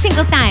every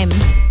single time.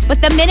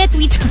 But the minute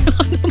we turn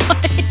on the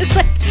mic, it's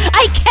like,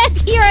 I can't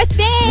hear a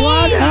thing.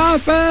 What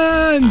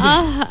happened?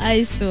 Oh,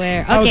 I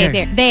swear.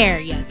 Okay. There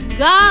you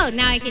go.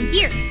 Now I can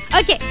hear.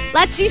 Okay,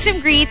 let's do some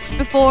greets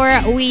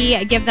before we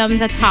give them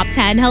the top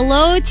 10.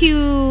 Hello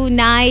to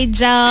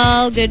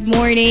Nigel. Good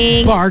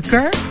morning.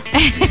 Barker?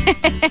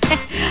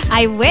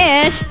 I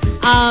wish.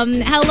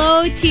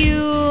 Hello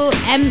to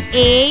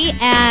M.A.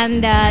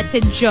 and to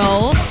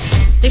Joe.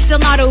 They're still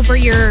not over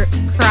your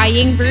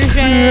crying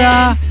version.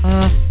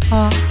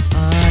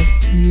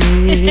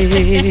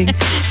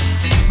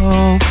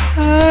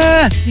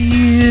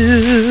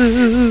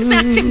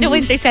 Maxim de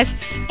Winter says,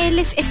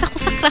 Elis, ako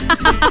sa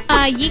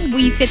crying.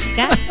 Buisit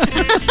ka.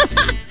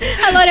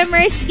 Hello to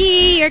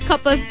Mersky, your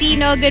cup of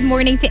Tino. Good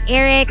morning to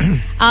Eric.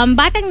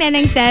 Batang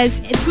Neneng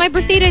says, it's my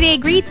birthday today.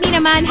 Greet me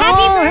naman.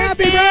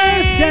 Happy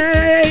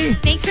birthday!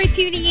 Thanks for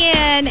tuning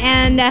in.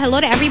 And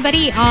hello to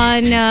everybody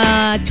on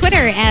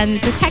Twitter and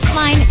the text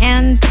line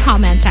and the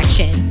comment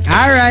section.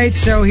 All right,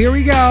 so here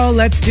we go.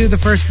 Let's do the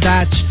first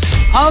batch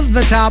of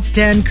the top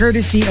 10,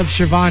 courtesy of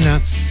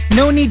Shavana.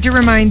 No need to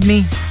remind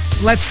me.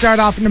 Let's start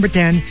off at number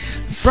 10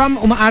 from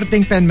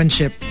Umaarting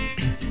Penmanship.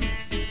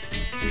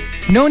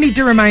 No need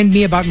to remind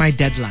me about my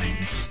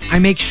deadlines. I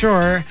make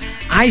sure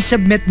I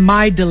submit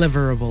my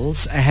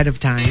deliverables ahead of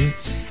time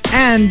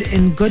and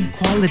in good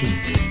quality.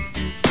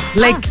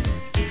 Like,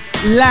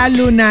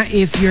 lalo na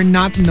if you're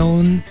not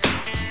known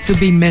to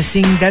be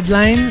missing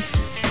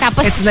deadlines.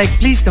 Tapos, it's like,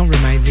 please don't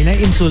remind me.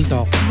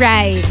 Na-insulto ako.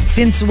 Right.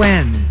 Since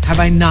when have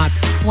I not?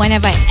 When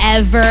have I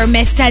ever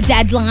missed a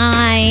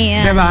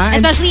deadline? Diba?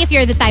 Especially if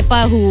you're the type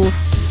who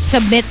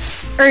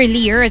submits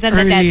earlier than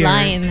the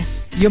deadline.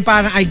 Yung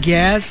parang, I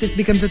guess, it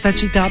becomes a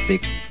touchy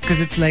topic because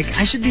it's like,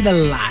 I should be the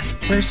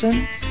last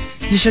person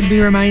you should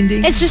be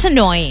reminding. It's just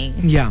annoying.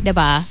 Yeah.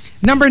 Diba?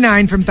 Number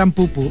 9 from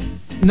Tampupu.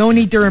 No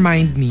need to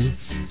remind me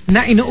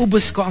na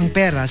inuubos ko ang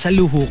pera sa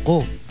luho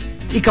ko.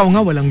 Ikaw nga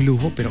walang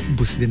luho pero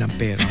ubos din ang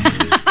pera.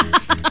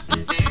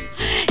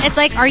 It's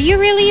like, are you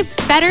really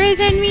better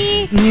than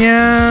me?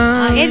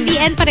 Yeah. In the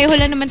end, pareho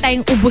lang naman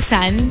tayong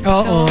ubusan.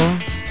 Oo. So,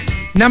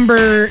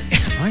 number...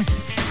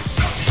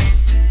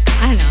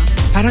 Ano?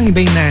 Parang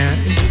iba yung na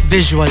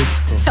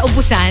visuals ko. Sa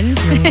ubusan?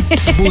 Yung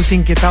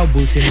ubusin kita,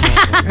 ubusin mo.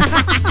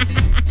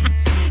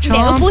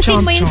 Hindi, ubusin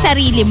mo yung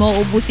sarili mo,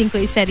 ubusin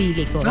ko yung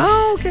sarili ko.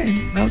 Oh, okay.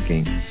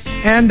 Okay.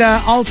 And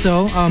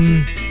also,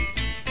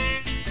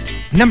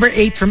 number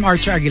 8 from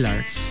Archer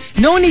Aguilar.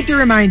 No need to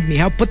remind me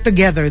how put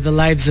together the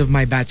lives of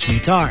my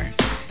batchmates are.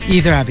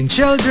 Either having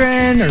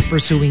children or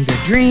pursuing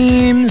their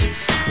dreams.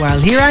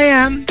 While here I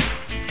am,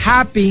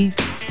 happy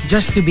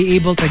just to be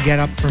able to get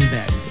up from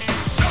bed.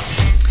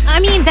 I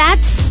mean,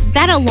 that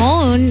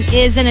alone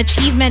is an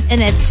achievement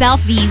in itself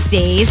these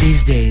days.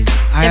 These days,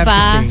 I have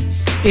to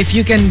say. If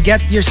you can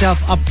get yourself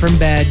up from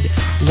bed,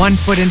 one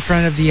foot in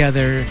front of the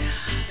other,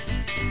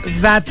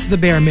 that's the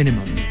bare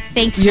minimum.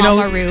 Thanks,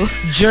 Mama Ru.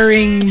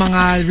 During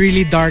mga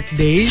really dark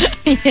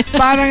days,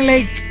 parang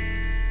like,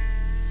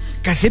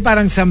 kasi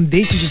parang some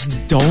days you just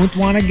don't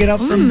want to get up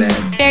from bed.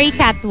 Very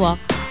catwalk.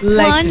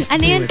 Like, one, just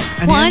ano do yun? it.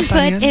 One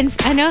foot in,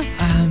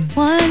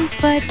 one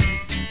foot.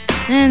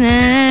 Na,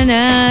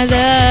 na,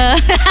 na,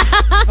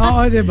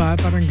 Oo, diba?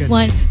 Parang ganun.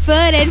 One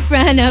foot in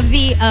front of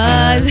the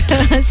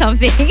other.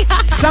 Something.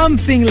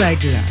 Something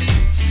like that.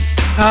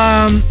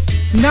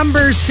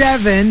 Number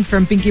 7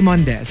 from Pinky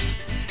Mondes.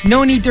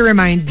 No need to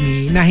remind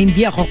me na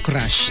hindi ako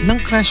crush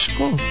ng crush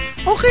ko.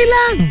 Okay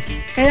lang.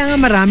 Kaya nga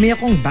marami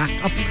akong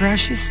backup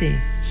crushes eh.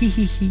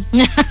 Hihihi.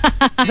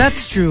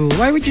 That's true.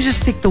 Why would you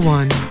just stick to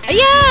one? Yeah.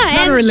 It's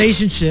not a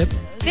relationship.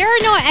 There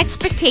are no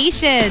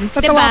expectations.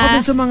 Tatawa diba? ko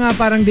dun sa mga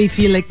parang they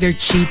feel like they're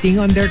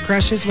cheating on their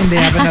crushes when they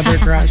have another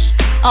crush.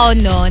 Oh,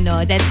 no.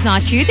 That's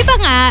not true. Diba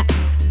nga,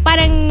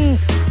 parang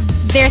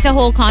there's a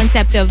whole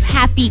concept of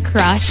happy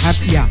crush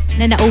Yeah.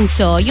 na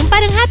nauso. Yung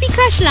parang happy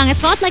crush lang. It's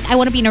not like I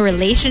want to be in a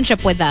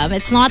relationship with them.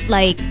 It's not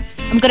like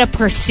I'm gonna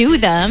pursue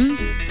them.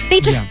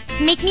 They just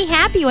make me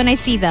happy when I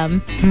see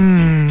them.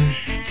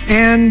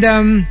 And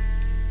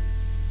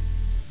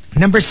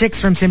number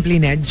 6 from Simply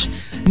Nedge.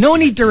 No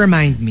need to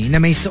remind me na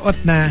may suot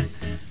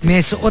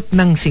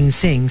ng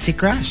sing-sing si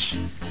crush.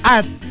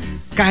 At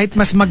kahit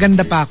mas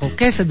maganda pa ako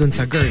kesa dun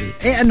sa girl.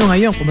 Eh ano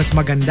ngayon kung mas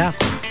maganda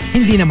ako?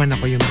 Hindi naman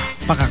ako yung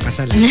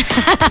pakakasalan.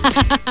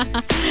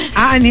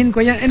 Aanhin ko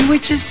yan. And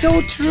which is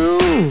so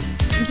true.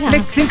 Yeah.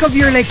 Like think of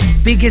your like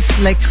biggest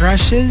like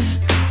crushes.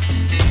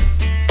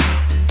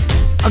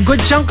 A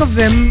good chunk of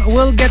them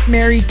will get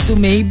married to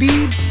maybe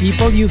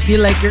people you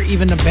feel like you're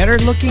even a better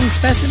looking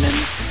specimen.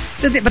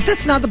 But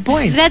that's not the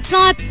point. That's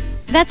not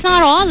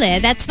all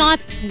it. That's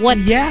not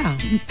what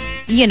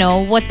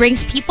what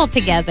brings people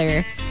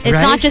together. It's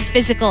Right? not just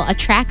physical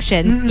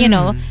attraction,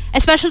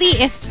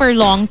 especially if for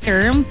long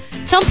term,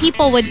 some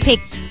people would pick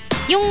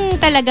yung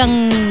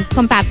talagang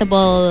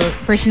compatible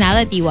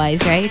personality wise,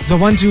 right? The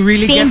ones who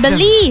really Same get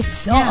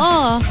beliefs. them.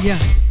 Oo. Yeah.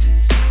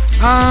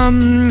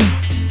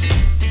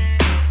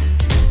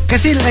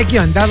 Kasi like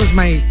yun, that was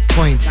my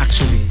point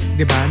actually.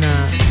 Diba?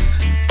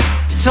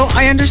 So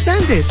I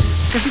understand it.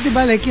 Kasi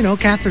diba like,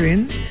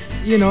 Catherine,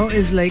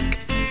 is like,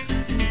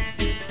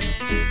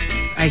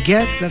 I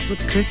guess that's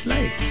what Chris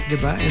likes,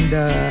 diba? And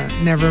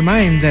never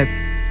mind that,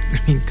 I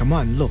mean, come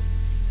on, look,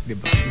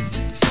 diba?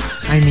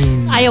 I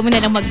mean, Ayaw mo na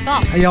lang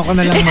mag-talk. ayoko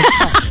na lang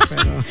mag-talk.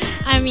 Pero,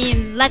 I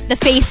mean, let the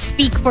face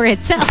speak for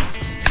itself.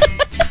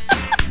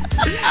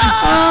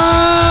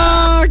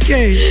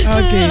 okay.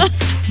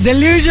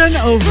 Delusion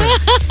over.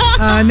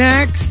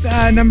 Next,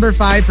 number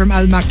 5 from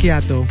Al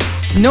Macchiato.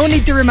 No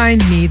need to remind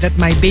me that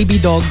my baby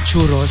dog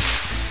Churros,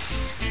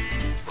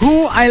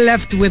 who I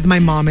left with my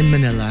mom in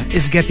Manila,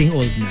 is getting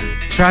old now.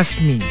 Trust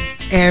me,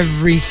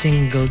 every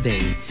single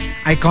day.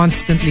 I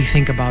constantly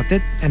think about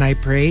it and I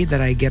pray that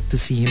I get to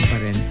see him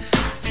pa rin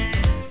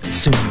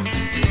soon.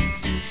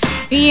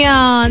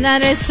 Yeah,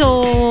 that is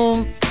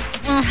so...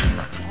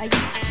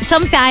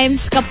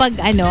 sometimes kapag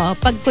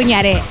pag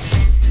kunyari,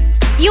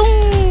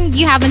 yung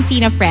you haven't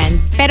seen a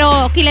friend,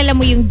 pero kilala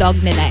mo yung dog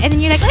nila, and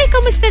then you're like, ay,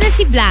 kamusta na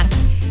si Blank?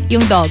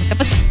 Yung dog.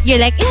 Tapos you're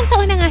like, ilang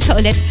taon na nga siya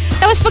ulit?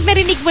 Tapos pag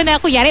narinig mo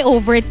na, kunyari,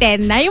 over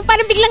 10 na, yung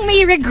parang biglang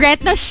may regret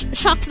na,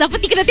 shocks,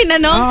 dapat di ka na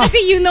tinanong. Kasi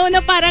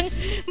na parang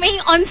may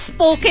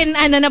unspoken,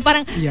 na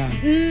parang,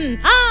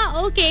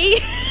 okay.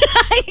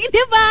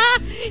 Diba?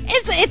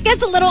 It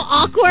gets a little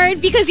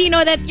awkward because you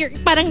know that you're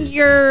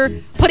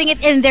putting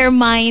it in their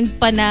mind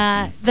pa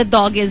na the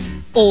dog is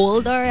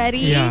old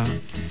already. Yeah.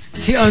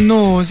 Si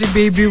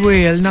Baby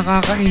Whale,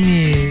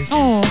 nakakainis.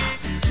 Oh.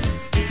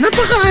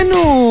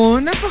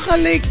 Napaka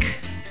like,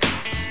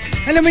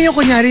 alam mo yung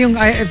kunyari yung,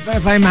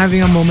 if I'm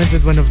having a moment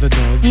with one of the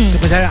dogs, so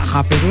kunyari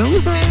akapin ko,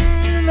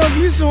 I love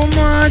you so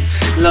much,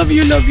 love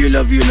you.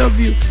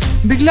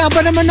 Bigla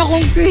ba naman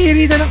akong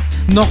kahirita ng,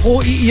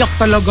 naku, iiyak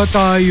talaga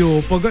tayo.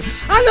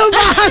 Ano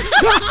ba?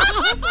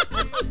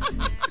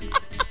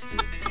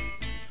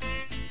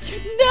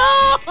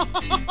 No!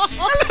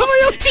 Alam mo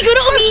yung, siguro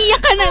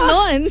umiiyak ka na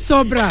nun.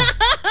 Sobra.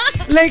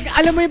 Like,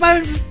 alam mo yung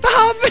parang,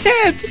 stop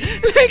it!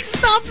 Like,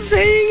 stop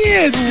saying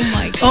it!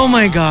 Oh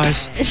my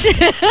gosh.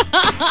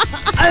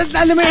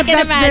 Alam mo, at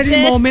that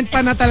very moment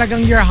pa na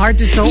talagang your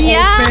heart is so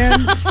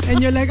open.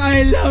 And you're like,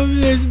 I love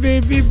this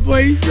baby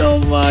boy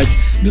so much.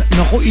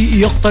 Naku,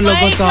 iiyak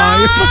talaga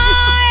tayo.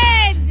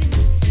 God!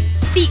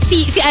 Si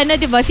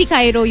diba? Si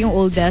Cairo yung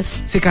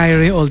oldest. Si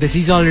Cairo yung oldest.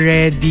 He's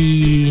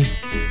already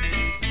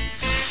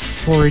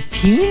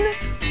 14?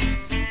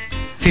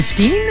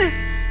 15?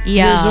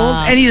 Years old.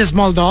 And he's a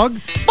small dog.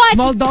 But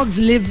small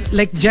dogs live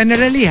like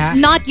generally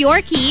not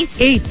Yorkies.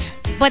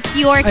 8. but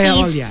your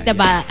teeth,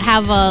 diba,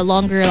 have a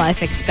longer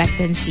life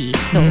expectancy.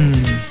 So,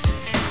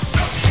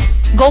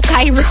 go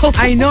Cairo.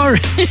 I know.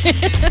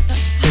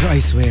 Pero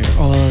I swear,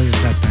 all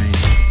the time.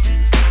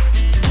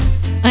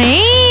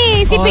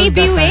 Ay, si all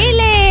Baby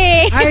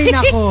Wele. Ay,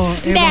 nako.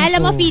 Hindi,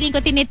 alam mo, feeling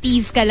ko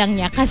tinitease ka lang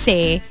niya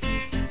kasi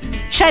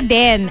siya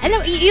din.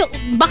 Alam,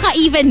 baka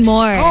even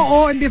more.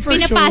 Oo, hindi for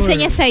Pinapasa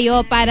sure. niya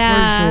sa'yo para,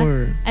 for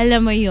sure.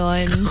 Alam mo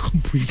yun.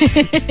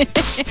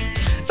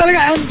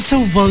 Talaga, I'm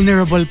so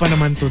vulnerable pa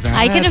naman to that.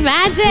 I can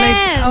imagine.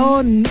 Like, oh,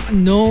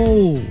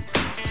 no.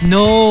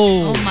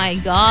 No. Oh my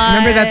God.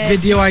 Remember that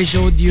video I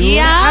showed you?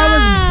 Yeah. I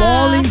was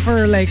bawling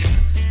for like,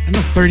 I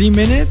don't know, 30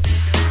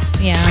 minutes?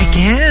 Yeah. I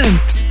can't.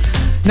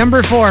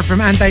 Number 4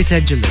 from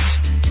Anti-Sedulous.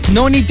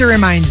 No need to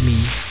remind me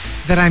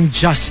that I'm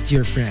just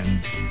your friend.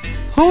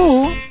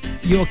 Who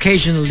you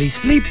occasionally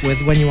sleep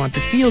with when you want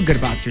to feel good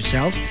about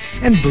yourself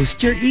and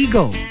boost your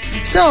ego.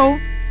 So,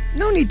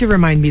 no need to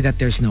remind me that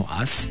there's no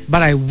us,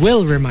 but I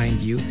will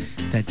remind you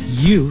that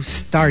you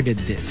started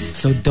this.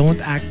 So don't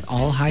act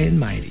all high and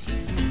mighty.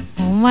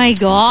 Oh my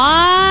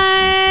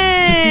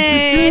God!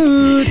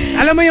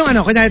 Alam mo yung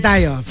ano, kunyari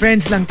tayo,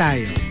 friends lang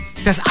tayo.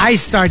 Because I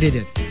started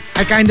it.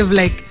 I kind of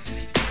like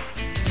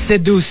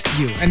seduced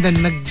you and then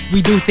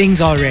we do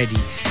things already.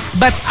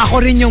 But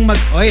ako rin yung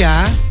oy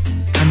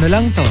ano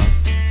lang to.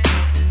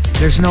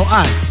 There's no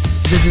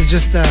us. This is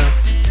just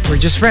we're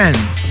just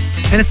friends.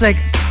 And it's like,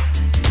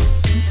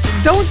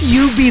 don't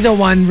you be the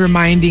one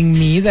reminding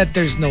me that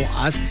there's no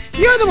us.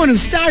 You're the one who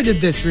started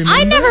this, remember?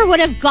 I never would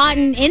have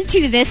gotten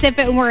into this if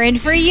it weren't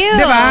for you.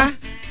 Diba?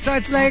 So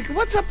it's like,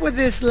 what's up with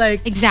this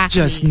like exactly.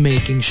 Just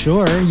making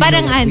sure you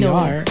parang know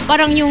what we are.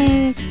 Parang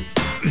yung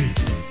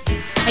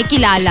ay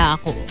kilala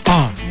ako.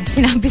 Oh.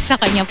 Sinabi sa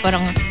kanya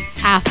parang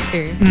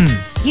after.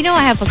 You know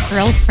I have a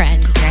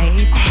girlfriend,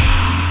 right?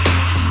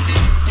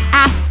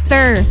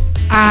 After.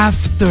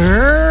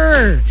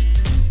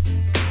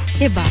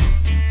 Diba?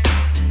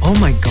 Oh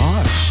my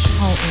gosh.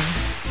 Oo.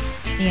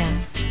 Yeah.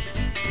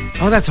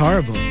 Oh, that's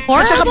horrible.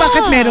 Horrible. At saka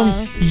bakit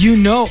merong, you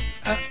know,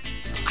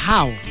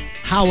 how?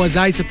 How was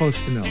I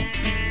supposed to know?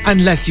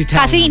 Unless you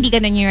tell Kasi me. hindi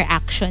ganun yung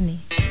reaction eh.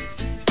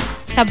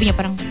 Sabi niya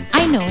parang,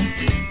 I know.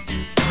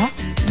 Huh?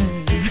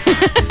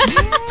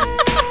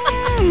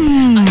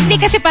 Hindi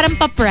kasi parang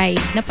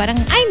pa-pride na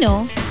parang, I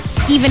know.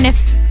 Even if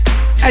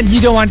and you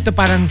don't want to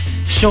parang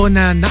show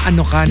na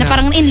ano ka na. Na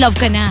parang in love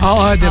ka na.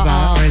 Oo,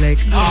 diba? Or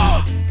like,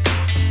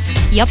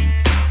 Yep.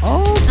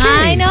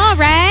 Okay. I know,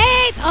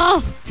 right?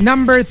 Oh.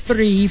 Number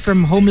 3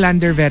 from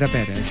Homelander Vera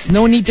Perez.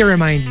 No need to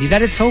remind me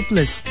that it's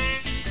hopeless.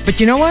 But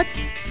you know what?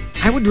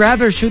 I would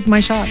rather shoot my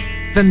shot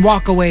than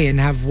walk away and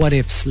have what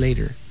ifs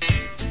later.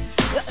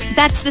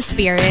 That's the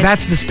spirit.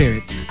 That's the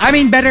spirit. I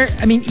mean,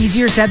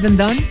 easier said than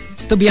done.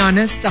 To be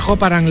honest, ako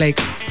parang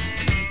like,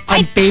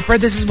 on paper,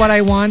 this is what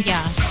I want.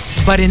 Yeah.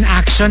 But in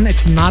action,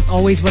 it's not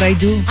always what I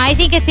do. I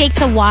think it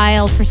takes a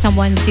while for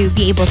someone to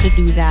be able to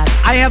do that.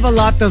 I have a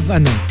lot of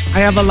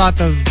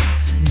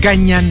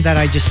ganyan that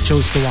I just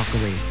chose to walk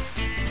away.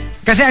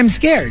 Kasi I'm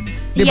scared.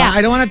 Diba? Yeah.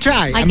 I don't want to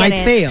try. I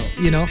might fail,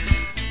 you know.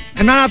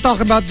 I'm not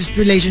talking about just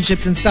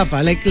relationships and stuff.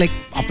 Like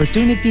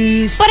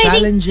opportunities, but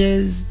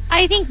challenges.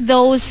 I think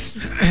those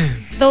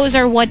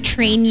are what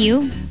train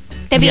you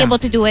to be able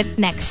to do it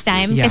next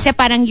time. Yeah. Kasi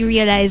parang you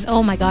realize,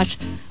 oh my gosh,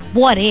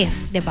 what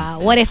if,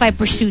 diba? What if I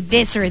pursued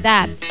this or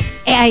that?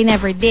 I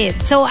never did.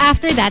 So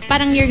after that,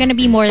 parang you're gonna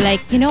be more like,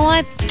 you know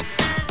what?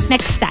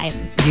 Next time.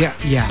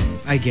 Yeah,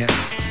 I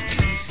guess.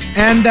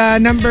 And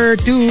number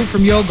 2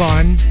 from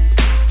Yogon,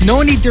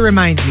 no need to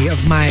remind me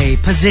of my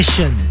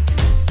position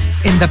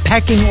in the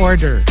pecking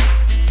order.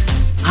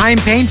 I'm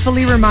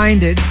painfully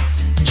reminded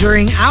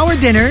during our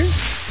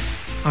dinners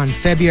on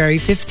February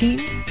 15,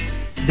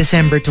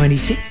 December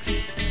 26,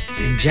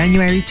 and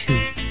January 2.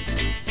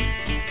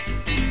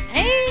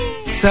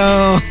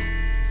 So,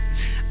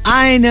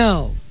 I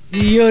know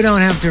you don't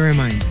have to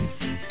remind me.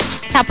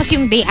 Tapos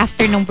yung day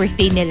after nung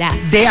birthday nila.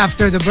 Day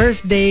after the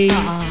birthday.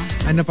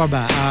 Ano pa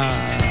ba?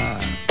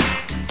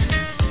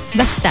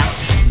 Basta.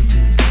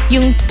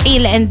 Yung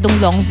tail end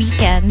ng long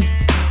weekend.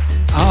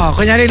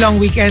 Kunyari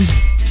long weekend,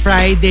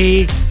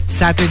 Friday,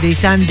 Saturday,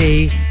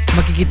 Sunday,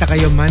 makikita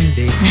kayo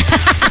Monday.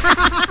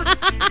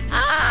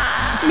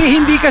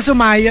 Hindi ka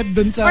sumayad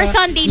dun sa or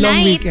Sunday long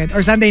night. Weekend.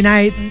 Or Sunday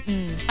night.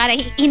 Para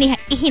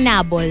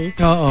ihinabol.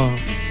 Oo.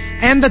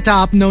 And the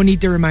top, no need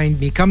to remind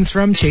me, comes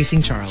from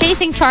Chasing Charles.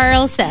 Chasing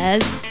Charles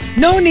says,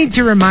 no need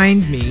to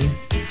remind me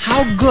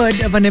how good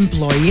of an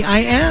employee I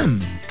am.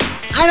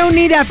 I don't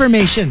need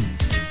affirmation.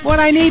 What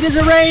I need is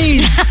a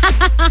raise.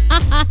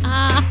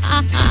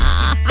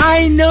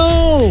 I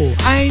know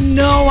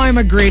I'm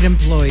a great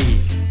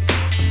employee.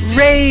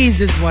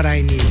 Raise is what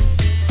I need.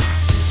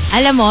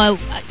 Alam mo,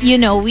 you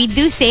know, we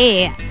do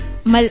say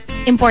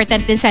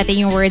important din sa atin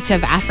yung words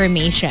of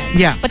affirmation.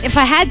 Yeah. But if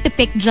I had to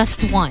pick just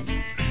one,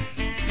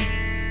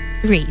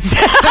 raise.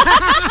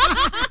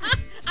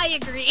 I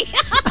agree.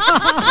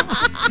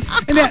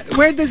 And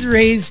where does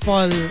raise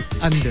fall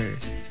under?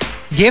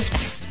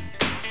 Gifts?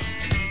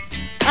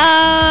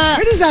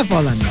 Where does that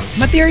fall under?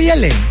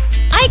 Material eh.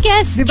 I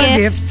guess Diba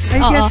gifts? I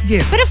guess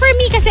gifts. But for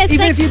me, kasi it's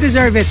even like... if you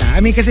deserve it, I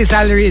mean, kasi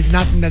salary is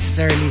not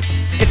necessarily...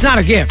 It's not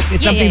a gift.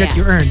 It's something that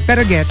you earn.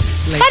 Pero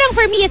gets, like... Parang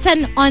for me, it's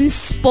an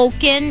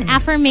unspoken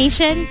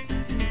affirmation.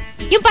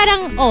 Yung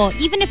parang,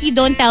 even if you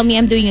don't tell me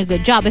I'm doing a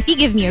good job, if you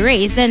give me a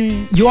raise,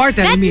 then... You are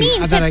telling me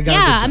that I got a good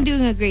job. I'm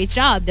doing a great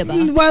job,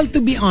 diba? Well,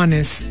 to be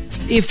honest,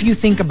 if you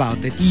think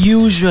about it,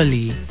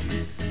 usually,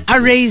 a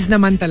raise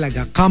naman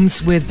talaga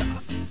comes with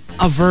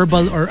a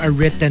verbal or a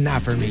written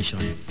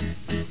affirmation.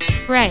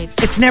 Right.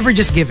 It's never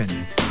just given.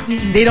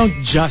 Mm-hmm. They don't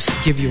just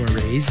give you a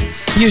raise.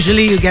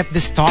 Usually you get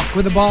this talk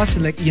with the boss,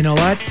 like, you know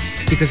what?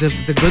 Because of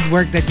the good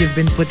work that you've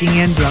been putting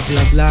in, blah,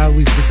 blah, blah,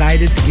 we've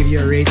decided to give you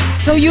a raise.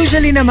 So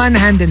usually naman,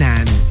 hand in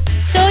hand.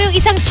 So yung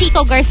isang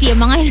Chico Garcia,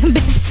 mga ilang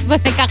beses ba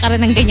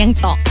nagkakaroon ng ganyang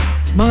talk?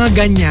 Mga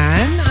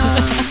ganyan?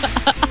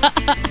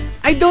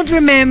 I don't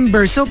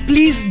remember, so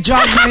please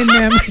jog my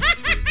memory.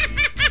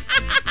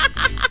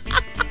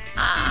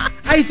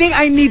 I think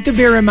I need to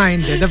be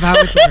reminded of how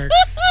it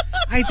works.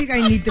 I think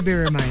I need to be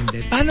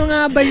reminded. Paano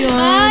nga ba yun?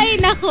 Ay,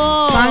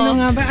 nako. Paano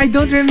nga ba? I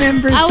don't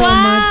remember so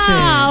much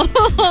eh.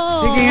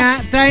 Sige nga,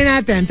 try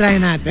natin.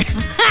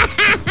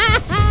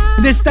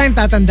 This time,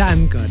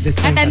 tatandaan ko.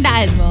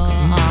 Tatandaan mo.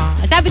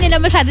 Sabi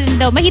nila masyado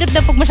daw, mahirap daw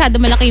pag masyado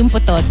malaki yung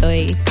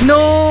pototoy. No!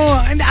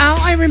 And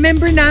I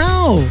remember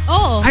now.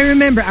 Oh. I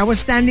remember, I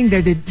was standing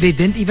there. They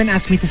didn't even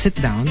ask me to sit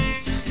down.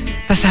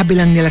 Tapos sabi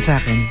lang nila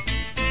sa akin,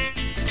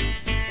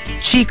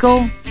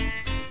 Chico,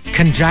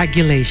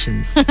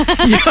 congratulations.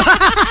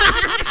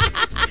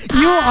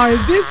 You are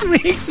this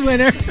week's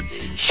winner.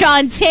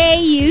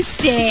 Shantae, you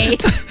stay.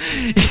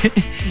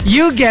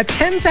 You get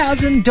 $10,000.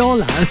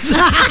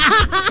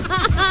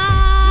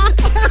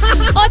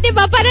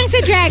 Diba? Parang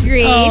sa Drag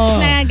Race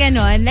na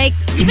ganon. Like,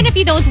 even if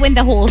you don't win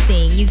the whole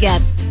thing, you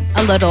get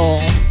a little...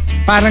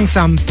 Parang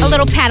something. A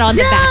little pat on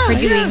the back for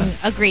doing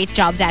a great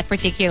job that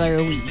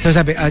particular week. So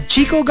sabi,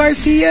 Chico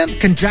Garcia,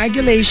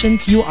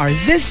 congratulations. You are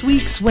this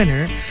week's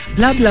winner.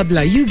 Blah, blah,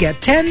 blah. You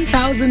get $10,000.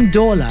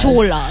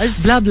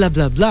 Blah, blah,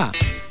 blah, blah.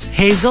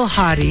 Hazel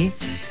Hari,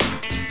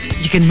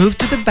 you can move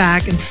to the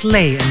back and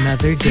slay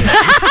another day.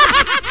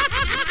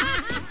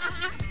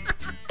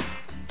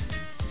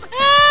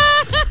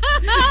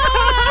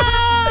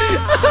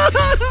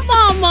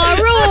 Mama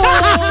Ro!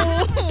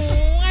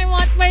 I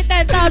want my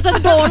 $10,000.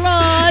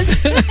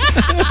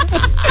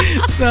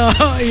 So,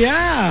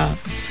 yeah.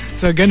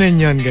 So, ganun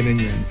yun.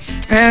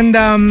 And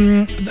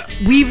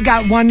we've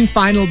got one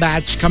final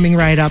batch coming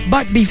right up.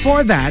 But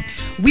before that,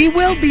 we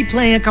will be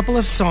playing a couple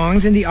of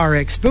songs in the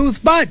RX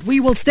booth, but we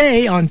will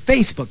stay on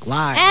Facebook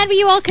Live. And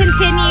we will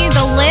continue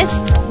the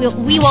list.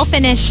 We will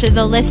finish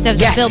the list of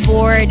the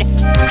Billboard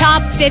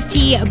Top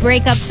 50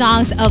 Breakup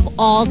Songs of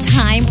All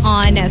Time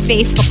on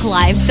Facebook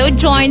Live. So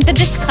join the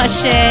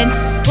discussion.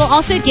 We'll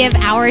also give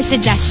our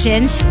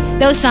suggestions,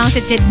 those songs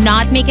that did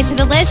not make it to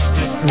the list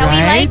that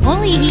we like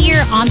only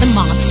here on The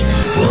Monster.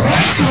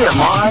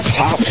 TMR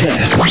Top 10.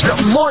 The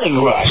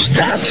Morning Rush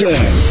Top 10.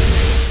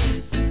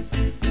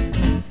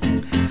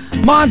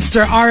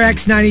 Monster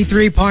RX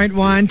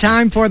 93.1.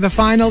 Time for the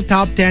final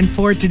top 10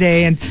 for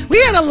today. And we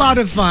had a lot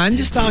of fun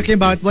just talking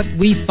about what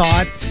we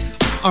thought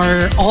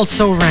are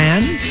also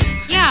rants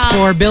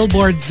for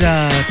Billboard's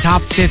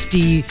top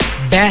 50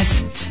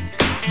 best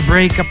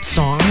breakup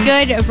songs.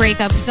 Good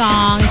breakup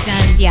songs.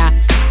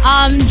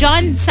 And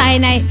John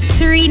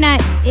Serena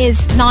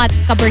is not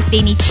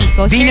ka-birthday ni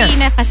Chico. Venus.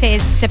 Serena kasi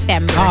is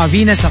September.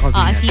 Venus ako.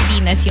 Venus. Si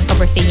Venus yung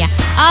ka-birthday niya.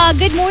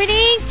 Good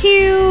morning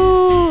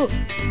to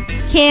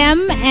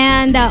Kim,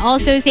 and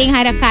also saying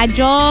hi to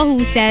Kajo,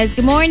 who says,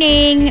 good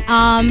morning.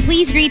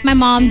 Please greet my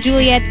mom,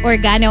 Juliet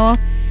Organo.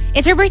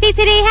 It's her birthday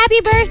today.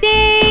 Happy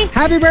birthday!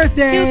 Happy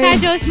birthday! To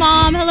Kajo's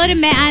mom. Hello to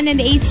Mean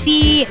and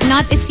AC,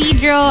 not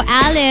Isidro,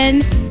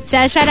 Alan.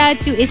 Says shout out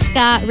to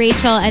Iska,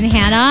 Rachel, and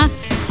Hannah.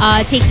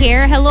 Take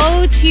care.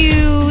 Hello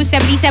to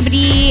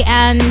 7070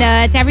 and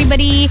to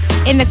everybody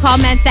in the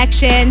comment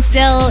section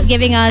still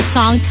giving us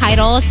song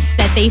titles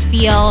that they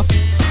feel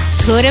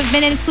could have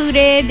been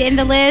included in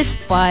the list,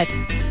 but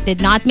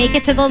did not make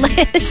it to the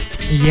list.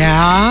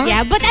 Yeah?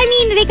 Yeah, but I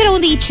mean, they could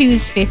only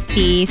choose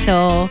 50,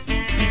 so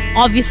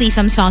obviously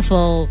some songs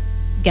will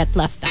get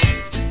left out.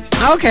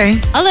 Okay.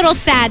 A little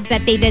sad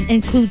that they didn't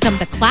include some of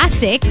the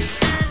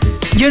classics.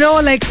 You know,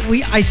 like,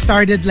 I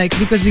started, like,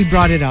 because we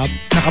brought it up,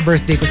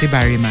 naka-birthday ko si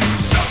Barry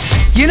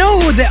Manilow. You know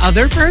who the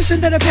other person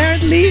that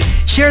apparently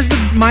shares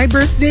my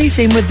birthday?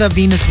 Same with the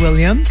Venus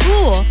Williams?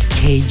 Who?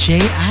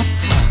 KJ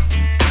Apa.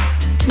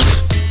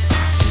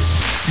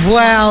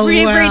 Well.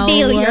 Sino?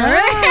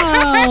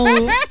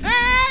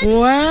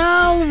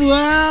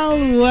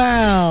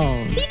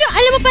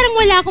 Alam mo, parang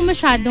wala akong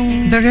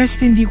masyadong... The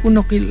rest, hindi ko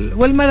nakilala.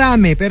 Well,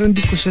 marami, pero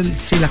hindi ko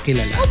sila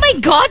kilala. Oh my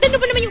God! Ano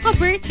ba naman yung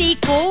ka-birthday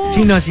ko?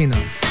 Sino? Si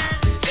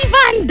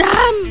Van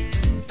Damme!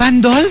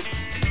 Vandolph?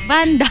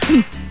 Van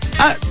Damme.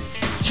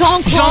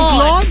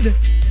 Jean-Claude?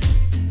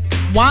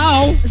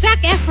 Wow!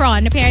 Zac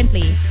Efron,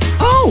 apparently.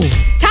 Oh!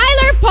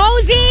 Tyler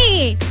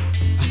Posey!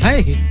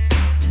 Ay!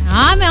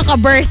 May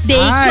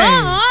ka-birthday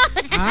ko!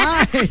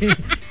 Ay!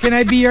 Can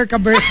I be your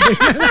ka-birthday?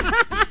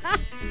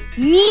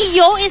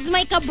 Neo is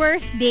my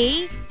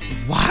ka-birthday.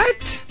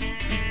 What?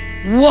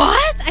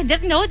 What? I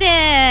didn't know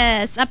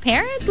this.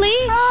 Apparently.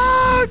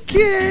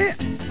 Okay.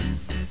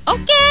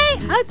 Okay.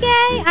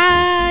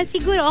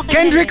 Siguro okay.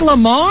 Kendrick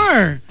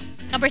Lamar.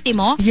 Ka-birthday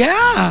mo?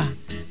 Yeah.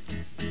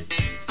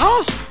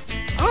 Oh,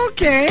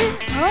 okay.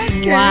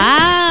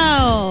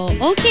 Wow.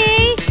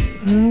 Okay.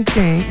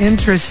 Okay,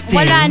 interesting.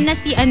 Wala na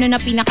si na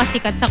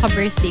pinakasikat sa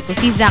ka-birthday ko.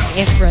 Si Zac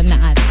Efron na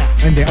ata.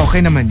 Hindi,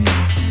 okay naman yun.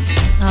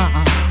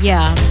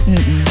 Yeah.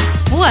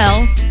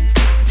 Well,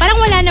 parang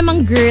wala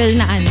namang girl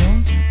na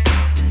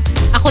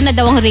Ako na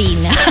daw ang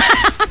Reyna.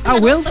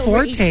 Will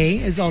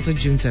Forte is also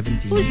June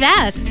 17. Who's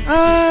that?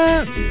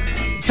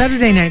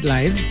 Saturday Night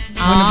Live.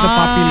 One of the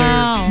popular...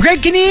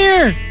 Greg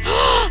Kinnear!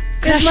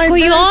 Crush ko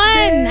yun!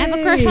 I have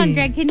a crush on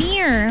Greg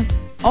Kinnear.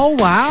 Oh,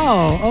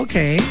 wow.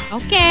 Okay.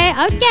 Okay.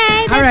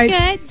 That's all right.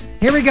 Good.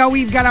 Here we go.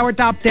 We've got our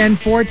top 10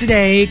 for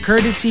today,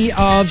 courtesy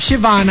of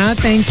Shivana.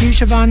 Thank you,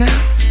 Shivana.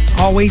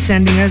 Always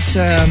sending us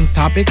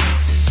topics.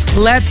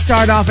 Let's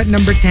start off at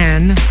number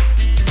 10.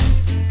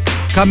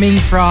 Coming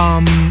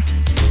from,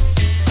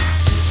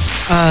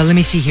 let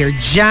me see here,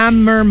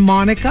 Jammer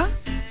Monica.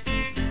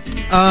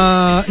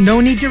 No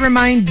need to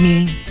remind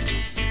me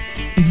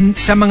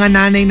sa mga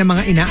nanay na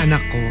mga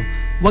inaanak ko,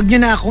 wag nyo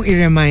na akong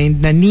i-remind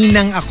na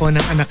ninang ako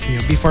ng anak nyo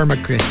before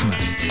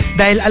mag-Christmas.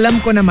 Dahil alam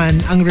ko naman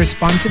ang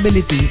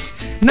responsibilities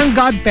ng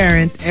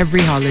godparent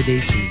every holiday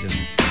season.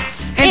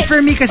 And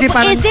for me kasi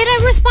parang... Is it a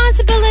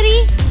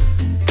responsibility?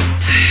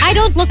 I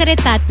don't look at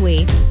it that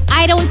way.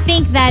 I don't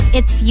think that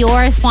it's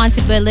your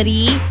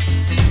responsibility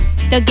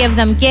to give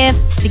them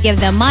gifts, to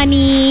give them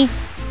money.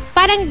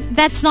 Parang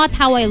that's not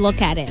how I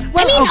look at it.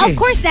 Well, of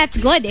course that's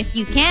good if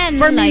you can.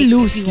 For me,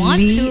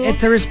 loosely,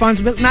 it's a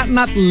responsibility,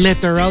 not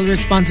literal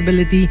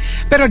responsibility,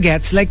 pero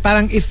gets, like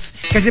parang if,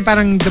 kasi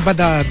parang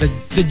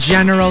the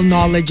general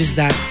knowledge is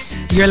that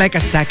you're like a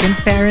second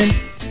parent.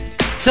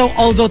 So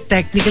although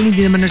technically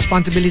hindi naman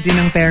responsibility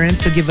ng parent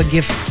to give a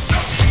gift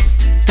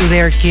to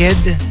their kid,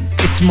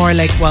 it's more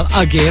like, well,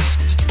 a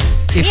gift.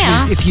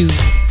 If you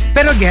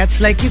pero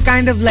gets, like you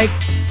kind of like,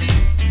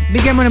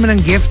 bigyan mo naman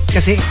ng gift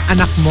kasi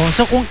anak mo.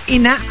 So kung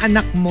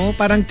ina-anak mo,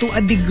 parang to a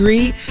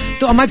degree,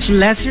 to a much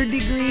lesser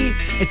degree,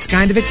 it's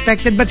kind of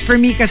expected. But for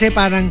me kasi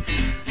parang,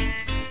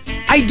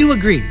 I do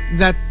agree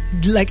that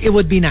like it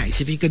would be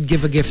nice if you could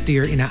give a gift to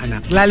your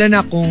ina-anak. Lalo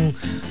na kung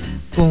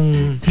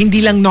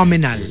hindi lang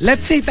nominal.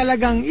 Let's say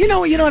talagang, you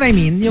know what I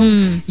mean?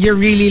 Yung you're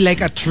really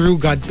like a true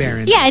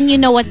godparent. Yeah, and you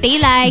know what they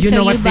like, you so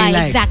know you what buy they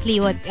like. exactly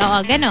what,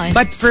 ganon.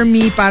 But for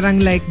me, parang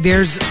like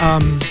there's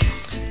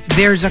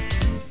a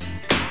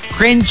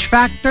cringe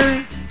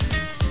factor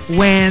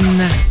when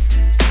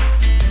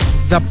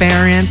the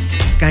parent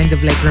kind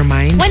of like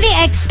reminds. When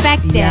they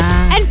expect it.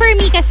 Yeah. And for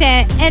me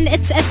kasi, and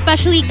it's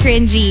especially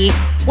cringy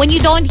when you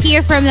don't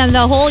hear from them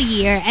the whole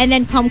year and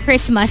then come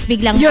Christmas,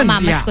 biglang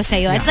mamamas ko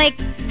sa'yo. Yeah. It's like,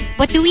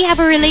 but do we have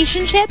a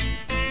relationship?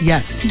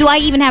 Yes. Do I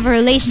even have a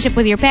relationship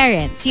with your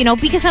parents? You know,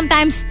 because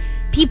sometimes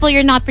people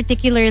you're not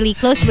particularly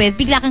close with,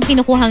 bigla kang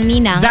kinukuhang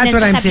ninang. That's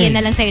what I'm saying.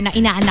 Na lang sa'yo na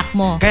inaanak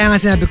mo. Kaya nga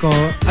sinabi ko,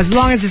 as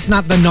long as it's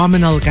not the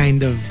nominal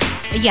kind of,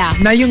 yeah,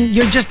 na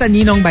you're just a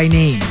ninong by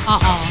name.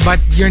 But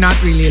you're not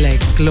really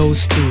like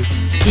close to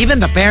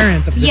even the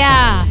parent of the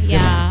child.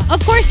 Yeah.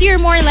 Of course,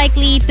 you're more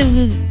likely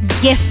to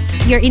gift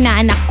your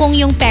inaanak kung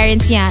yung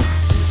parents niya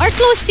are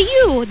close to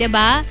you,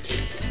 diba?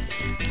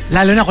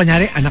 Lalo na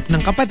kunyari, anak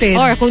ng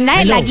kapatid. Or kung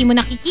hello, lagi mo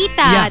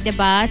nakikita,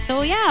 diba?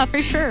 So yeah,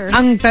 for sure.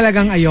 Ang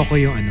talagang ayoko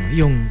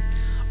yung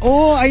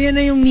oh, ayan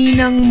na yung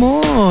ninang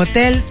mo.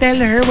 Tell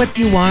her what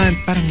you want.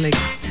 Parang like,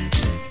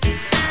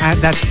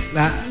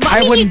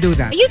 I wouldn't do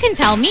that. You can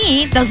tell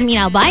me. Doesn't mean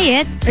I'll buy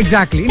it.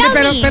 Exactly. Tell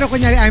me. Pero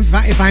kunyari,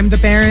 if I'm the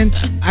parent,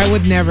 I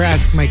would never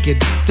ask my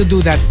kids to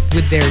do that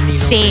with their ninong.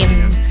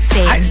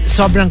 Same.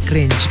 Sobrang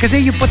cringe.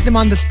 Kasi you put them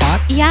on the spot.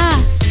 Yeah.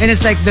 And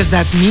it's like, does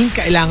that mean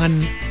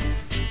kailangan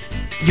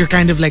you're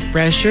kind of like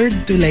pressured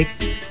to like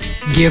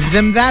give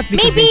them that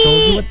because Maybe they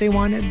told you what they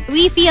wanted?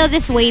 We feel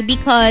this way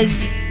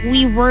because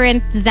we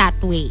weren't that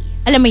way.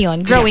 Alam mo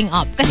yun, growing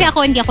up. Kasi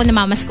hindi ako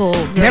namamasko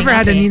growing Never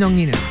up. had a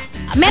ninong-ninang.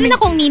 Meron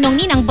akong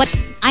ninong-ninang, but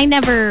I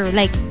never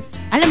like,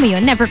 alam mo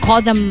yun, never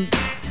called them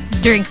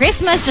during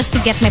Christmas just to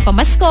get my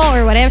pamasko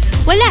or whatever.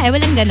 Walang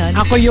ganon.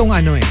 Ako yung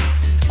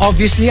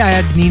obviously I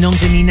had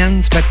ninongs and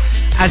ninangs, but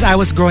as I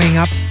was growing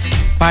up,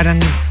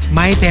 parang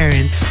my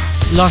parents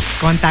lost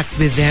contact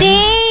with them.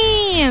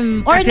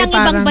 Same! Or Kasi ng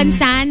ibang parang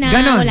bansa na,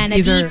 ganon, wala na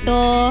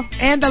dito.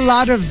 And a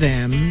lot of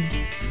them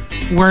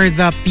were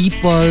the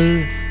people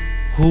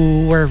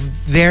who were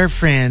their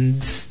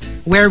friends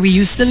where we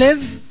used to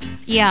live.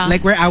 Yeah.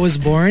 Like where I was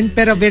born.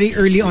 Pero very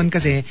early on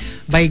kasi,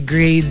 by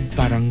grade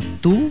parang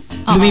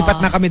 2,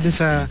 lumipat na kami dun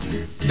sa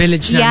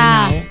village namin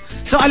now.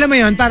 So alam mo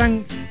yun,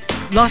 parang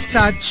lost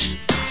touch.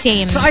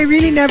 Same. So I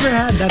really never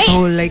had that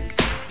whole like,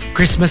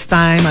 Christmas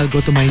time, I'll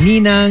go to my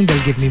ninang,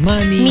 they'll give me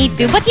money. Me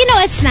too. But you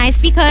know, it's nice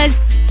because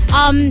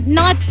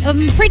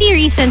pretty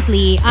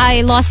recently,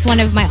 I lost one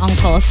of my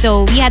uncles.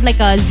 So we had like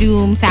a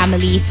Zoom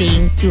family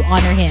thing to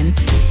honor him.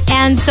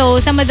 And so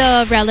some of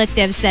the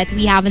relatives that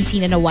we haven't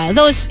seen in a while,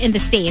 those in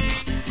the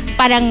States,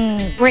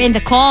 parang were in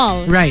the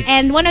call. Right.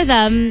 And one of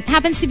them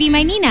happens to be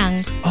my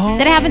ninang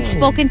that I haven't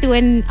spoken to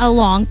in a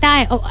long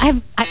time. Oh, I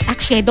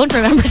don't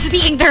remember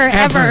speaking to her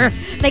ever.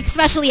 Like,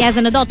 especially as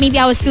an adult. Maybe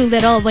I was too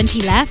little when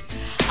she left.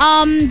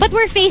 But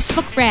we're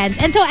Facebook friends.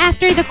 And so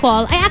after the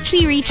call, I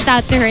actually reached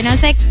out to her and I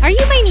was like, are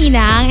you my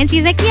ninang? And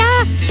she's like,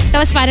 yeah.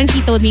 Tapos parang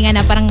she told me nga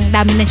na parang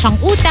dami na siyang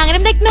utang. And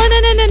I'm like, no.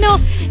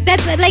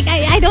 That's like,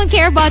 I don't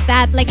care about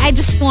that. Like, I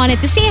just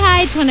wanted to say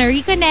hi. I just want to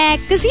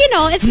reconnect. Because, you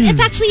know, it's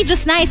actually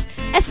just nice.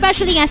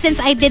 Especially nga since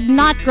I did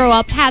not grow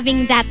up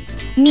having that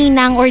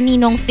ninang or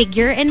ninong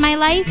figure in my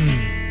life.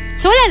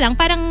 So wala lang.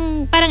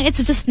 Parang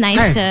it's just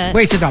nice to...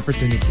 Wasted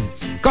opportunity.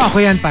 Kung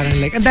ako yan,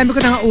 parang like, ang dami ko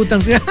na nga utang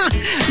siya.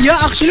 Yeah,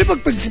 actually, pag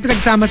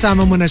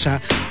pinagsama-sama mo na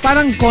siya,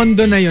 parang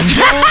condo na yun.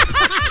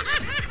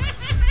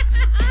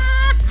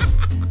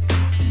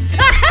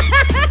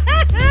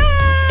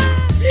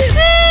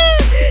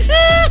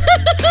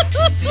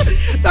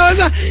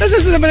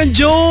 Tapos naman ang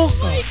joke.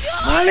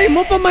 Malay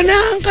mo,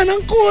 pamanahan ka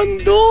ng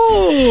condo.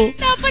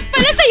 Dapat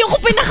pala sa'yo ko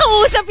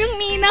pinakausap yung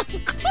ninang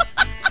ko.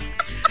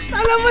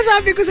 Alam mo,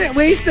 sabi ko sa'yo,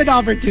 wasted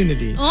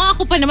opportunity. Oh,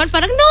 ako pa naman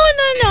parang, no.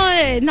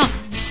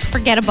 Just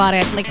forget about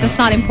it. Like, that's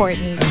not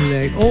important. I'm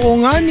like,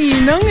 oo nga,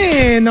 ninang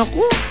eh.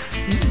 Naku,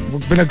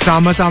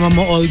 pinagsama-sama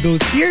mo all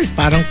those years,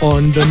 parang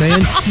condo na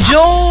yun.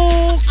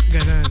 Joke!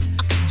 Ganun.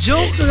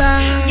 Joke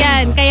lang.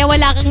 Yan, kaya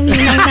wala kang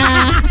ninang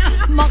na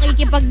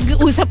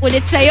makikipag-usap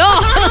ulit sa'yo.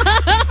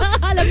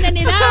 Alam na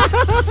nila.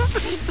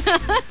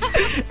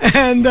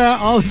 And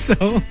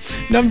also,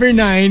 number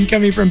 9,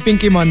 coming from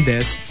Pinky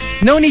Mondes,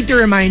 no need to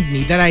remind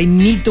me that I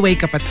need to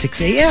wake up at 6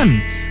 a.m.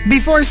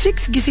 Before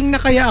 6, gising na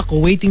kaya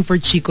ako waiting for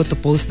Chico to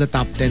post the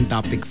top 10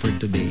 topic for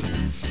today.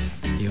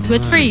 Yun.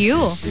 Good for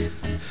you.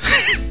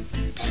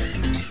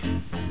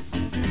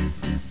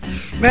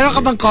 Meron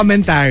ka bang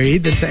commentary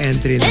dun sa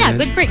entry na Yeah,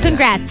 yun? good for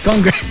congrats.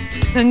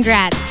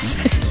 Congrats.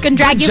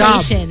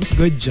 Congratulations.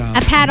 Good job.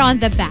 A pat on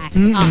the back.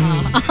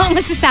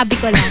 Masasabi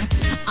ko lang.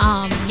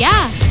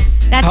 Yeah.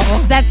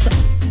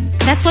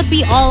 That's what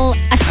we all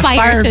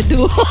aspire to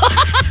do.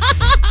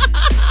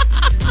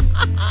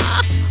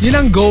 Yun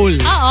ang goal.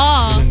 Oo.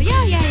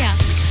 Yeah.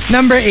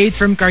 Number 8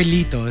 from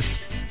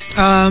Carlitos.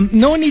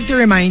 No need to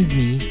remind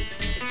me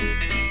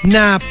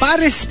na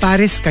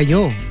pares-pares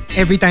kayo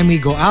every time we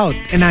go out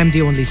and I'm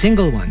the only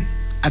single one.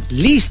 At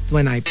least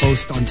when I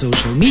post on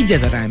social media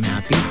that I'm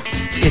happy,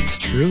 it's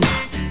true.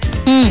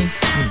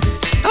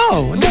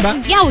 Oh,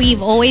 diba? Yeah,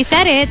 we've always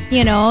said it.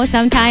 You know,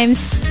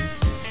 sometimes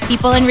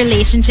people in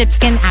relationships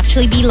can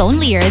actually be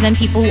lonelier than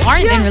people who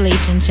aren't in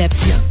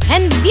relationships. Yeah.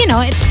 And, you know,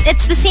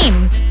 it's the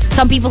same.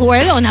 Some people who are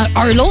alone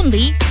are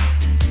lonely.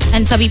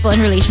 And some people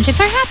in relationships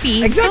are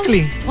happy.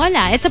 Exactly. So,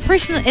 voila. It's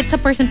a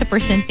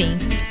person-to-person thing.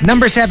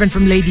 Number 7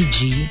 from Lady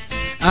G.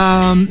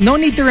 No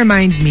need to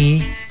remind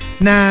me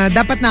na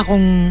dapat na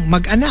akong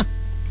mag-anak.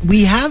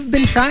 We have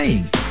been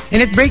trying.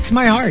 And it breaks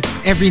my heart,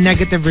 every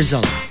negative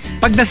result.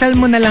 Pagdasal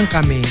mo na lang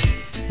kami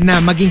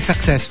na maging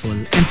successful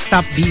and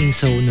stop being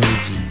so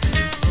nosy.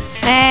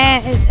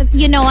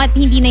 You know what?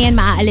 Hindi na yan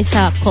maaalis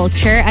sa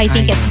culture. I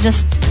think it's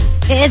just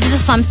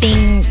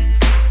something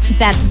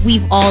that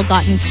we've all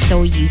gotten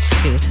so used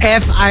to.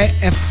 FIY.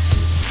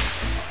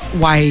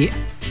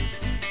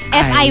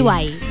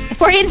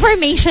 For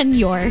information,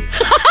 your.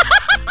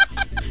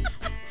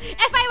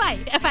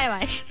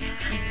 FIY.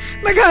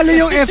 Naghalo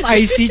yung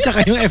FIC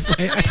tsaka yung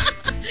FYI.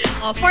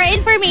 Oh, for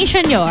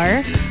information,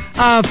 your.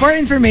 For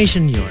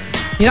information, your.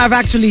 You know, I've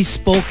actually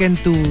spoken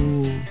to,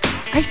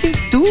 I think,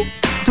 two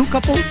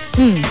couples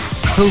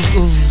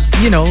who've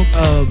you know,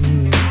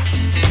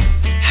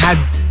 had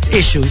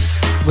issues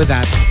with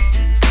that.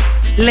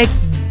 Like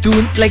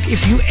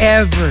if you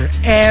ever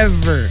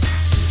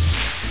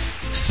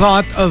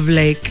thought of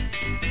like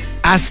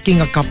asking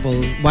a couple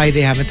why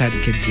they haven't had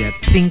kids yet,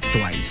 think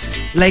twice.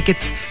 Like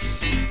it's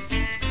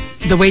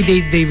the way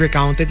they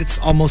recount it, it's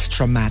almost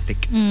traumatic.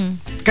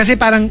 Kasi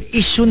parang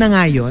issue na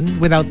nga yun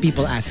without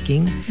people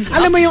asking.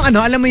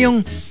 Alam mo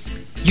yung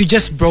you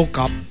just broke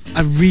up,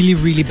 a really,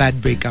 really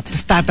bad breakup,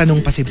 tapos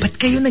tatanong pa ba't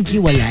kayo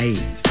naghiwalay?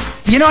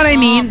 You know what I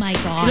mean? Oh my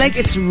God. Like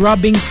it's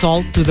rubbing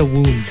salt to the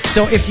wound.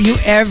 So if you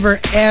ever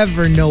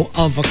know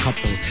of a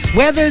couple,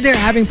 whether they're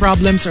having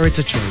problems or it's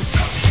a choice,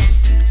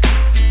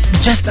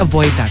 just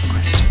avoid that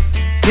question.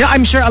 You know,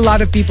 I'm sure a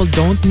lot of people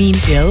don't mean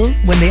ill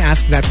when they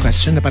ask that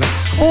question. Na parang,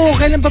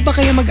 kailan pa ba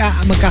kayo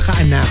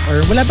magkakaanak?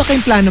 Or wala ba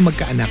kayong plano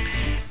magkaanak?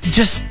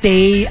 Just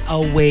stay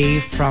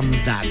away from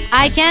that question.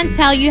 I can't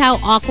tell you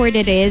how awkward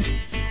it is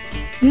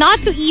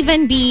not to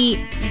even be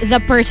the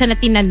person na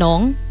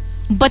tinanong,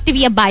 but to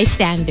be a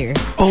bystander.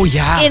 Oh,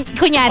 yeah.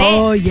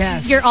 Kunyari,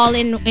 yes. You're all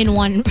in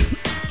one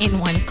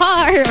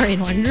car or in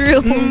one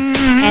room,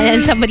 and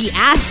then somebody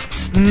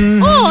asks,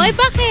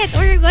 bakit?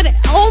 Or you're gonna,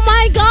 oh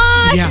my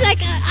gosh, yeah.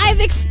 Like I've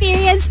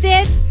experienced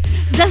it.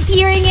 Just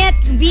hearing it,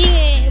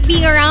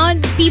 being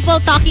around people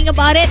talking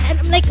about it, and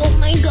I'm like, oh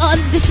my God,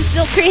 this is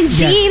so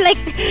cringy. Yes.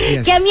 Like,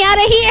 get me out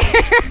of here.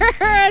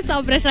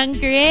 Sobrang siyang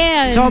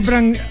cringe.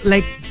 Sobrang,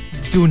 like,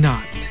 do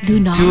not. Do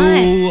not.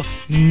 Do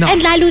not.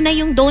 And lalo na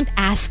yung don't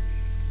ask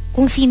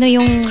kung sino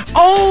yung...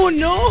 Oh,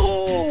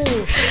 no!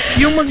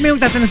 Yung may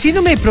tatanong, sino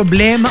may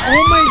problema?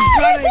 Oh my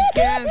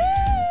God,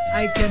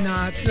 I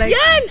cannot. Like,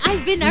 yan!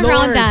 I've been Lord,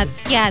 around that.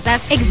 Yeah, that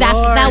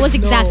was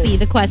exactly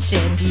the question.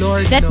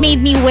 Lord, that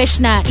made me wish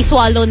na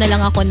iswallow na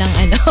lang ako ng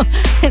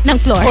ng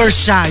floor. Or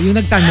siya, yung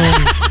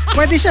nagtanong.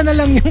 Pwede siya na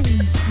lang yung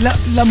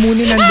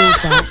lamunin ng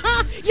lupa.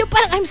 Yung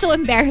parang, I'm so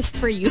embarrassed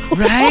for you.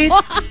 Right?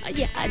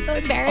 Yeah, it's so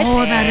embarrassing.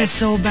 Oh, that is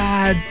so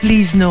bad.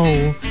 Please no.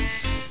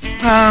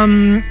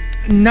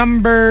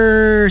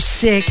 Number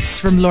 6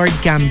 from Lord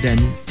Camden.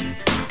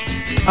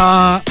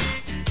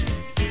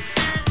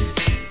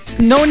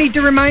 No need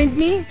to remind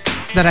me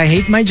that I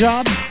hate my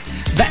job.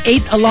 The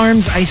 8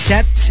 alarms I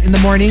set in the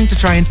morning to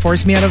try and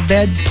force me out of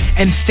bed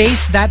and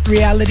face that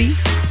reality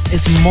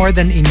is more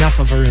than enough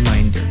of a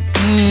reminder.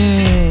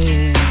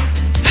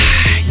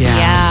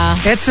 Yeah.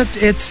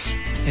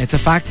 It's a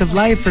fact of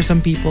life for some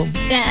people.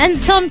 And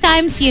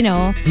sometimes, you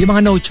know, yung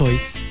mga no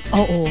choice.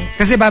 Oo.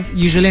 Kasi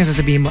usually ang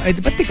sasabihin mo,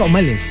 ba't di ka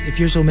umalis if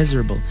you're so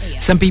miserable? Yeah.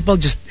 Some people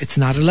it's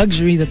not a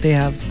luxury that they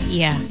have.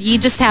 Yeah. You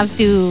just have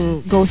to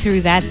go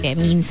through that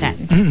minsan.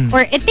 Mm-mm.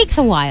 Or it takes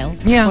a while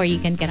before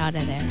you can get out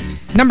of there.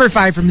 Number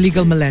 5 from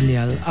Legal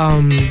Millennial.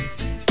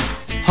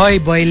 Hoy,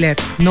 boylet,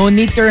 no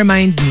need to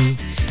remind me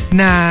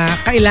na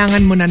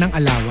kailangan mo na ng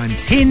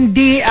allowance.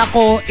 Hindi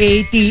ako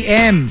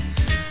ATM.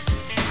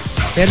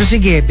 Pero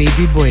sige,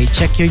 baby boy,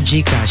 check your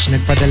GCash.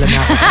 Nagpadala na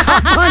ako.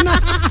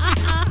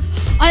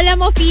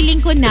 Alam mo,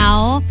 feeling ko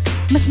now,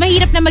 mas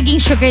mahirap na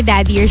maging sugar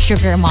daddy or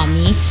sugar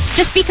mommy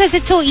just because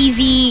it's so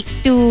easy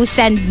to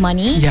send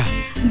money. Yeah.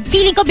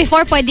 Feeling ko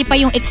before, pwede pa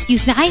yung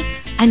excuse na,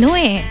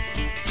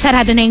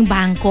 sarado na yung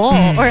bangko.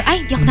 Or,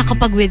 di ako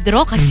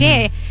nakapag-withdraw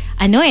kasi,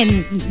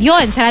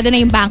 yun, sarado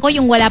na yung bangko.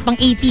 Yung wala pang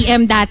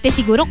ATM dati,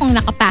 siguro kung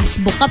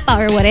nakapassbook ka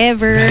pa or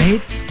whatever. Right?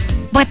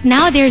 But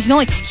now, there's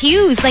no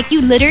excuse. Like,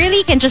 you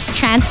literally can just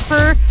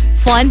transfer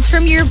funds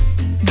from your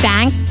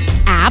bank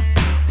app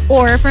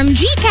or from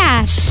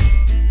GCash.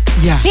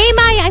 Yeah. Hey,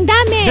 Maya, ang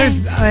dami.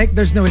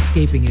 There's no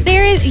escaping it.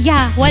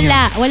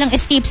 Walang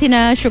escape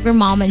sina sugar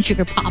mom and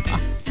sugar papa.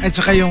 At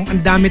saka yung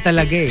ang dami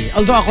talaga eh.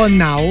 Although ako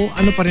now,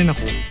 ano pa rin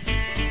ako?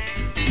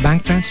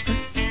 Bank transfer?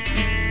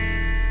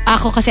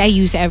 Ako kasi I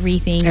use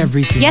everything.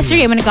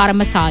 Yesterday, when I got a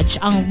massage,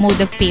 ang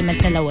mode of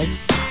payment nila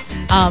was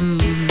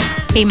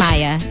Pay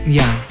Maya.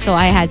 Yeah. So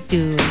I had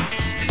to...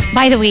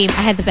 By the way,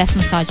 I had the best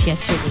massage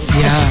yesterday. Yeah.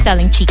 I was just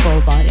telling Chico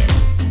about it.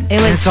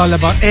 It's all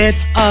about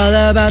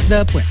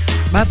the puwet.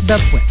 About the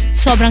puwet.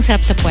 Sobrang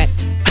sarap sa puwet.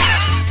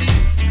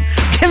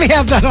 Can we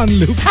have that on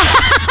loop?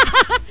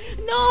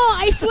 No,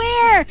 I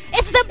swear!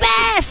 It's the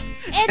best!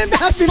 It's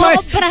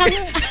sobrang...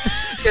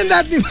 Can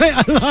that be my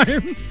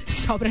alarm?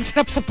 Sobrang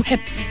sarap sa puwet.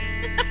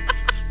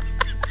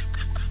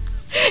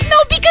 No,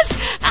 because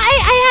I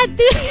had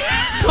to...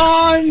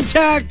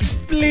 Context,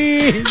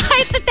 please! I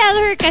had to tell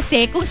her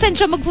kasi kung saan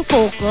siya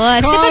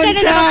magfo-focus. Di ba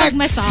ganun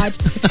nakapag-massage?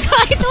 So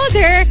I told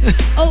her,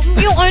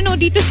 yung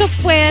dito sa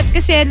puwet,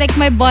 kasi like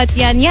my butt,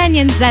 yan,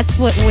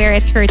 that's where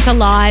it hurts a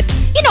lot.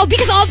 You know,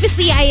 because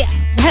obviously,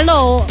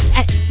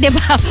 di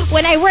ba,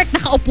 when I work,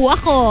 nakaupo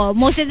ako.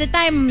 Most of the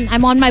time,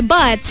 I'm on my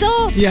butt.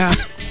 So, yeah.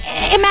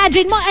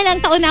 Imagine mo, ilang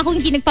taon na akong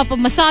hindi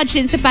nagpapamassage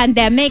since the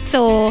pandemic.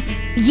 So,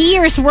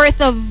 years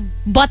worth of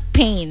butt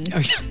pain. Oh,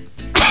 yeah.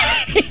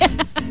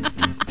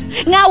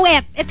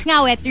 Ngawet. It's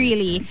ngawet,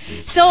 really.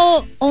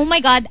 So, oh my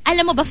God,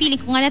 alam mo ba, feeling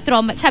ko nga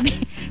na-trauma. Sabi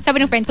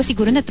ng friend ko,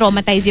 siguro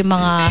na-traumatize yung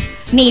mga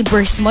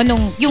neighbors mo,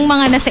 yung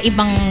mga nasa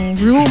ibang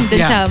room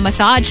dun sa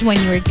massage when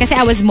you were, kasi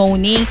I was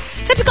moaning.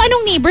 Sabi ko,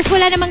 anong neighbors?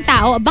 Wala namang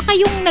tao. Baka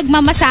yung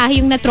nagmamasahe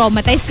yung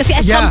na-traumatize. Kasi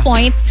at some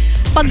point,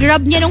 pag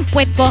rub niya nung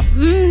puwet ko,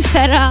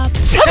 sarap.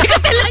 Sabi ko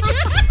talaga.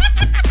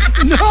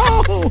 No!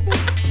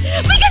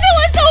 Because it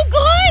was so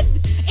good!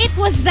 It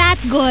was that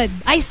good.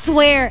 I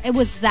swear, it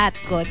was that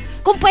good.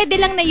 Kung pwede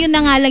lang na yun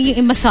na nga lang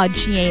yung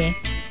i-massage niya eh.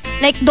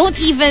 Like, don't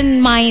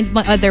even mind my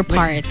other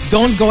parts.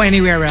 Don't go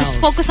anywhere else. Just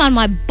focus on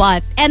my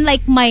butt and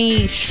like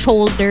my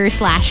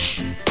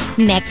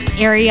shoulder/neck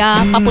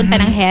area,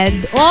 papunta ng head.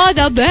 Oh,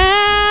 the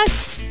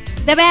best!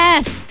 The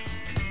best!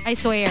 I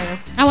swear.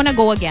 I wanna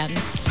go again.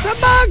 Sa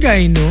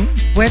bagay, no?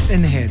 Puwet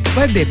and head.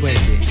 Pwede.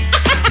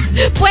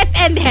 Puwet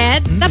and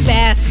head, the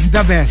best.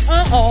 The best.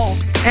 Oo.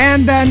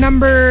 And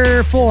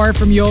number 4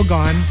 from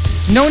Yogon,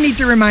 no need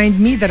to remind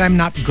me that I'm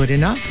not good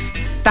enough.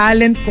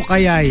 Talent ko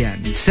kaya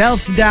yan.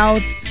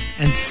 Self-doubt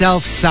and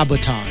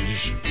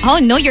self-sabotage.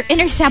 Oh no, your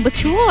inner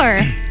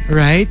saboteur.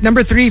 Right?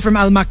 Number 3 from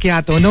Al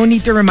Macchiato, no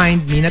need to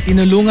remind me na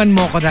tinulungan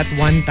mo ko that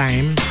one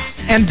time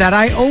and that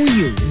I owe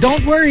you.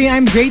 Don't worry,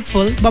 I'm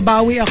grateful.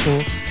 Babawi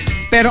ako.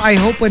 Pero I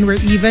hope when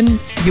we're even,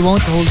 you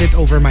won't hold it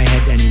over my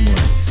head anymore.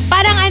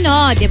 Parang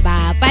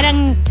diba?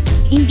 Parang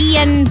hindi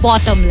yan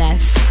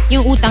bottomless,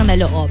 yung utang na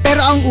loob. Pero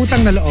ang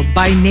utang na loob,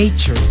 by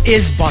nature,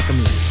 is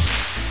bottomless.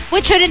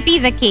 Which shouldn't be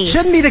the case.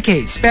 Shouldn't be the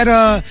case.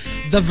 Pero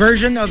the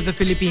version of the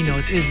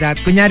Filipinos is that,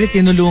 kunyari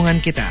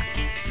tinulungan kita,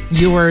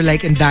 you were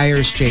like in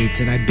dire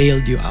straits and I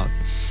bailed you out.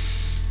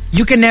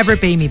 You can never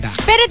pay me back.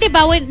 Pero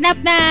diba,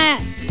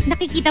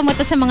 nakikita mo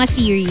to sa mga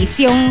series,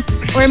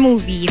 or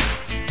movies.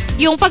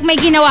 Yung pag may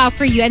ginawa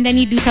for you and then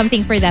you do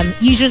something for them,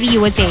 usually you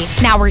would say,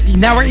 now we're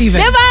even. Now we're even.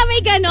 Diba?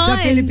 May ganon. Sa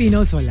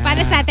Filipinos, wala.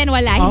 Para sa atin,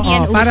 wala. Hindi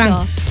yan uso.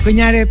 Parang,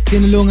 kunyari,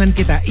 tinulungan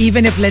kita,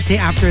 even if let's say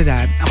after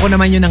that, ako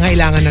naman yung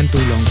nangailangan ng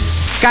tulong.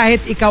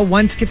 Kahit ikaw,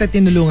 once kita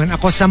tinulungan,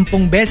 ako 10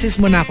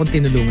 beses mo na akong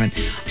tinulungan.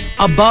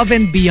 Above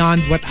and beyond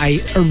what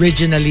I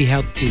originally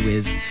helped you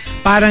with.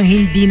 Parang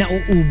hindi na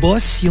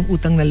uubos yung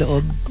utang na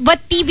loob.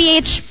 But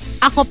TBH,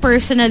 ako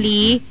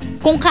personally,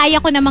 kung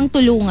kaya ko namang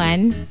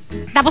tulungan,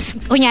 tapos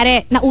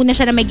kunyari, nauna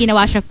siya na may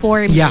ginawa siya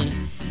for me. Yeah.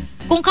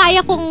 Kung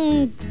kaya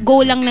kong go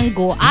lang ng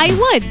go, I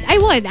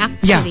would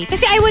actually. Yeah.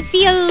 Kasi I would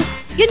feel,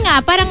 yun nga,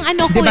 parang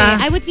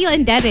diba? I would feel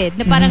indebted.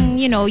 Na parang,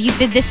 you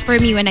did this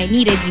for me when I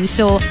needed you.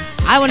 So,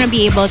 I want to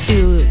be able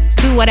to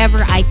do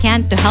whatever I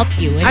can to help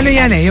you. Ano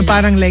yan yung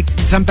parang like,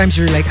 sometimes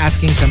you're like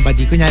asking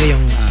somebody, kunyari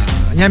yung,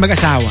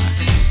 mag-asawa.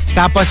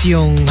 Tapos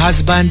yung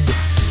husband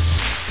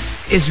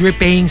is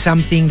repaying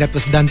something that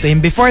was done to him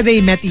before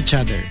they met each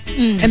other.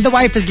 And the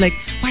wife is like,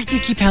 why do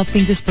you keep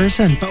helping this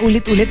person?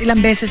 Paulit-ulit,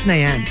 ilang beses na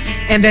yan.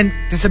 And then,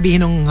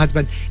 sasabihin ng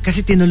husband,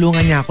 kasi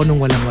tinulungan niya ako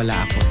nung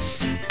walang-wala ako.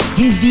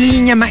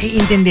 Hindi niya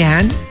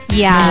maiintindihan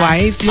ng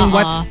wife yung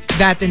what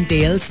that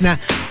entails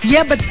na,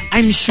 yeah, but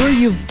I'm sure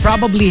you've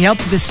probably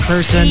helped this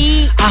person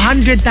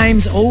 100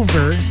 times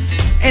over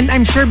and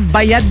I'm sure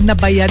bayad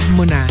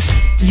mo na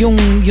yung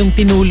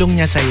tinulong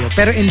niya sa'yo.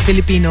 Pero in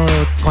Filipino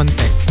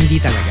context, hindi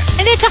talaga.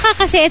 And then, tsaka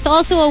kasi it's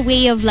also a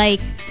way of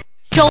like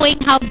showing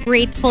how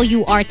grateful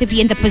you are to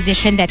be in the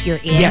position that you're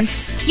in.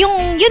 Yes.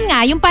 Yun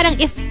nga, yung parang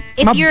if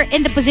you're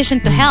in the position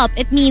to help,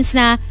 it means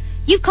na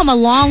you've come a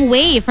long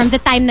way from the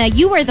time na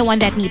you were the one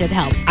that needed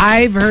help.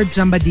 I've heard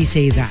somebody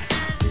say that.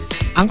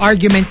 Ang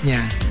argument niya,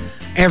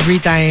 every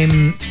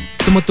time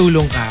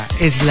tumutulong ka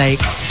is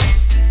like,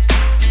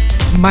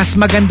 mas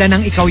maganda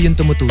nang ikaw yung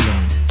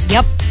tumutulong.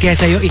 Yep.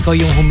 Kesa ikaw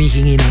yung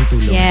humihingi ng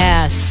tulong.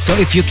 Yes. So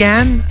if you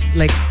can,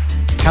 like,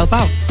 help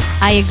out.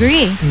 I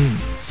agree.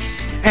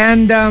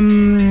 And,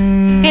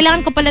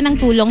 kailangan ko pala ng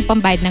tulong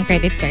pambayad ng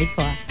credit card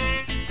ko.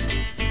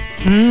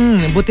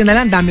 Buti na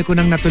lang, dami ko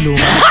nang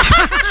natulungan.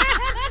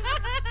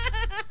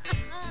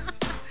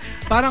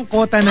 Parang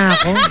kota na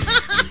ako.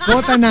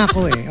 Kota na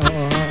ako eh.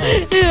 Oo.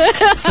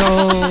 So,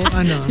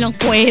 ano? Ng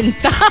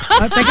kwenta.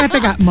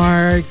 Teka.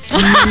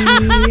 Markki,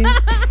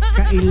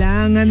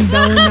 kailangan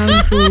daw ng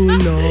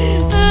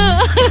tulong.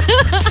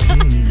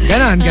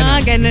 Ganon.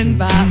 Ganon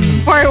ba?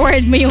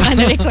 Forward mo yung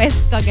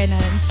request ko,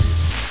 ganon.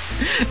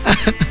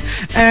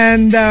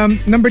 And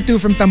number 2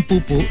 from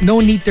Tampupu,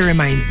 no need to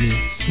remind me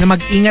na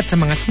mag-ingat sa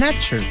mga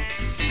snatcher.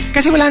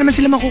 Kasi wala naman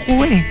sila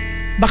makukuha eh.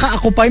 Baka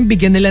ako pa yung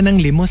bigyan nila ng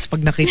limos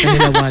pag nakita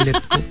nila wallet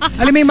ko.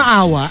 Alam mo yung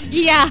maawa?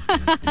 Yeah.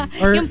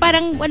 Or, yung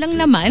parang walang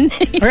laman.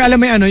 Or alam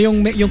mo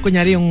yung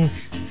kunyari yung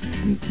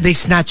they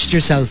snatched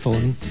your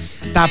cellphone.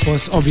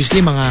 Tapos,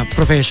 obviously, mga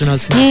professional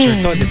snatcher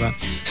to, di ba?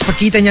 Tapos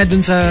pagkita niya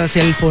dun sa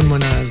cellphone mo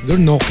na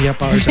Nokia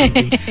pa or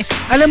something.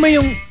 Alam mo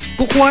yung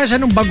kukuha siya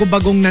nung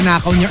bago-bagong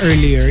nanakaw niya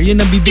earlier, yun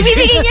ang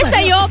ibibigay niya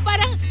sa'yo.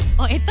 Parang,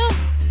 eto,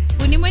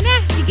 kunin mo na.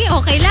 Sige,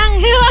 okay lang.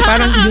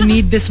 Parang, you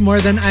need this more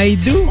than I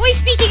do. Uy,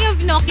 speaking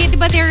of Nokia, di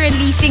ba they're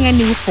releasing a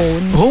new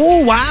phone?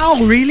 Oh, wow!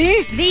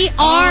 Really? They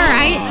are.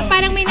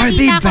 Parang may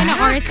nakita ko na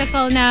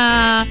article na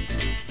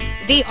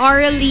they are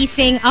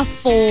releasing a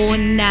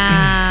phone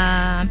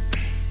na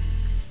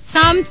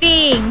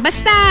something.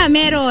 Basta,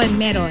 meron.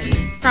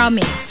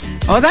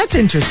 Promise. Oh, that's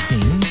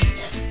interesting.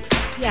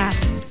 Yeah.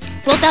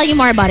 We'll tell you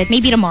more about it.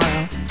 Maybe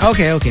tomorrow.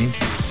 Okay.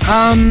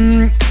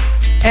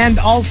 And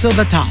also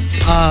the top.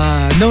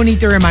 No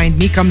need to remind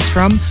me comes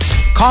from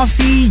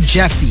Coffee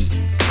Jeffy.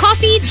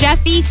 Coffee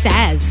Jeffy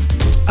says,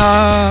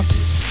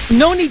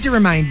 no need to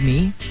remind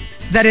me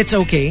that it's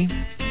okay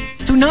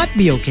to not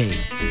be okay.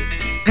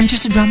 I'm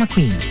just a drama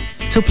queen.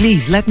 So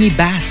please, let me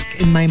bask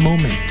in my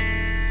moment.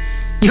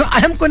 Yung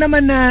alam ko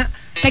naman na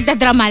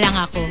nagdadrama lang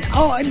ako.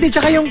 Oh, hindi.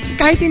 Tsaka yung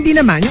kahit hindi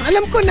naman, yung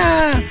alam ko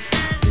na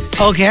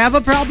okay, I have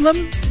a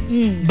problem,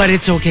 but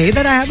it's okay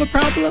that I have a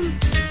problem.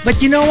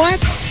 But you know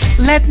what?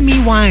 Let me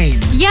whine.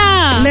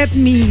 Yeah. Let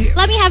me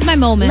have my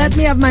moment. Let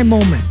me have my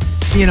moment.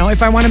 You know,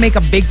 if I want to make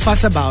a big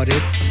fuss about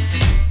it,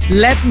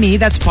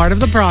 that's part of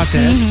the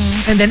process.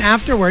 And then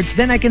afterwards,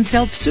 then I can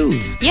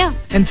self-soothe. Yeah.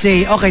 And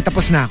say, okay,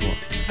 tapos na ako.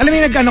 Alam mo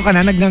yung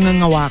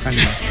nagngangawa ka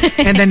na.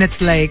 And then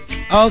it's like,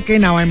 okay,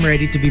 now I'm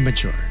ready to be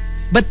mature.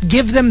 But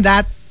give them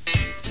that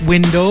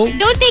window.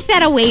 Don't take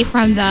that away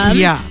from them.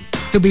 Yeah.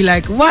 To be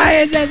like,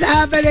 why is this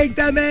happening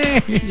to me?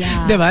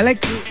 Yeah. Diba?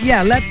 Like,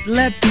 yeah,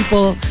 let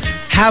people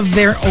have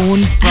their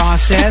own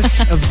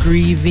process of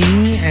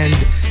grieving and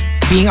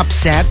being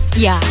upset.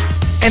 Yeah.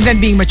 And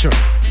then being mature.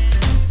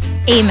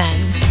 Amen.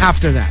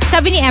 After that.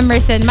 Sabi ni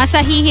Emerson,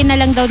 masahihin na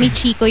lang daw ni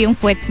Chico yung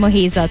puwet mo,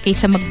 Hazel,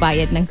 kaysa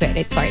magbayad ng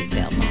credit card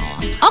bill mo.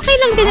 Okay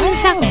lang din naman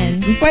sa akin.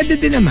 Pwede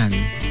din naman.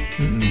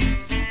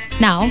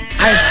 Now?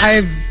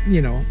 I've,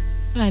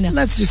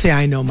 let's just say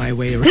I know my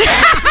way around.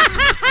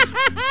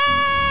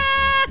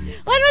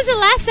 When was the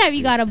last time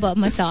you got a butt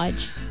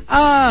massage?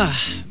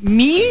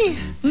 Me?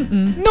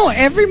 No,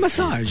 every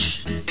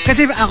massage.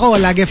 Kasi ako,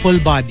 lagi full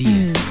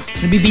body.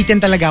 Nabibitin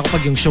talaga ako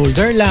pag yung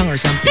shoulder lang or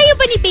something. Kayo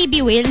ba ni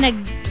Baby Whale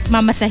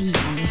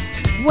nagmamasahihan?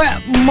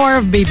 Well, more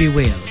of Baby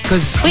Whale.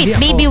 Wait,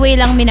 Baby Whale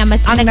lang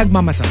ang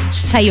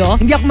nagmamassage. Sa'yo?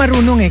 Hindi ako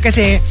marunong eh.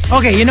 Kasi,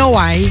 okay, you know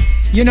why?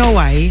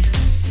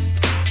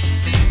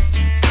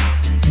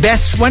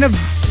 One of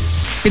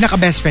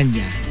pinaka-best friend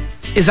niya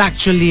is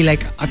actually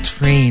like a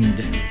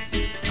trained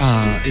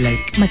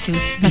like masseur.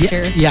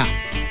 Yeah.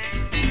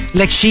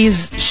 Like she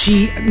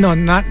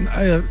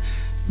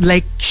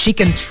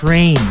can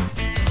train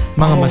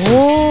mga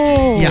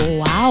masseuse. Yeah.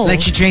 Wow. Like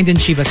she trained in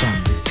Chivasong.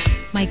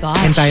 My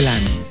gosh. In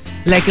Thailand.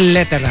 Like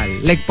literal.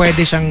 Like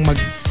pwede siyang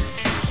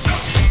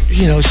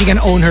she can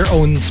own her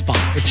own spa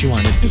if she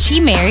wanted to. Is she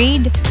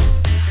married?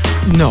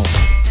 No.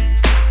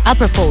 I'll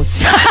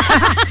propose.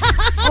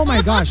 Oh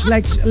my gosh,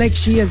 like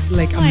she is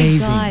like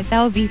amazing. Oh my God,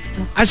 that would be.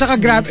 At saka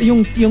grab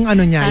yung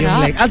ano niya,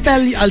 yung like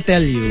I'll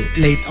tell you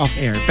late off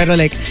air. Pero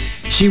like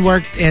she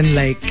worked in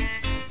like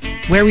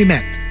where we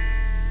met.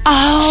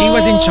 Oh. She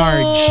was in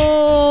charge.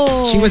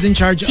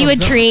 She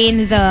would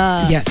train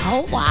the. Yes.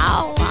 Oh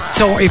wow.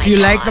 So if you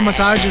like the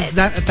massage, it's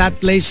at that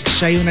place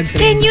siya yung nag-train.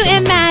 Can you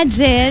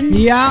imagine?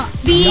 Yeah.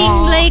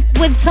 Being like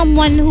with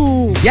someone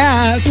who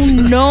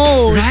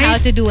knows how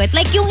to do it.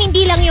 Like yung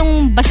hindi lang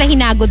yung basta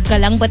hinagod ka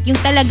lang, but yung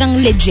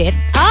talagang legit.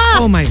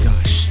 Oh my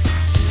gosh.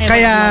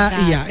 Kaya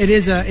yeah, it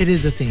is a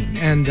thing.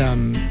 And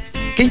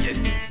can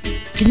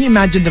you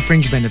imagine the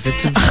fringe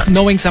benefits of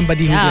knowing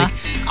somebody who's like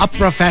a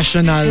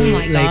professional,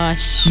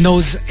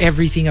 knows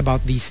everything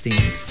about these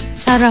things?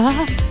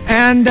 Sarap.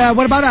 And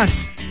what about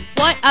us?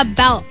 What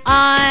about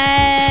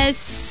us?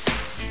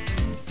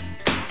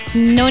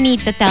 No need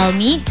to tell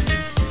me.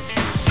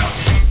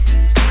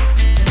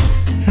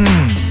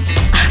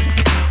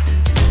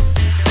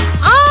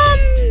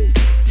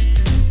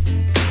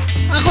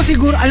 Ako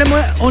siguro, alam mo,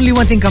 only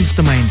one thing comes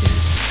to mind.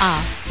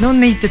 No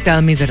need to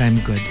tell me that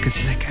I'm good because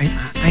like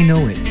I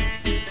know it.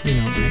 You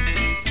know, like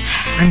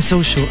I'm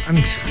so sure. I'm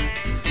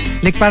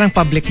like parang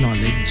public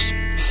knowledge.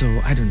 So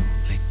I don't know.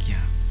 Like yeah,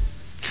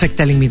 it's like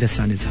telling me the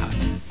sun is hot,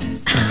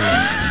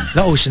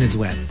 the ocean is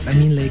wet. I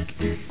mean like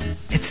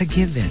it's a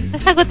given.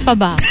 Sasagot pa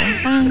ba ako?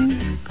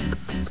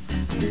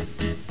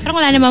 Parang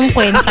wala namang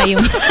kwenta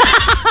yung.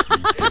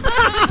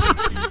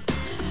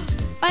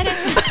 Parang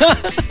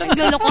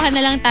naglulukuhan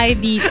na lang tayo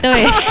dito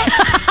eh.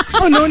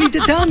 Oh, no need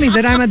to tell me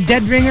that I'm a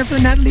dead ringer for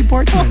Natalie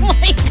Portman. Oh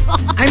my God.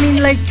 I mean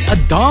like,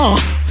 duh.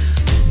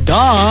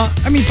 I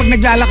mean, pag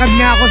naglalakad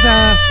nga ako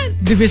sa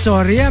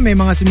Divisoria, may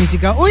mga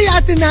sumisika, uy,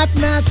 Ate Nat,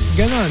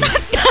 ganon.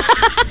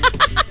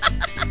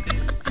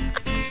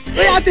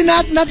 Uy, Ate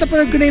Nat,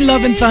 napanood ko na yung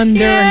Love and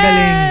Thunder, ang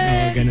galing.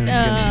 Oh, ganon.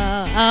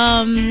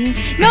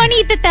 No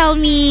need to tell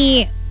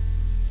me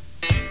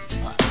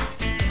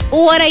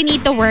what I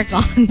need to work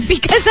on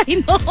because I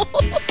know.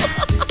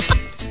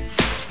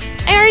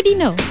 I already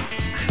know.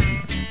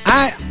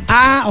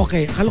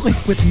 Okay. Akala ko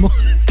yung quit mo.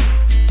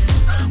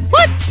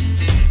 What?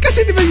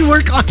 Kasi di ba you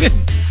work on it?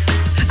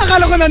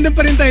 Akala ko nandun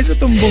pa rin tayo sa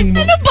tumbong mo.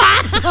 Ano ba?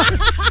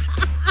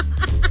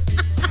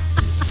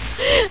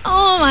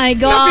 Oh my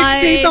God.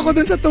 Na-fixate ako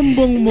dun sa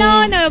tumbong mo.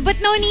 No, but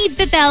no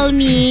need to tell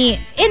me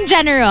in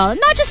general,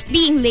 not just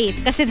being late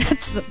kasi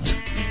that's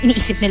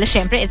iniisip nila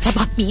syempre it's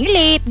about being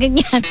late,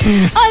 ganyan.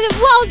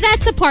 Well,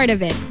 that's a part of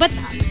it. But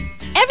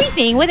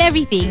with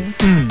everything,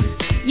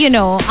 you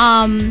know,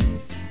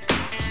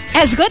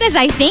 as good as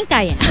I think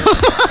I am,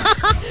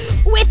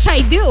 which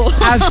I do.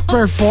 As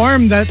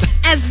performed that.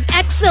 As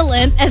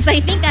excellent as I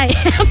think I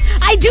am,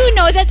 I do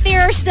know that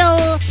there are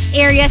still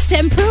areas to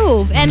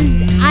improve.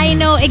 And I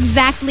know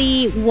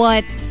exactly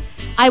what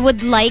I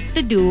would like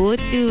to do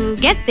to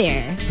get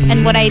there.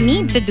 And what I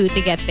need to do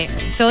to get there.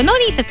 So no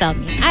need to tell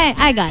me.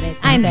 I got it.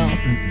 I know.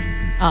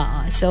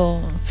 So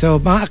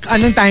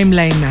anong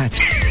timeline natin?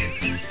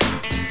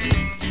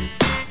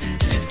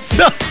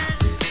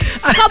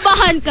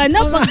 Kabahan ka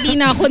na pag di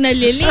na ako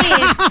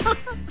nalilate.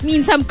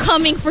 Means I'm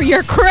coming for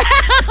your crown.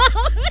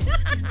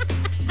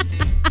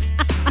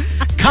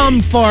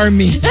 Come for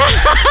me.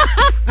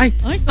 Ay.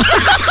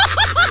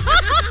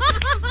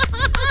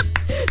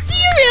 Do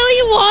you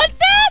really want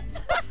that?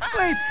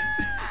 Wait.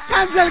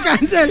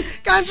 Cancel.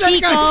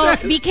 Chico,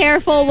 be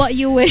careful what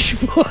you wish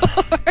for.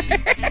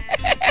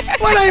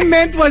 What I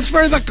meant was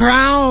for the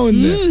crown.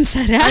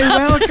 Sarap. I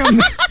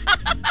welcome it.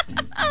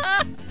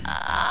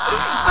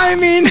 I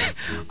mean,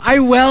 I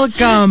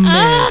welcome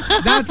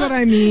it. That's what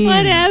I mean.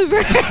 Whatever.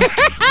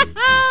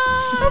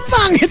 Ang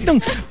pangit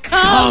nung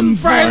come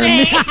for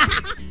me.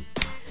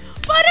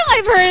 Parang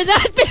I've heard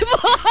that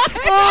before.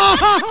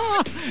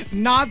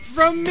 Not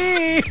from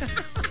me.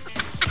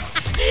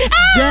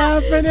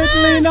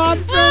 Definitely not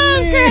from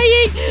me.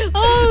 Crying.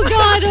 Oh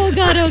God.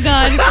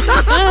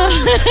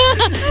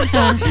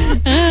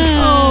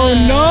 Oh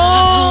no.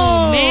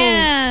 Oh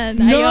man.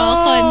 No.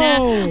 Ayoko na.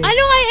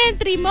 Ano nga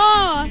entry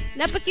mo?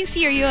 Dapat yung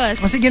serious.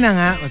 O sige na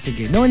nga.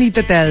 No need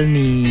to tell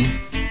me.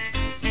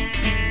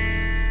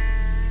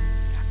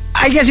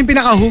 I guess yung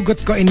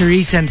pinakahugot ko in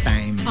recent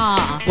time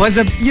was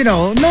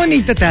no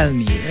need to tell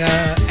me.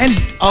 And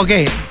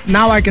okay,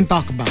 now I can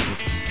talk about it.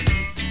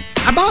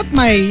 About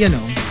my,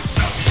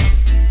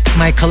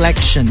 my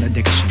collection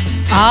addiction.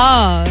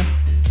 Oh.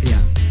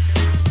 Yeah.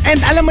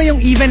 And alam mo yung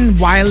even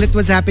while it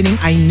was happening,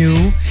 I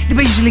knew. Di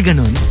ba usually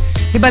ganun?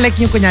 Di ba like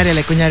yung kunyari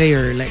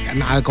you're like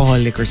an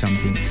alcoholic or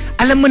something.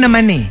 Alam mo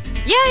naman eh.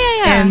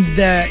 Yeah. And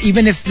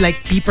even if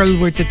like people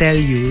were to tell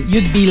you,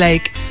 you'd be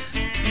like,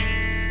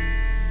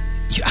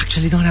 you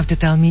actually don't have to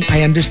tell me.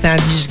 I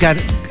understand. You just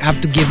have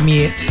to give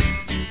me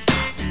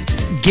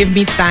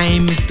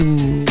time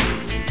to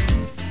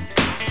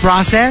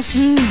process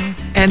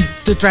and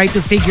to try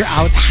to figure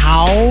out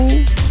how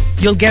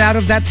you'll get out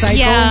of that cycle.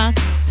 Yeah.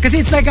 Because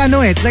it's like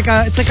it's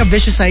like a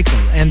vicious cycle,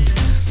 and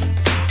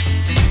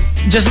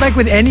just like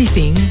with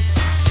anything,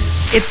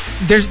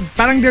 there's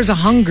a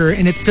hunger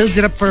and it fills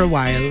it up for a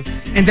while,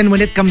 and then when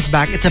it comes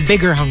back, it's a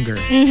bigger hunger,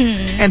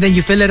 and then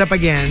you fill it up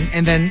again,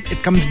 and then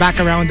it comes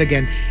back around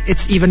again.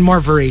 It's even more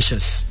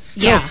voracious.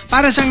 Yeah. So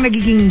para siyang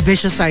nagiging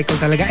vicious cycle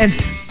talaga, and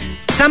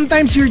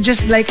sometimes you're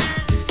just like,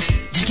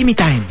 just give me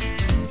time,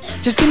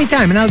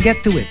 and I'll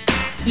get to it.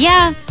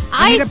 Yeah.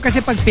 Mahirap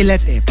kasi pag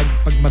pilit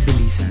pag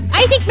mabilisan.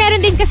 I think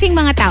meron din kasing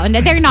mga tao na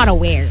they're not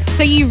aware.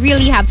 So you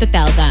really have to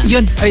tell them.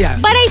 Yun, yeah.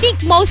 But I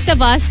think most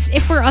of us,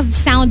 if we're of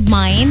sound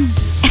mind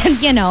and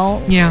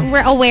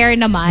we're aware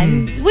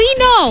naman, we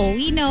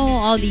know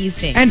all these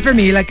things. And for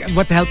me, like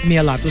what helped me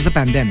a lot was the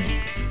pandemic.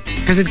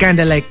 Because it kind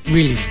of like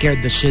really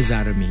scared the shiz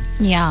out of me.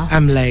 Yeah.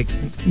 I'm like,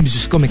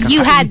 Diyos ko, may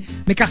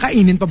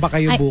kakainin pa ba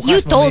kayo bukas? You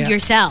told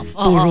yourself.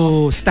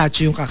 Puro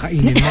statue yung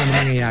kakainin mo. Ano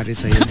mangyayari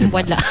sa'yo? Diba?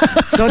 Wala.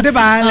 So,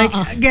 diba? Like,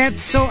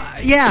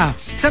 yeah.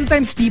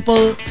 Sometimes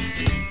people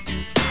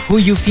who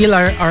you feel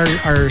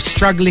are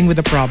struggling with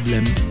a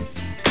problem,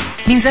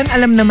 minsan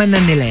alam naman na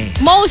nila eh.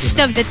 Most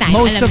of the time.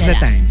 Most of the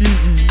time.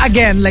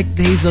 Again, like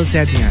Hazel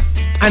said nga,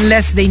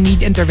 unless they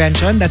need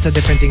intervention, that's a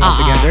different thing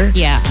altogether.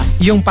 Yeah.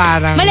 Yung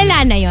parang...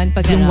 Malala na yun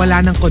pag yung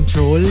wala ng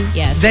control,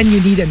 yes. Then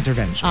you need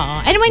intervention.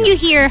 And when you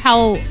hear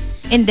how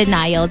in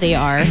denial they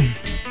are,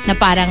 na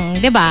parang,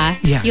 diba?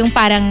 Yeah. Yung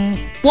parang,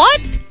 what?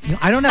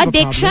 I don't have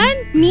addiction? a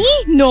problem. Me?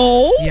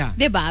 No? Yeah.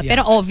 Diba? Yeah.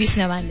 Pero obvious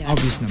naman. Diba?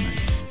 Obvious naman.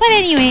 But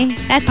anyway,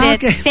 that's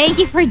it. Thank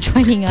you for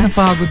joining us.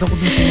 Napagod ako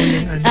dun sa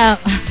muling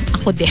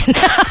ako din.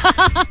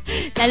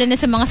 Lalo na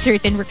sa mga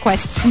certain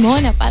requests mo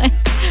na parang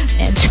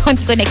John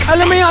ko next.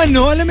 Alam mo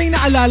yung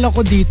naalala ko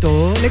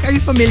dito? Like, are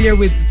you familiar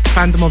with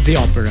Phantom of the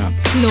Opera?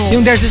 No.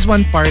 Yung there's this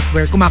one part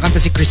where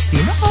kumakanta si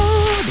Christine.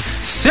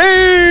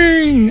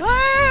 Sing!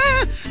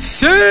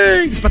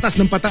 Sing! Tapos pataas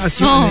ng pataas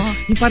yung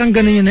yung parang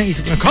ganun yung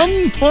naisip ko.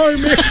 Come for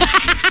me!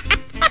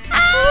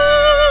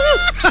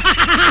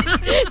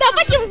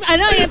 Dapat yung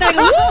yung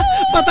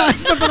pataas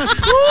na pataas.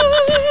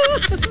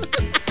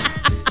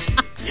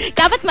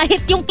 Dapat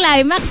ma-hit yung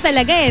climax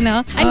talaga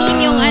no? I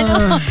mean yung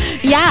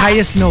yeah.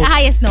 Highest note. The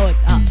highest note.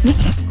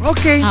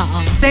 Okay.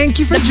 Thank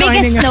you for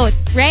joining us. The biggest note,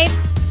 right?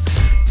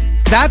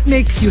 That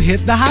makes you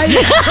hit the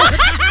highest.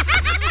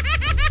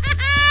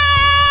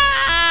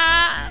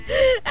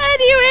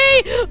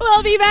 Anyway,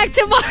 we'll be back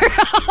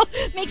tomorrow.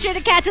 Make sure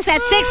to catch us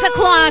at 6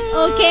 o'clock,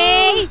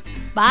 okay?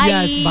 Bye.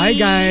 Yes, bye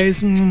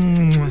guys. Good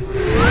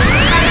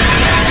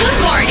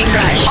Morning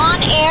Rush. On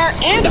air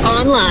and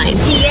online.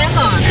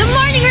 TMR. The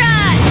Morning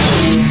Rush.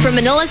 From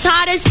Manila's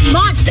hottest,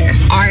 Monster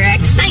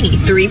RX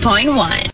 93.1.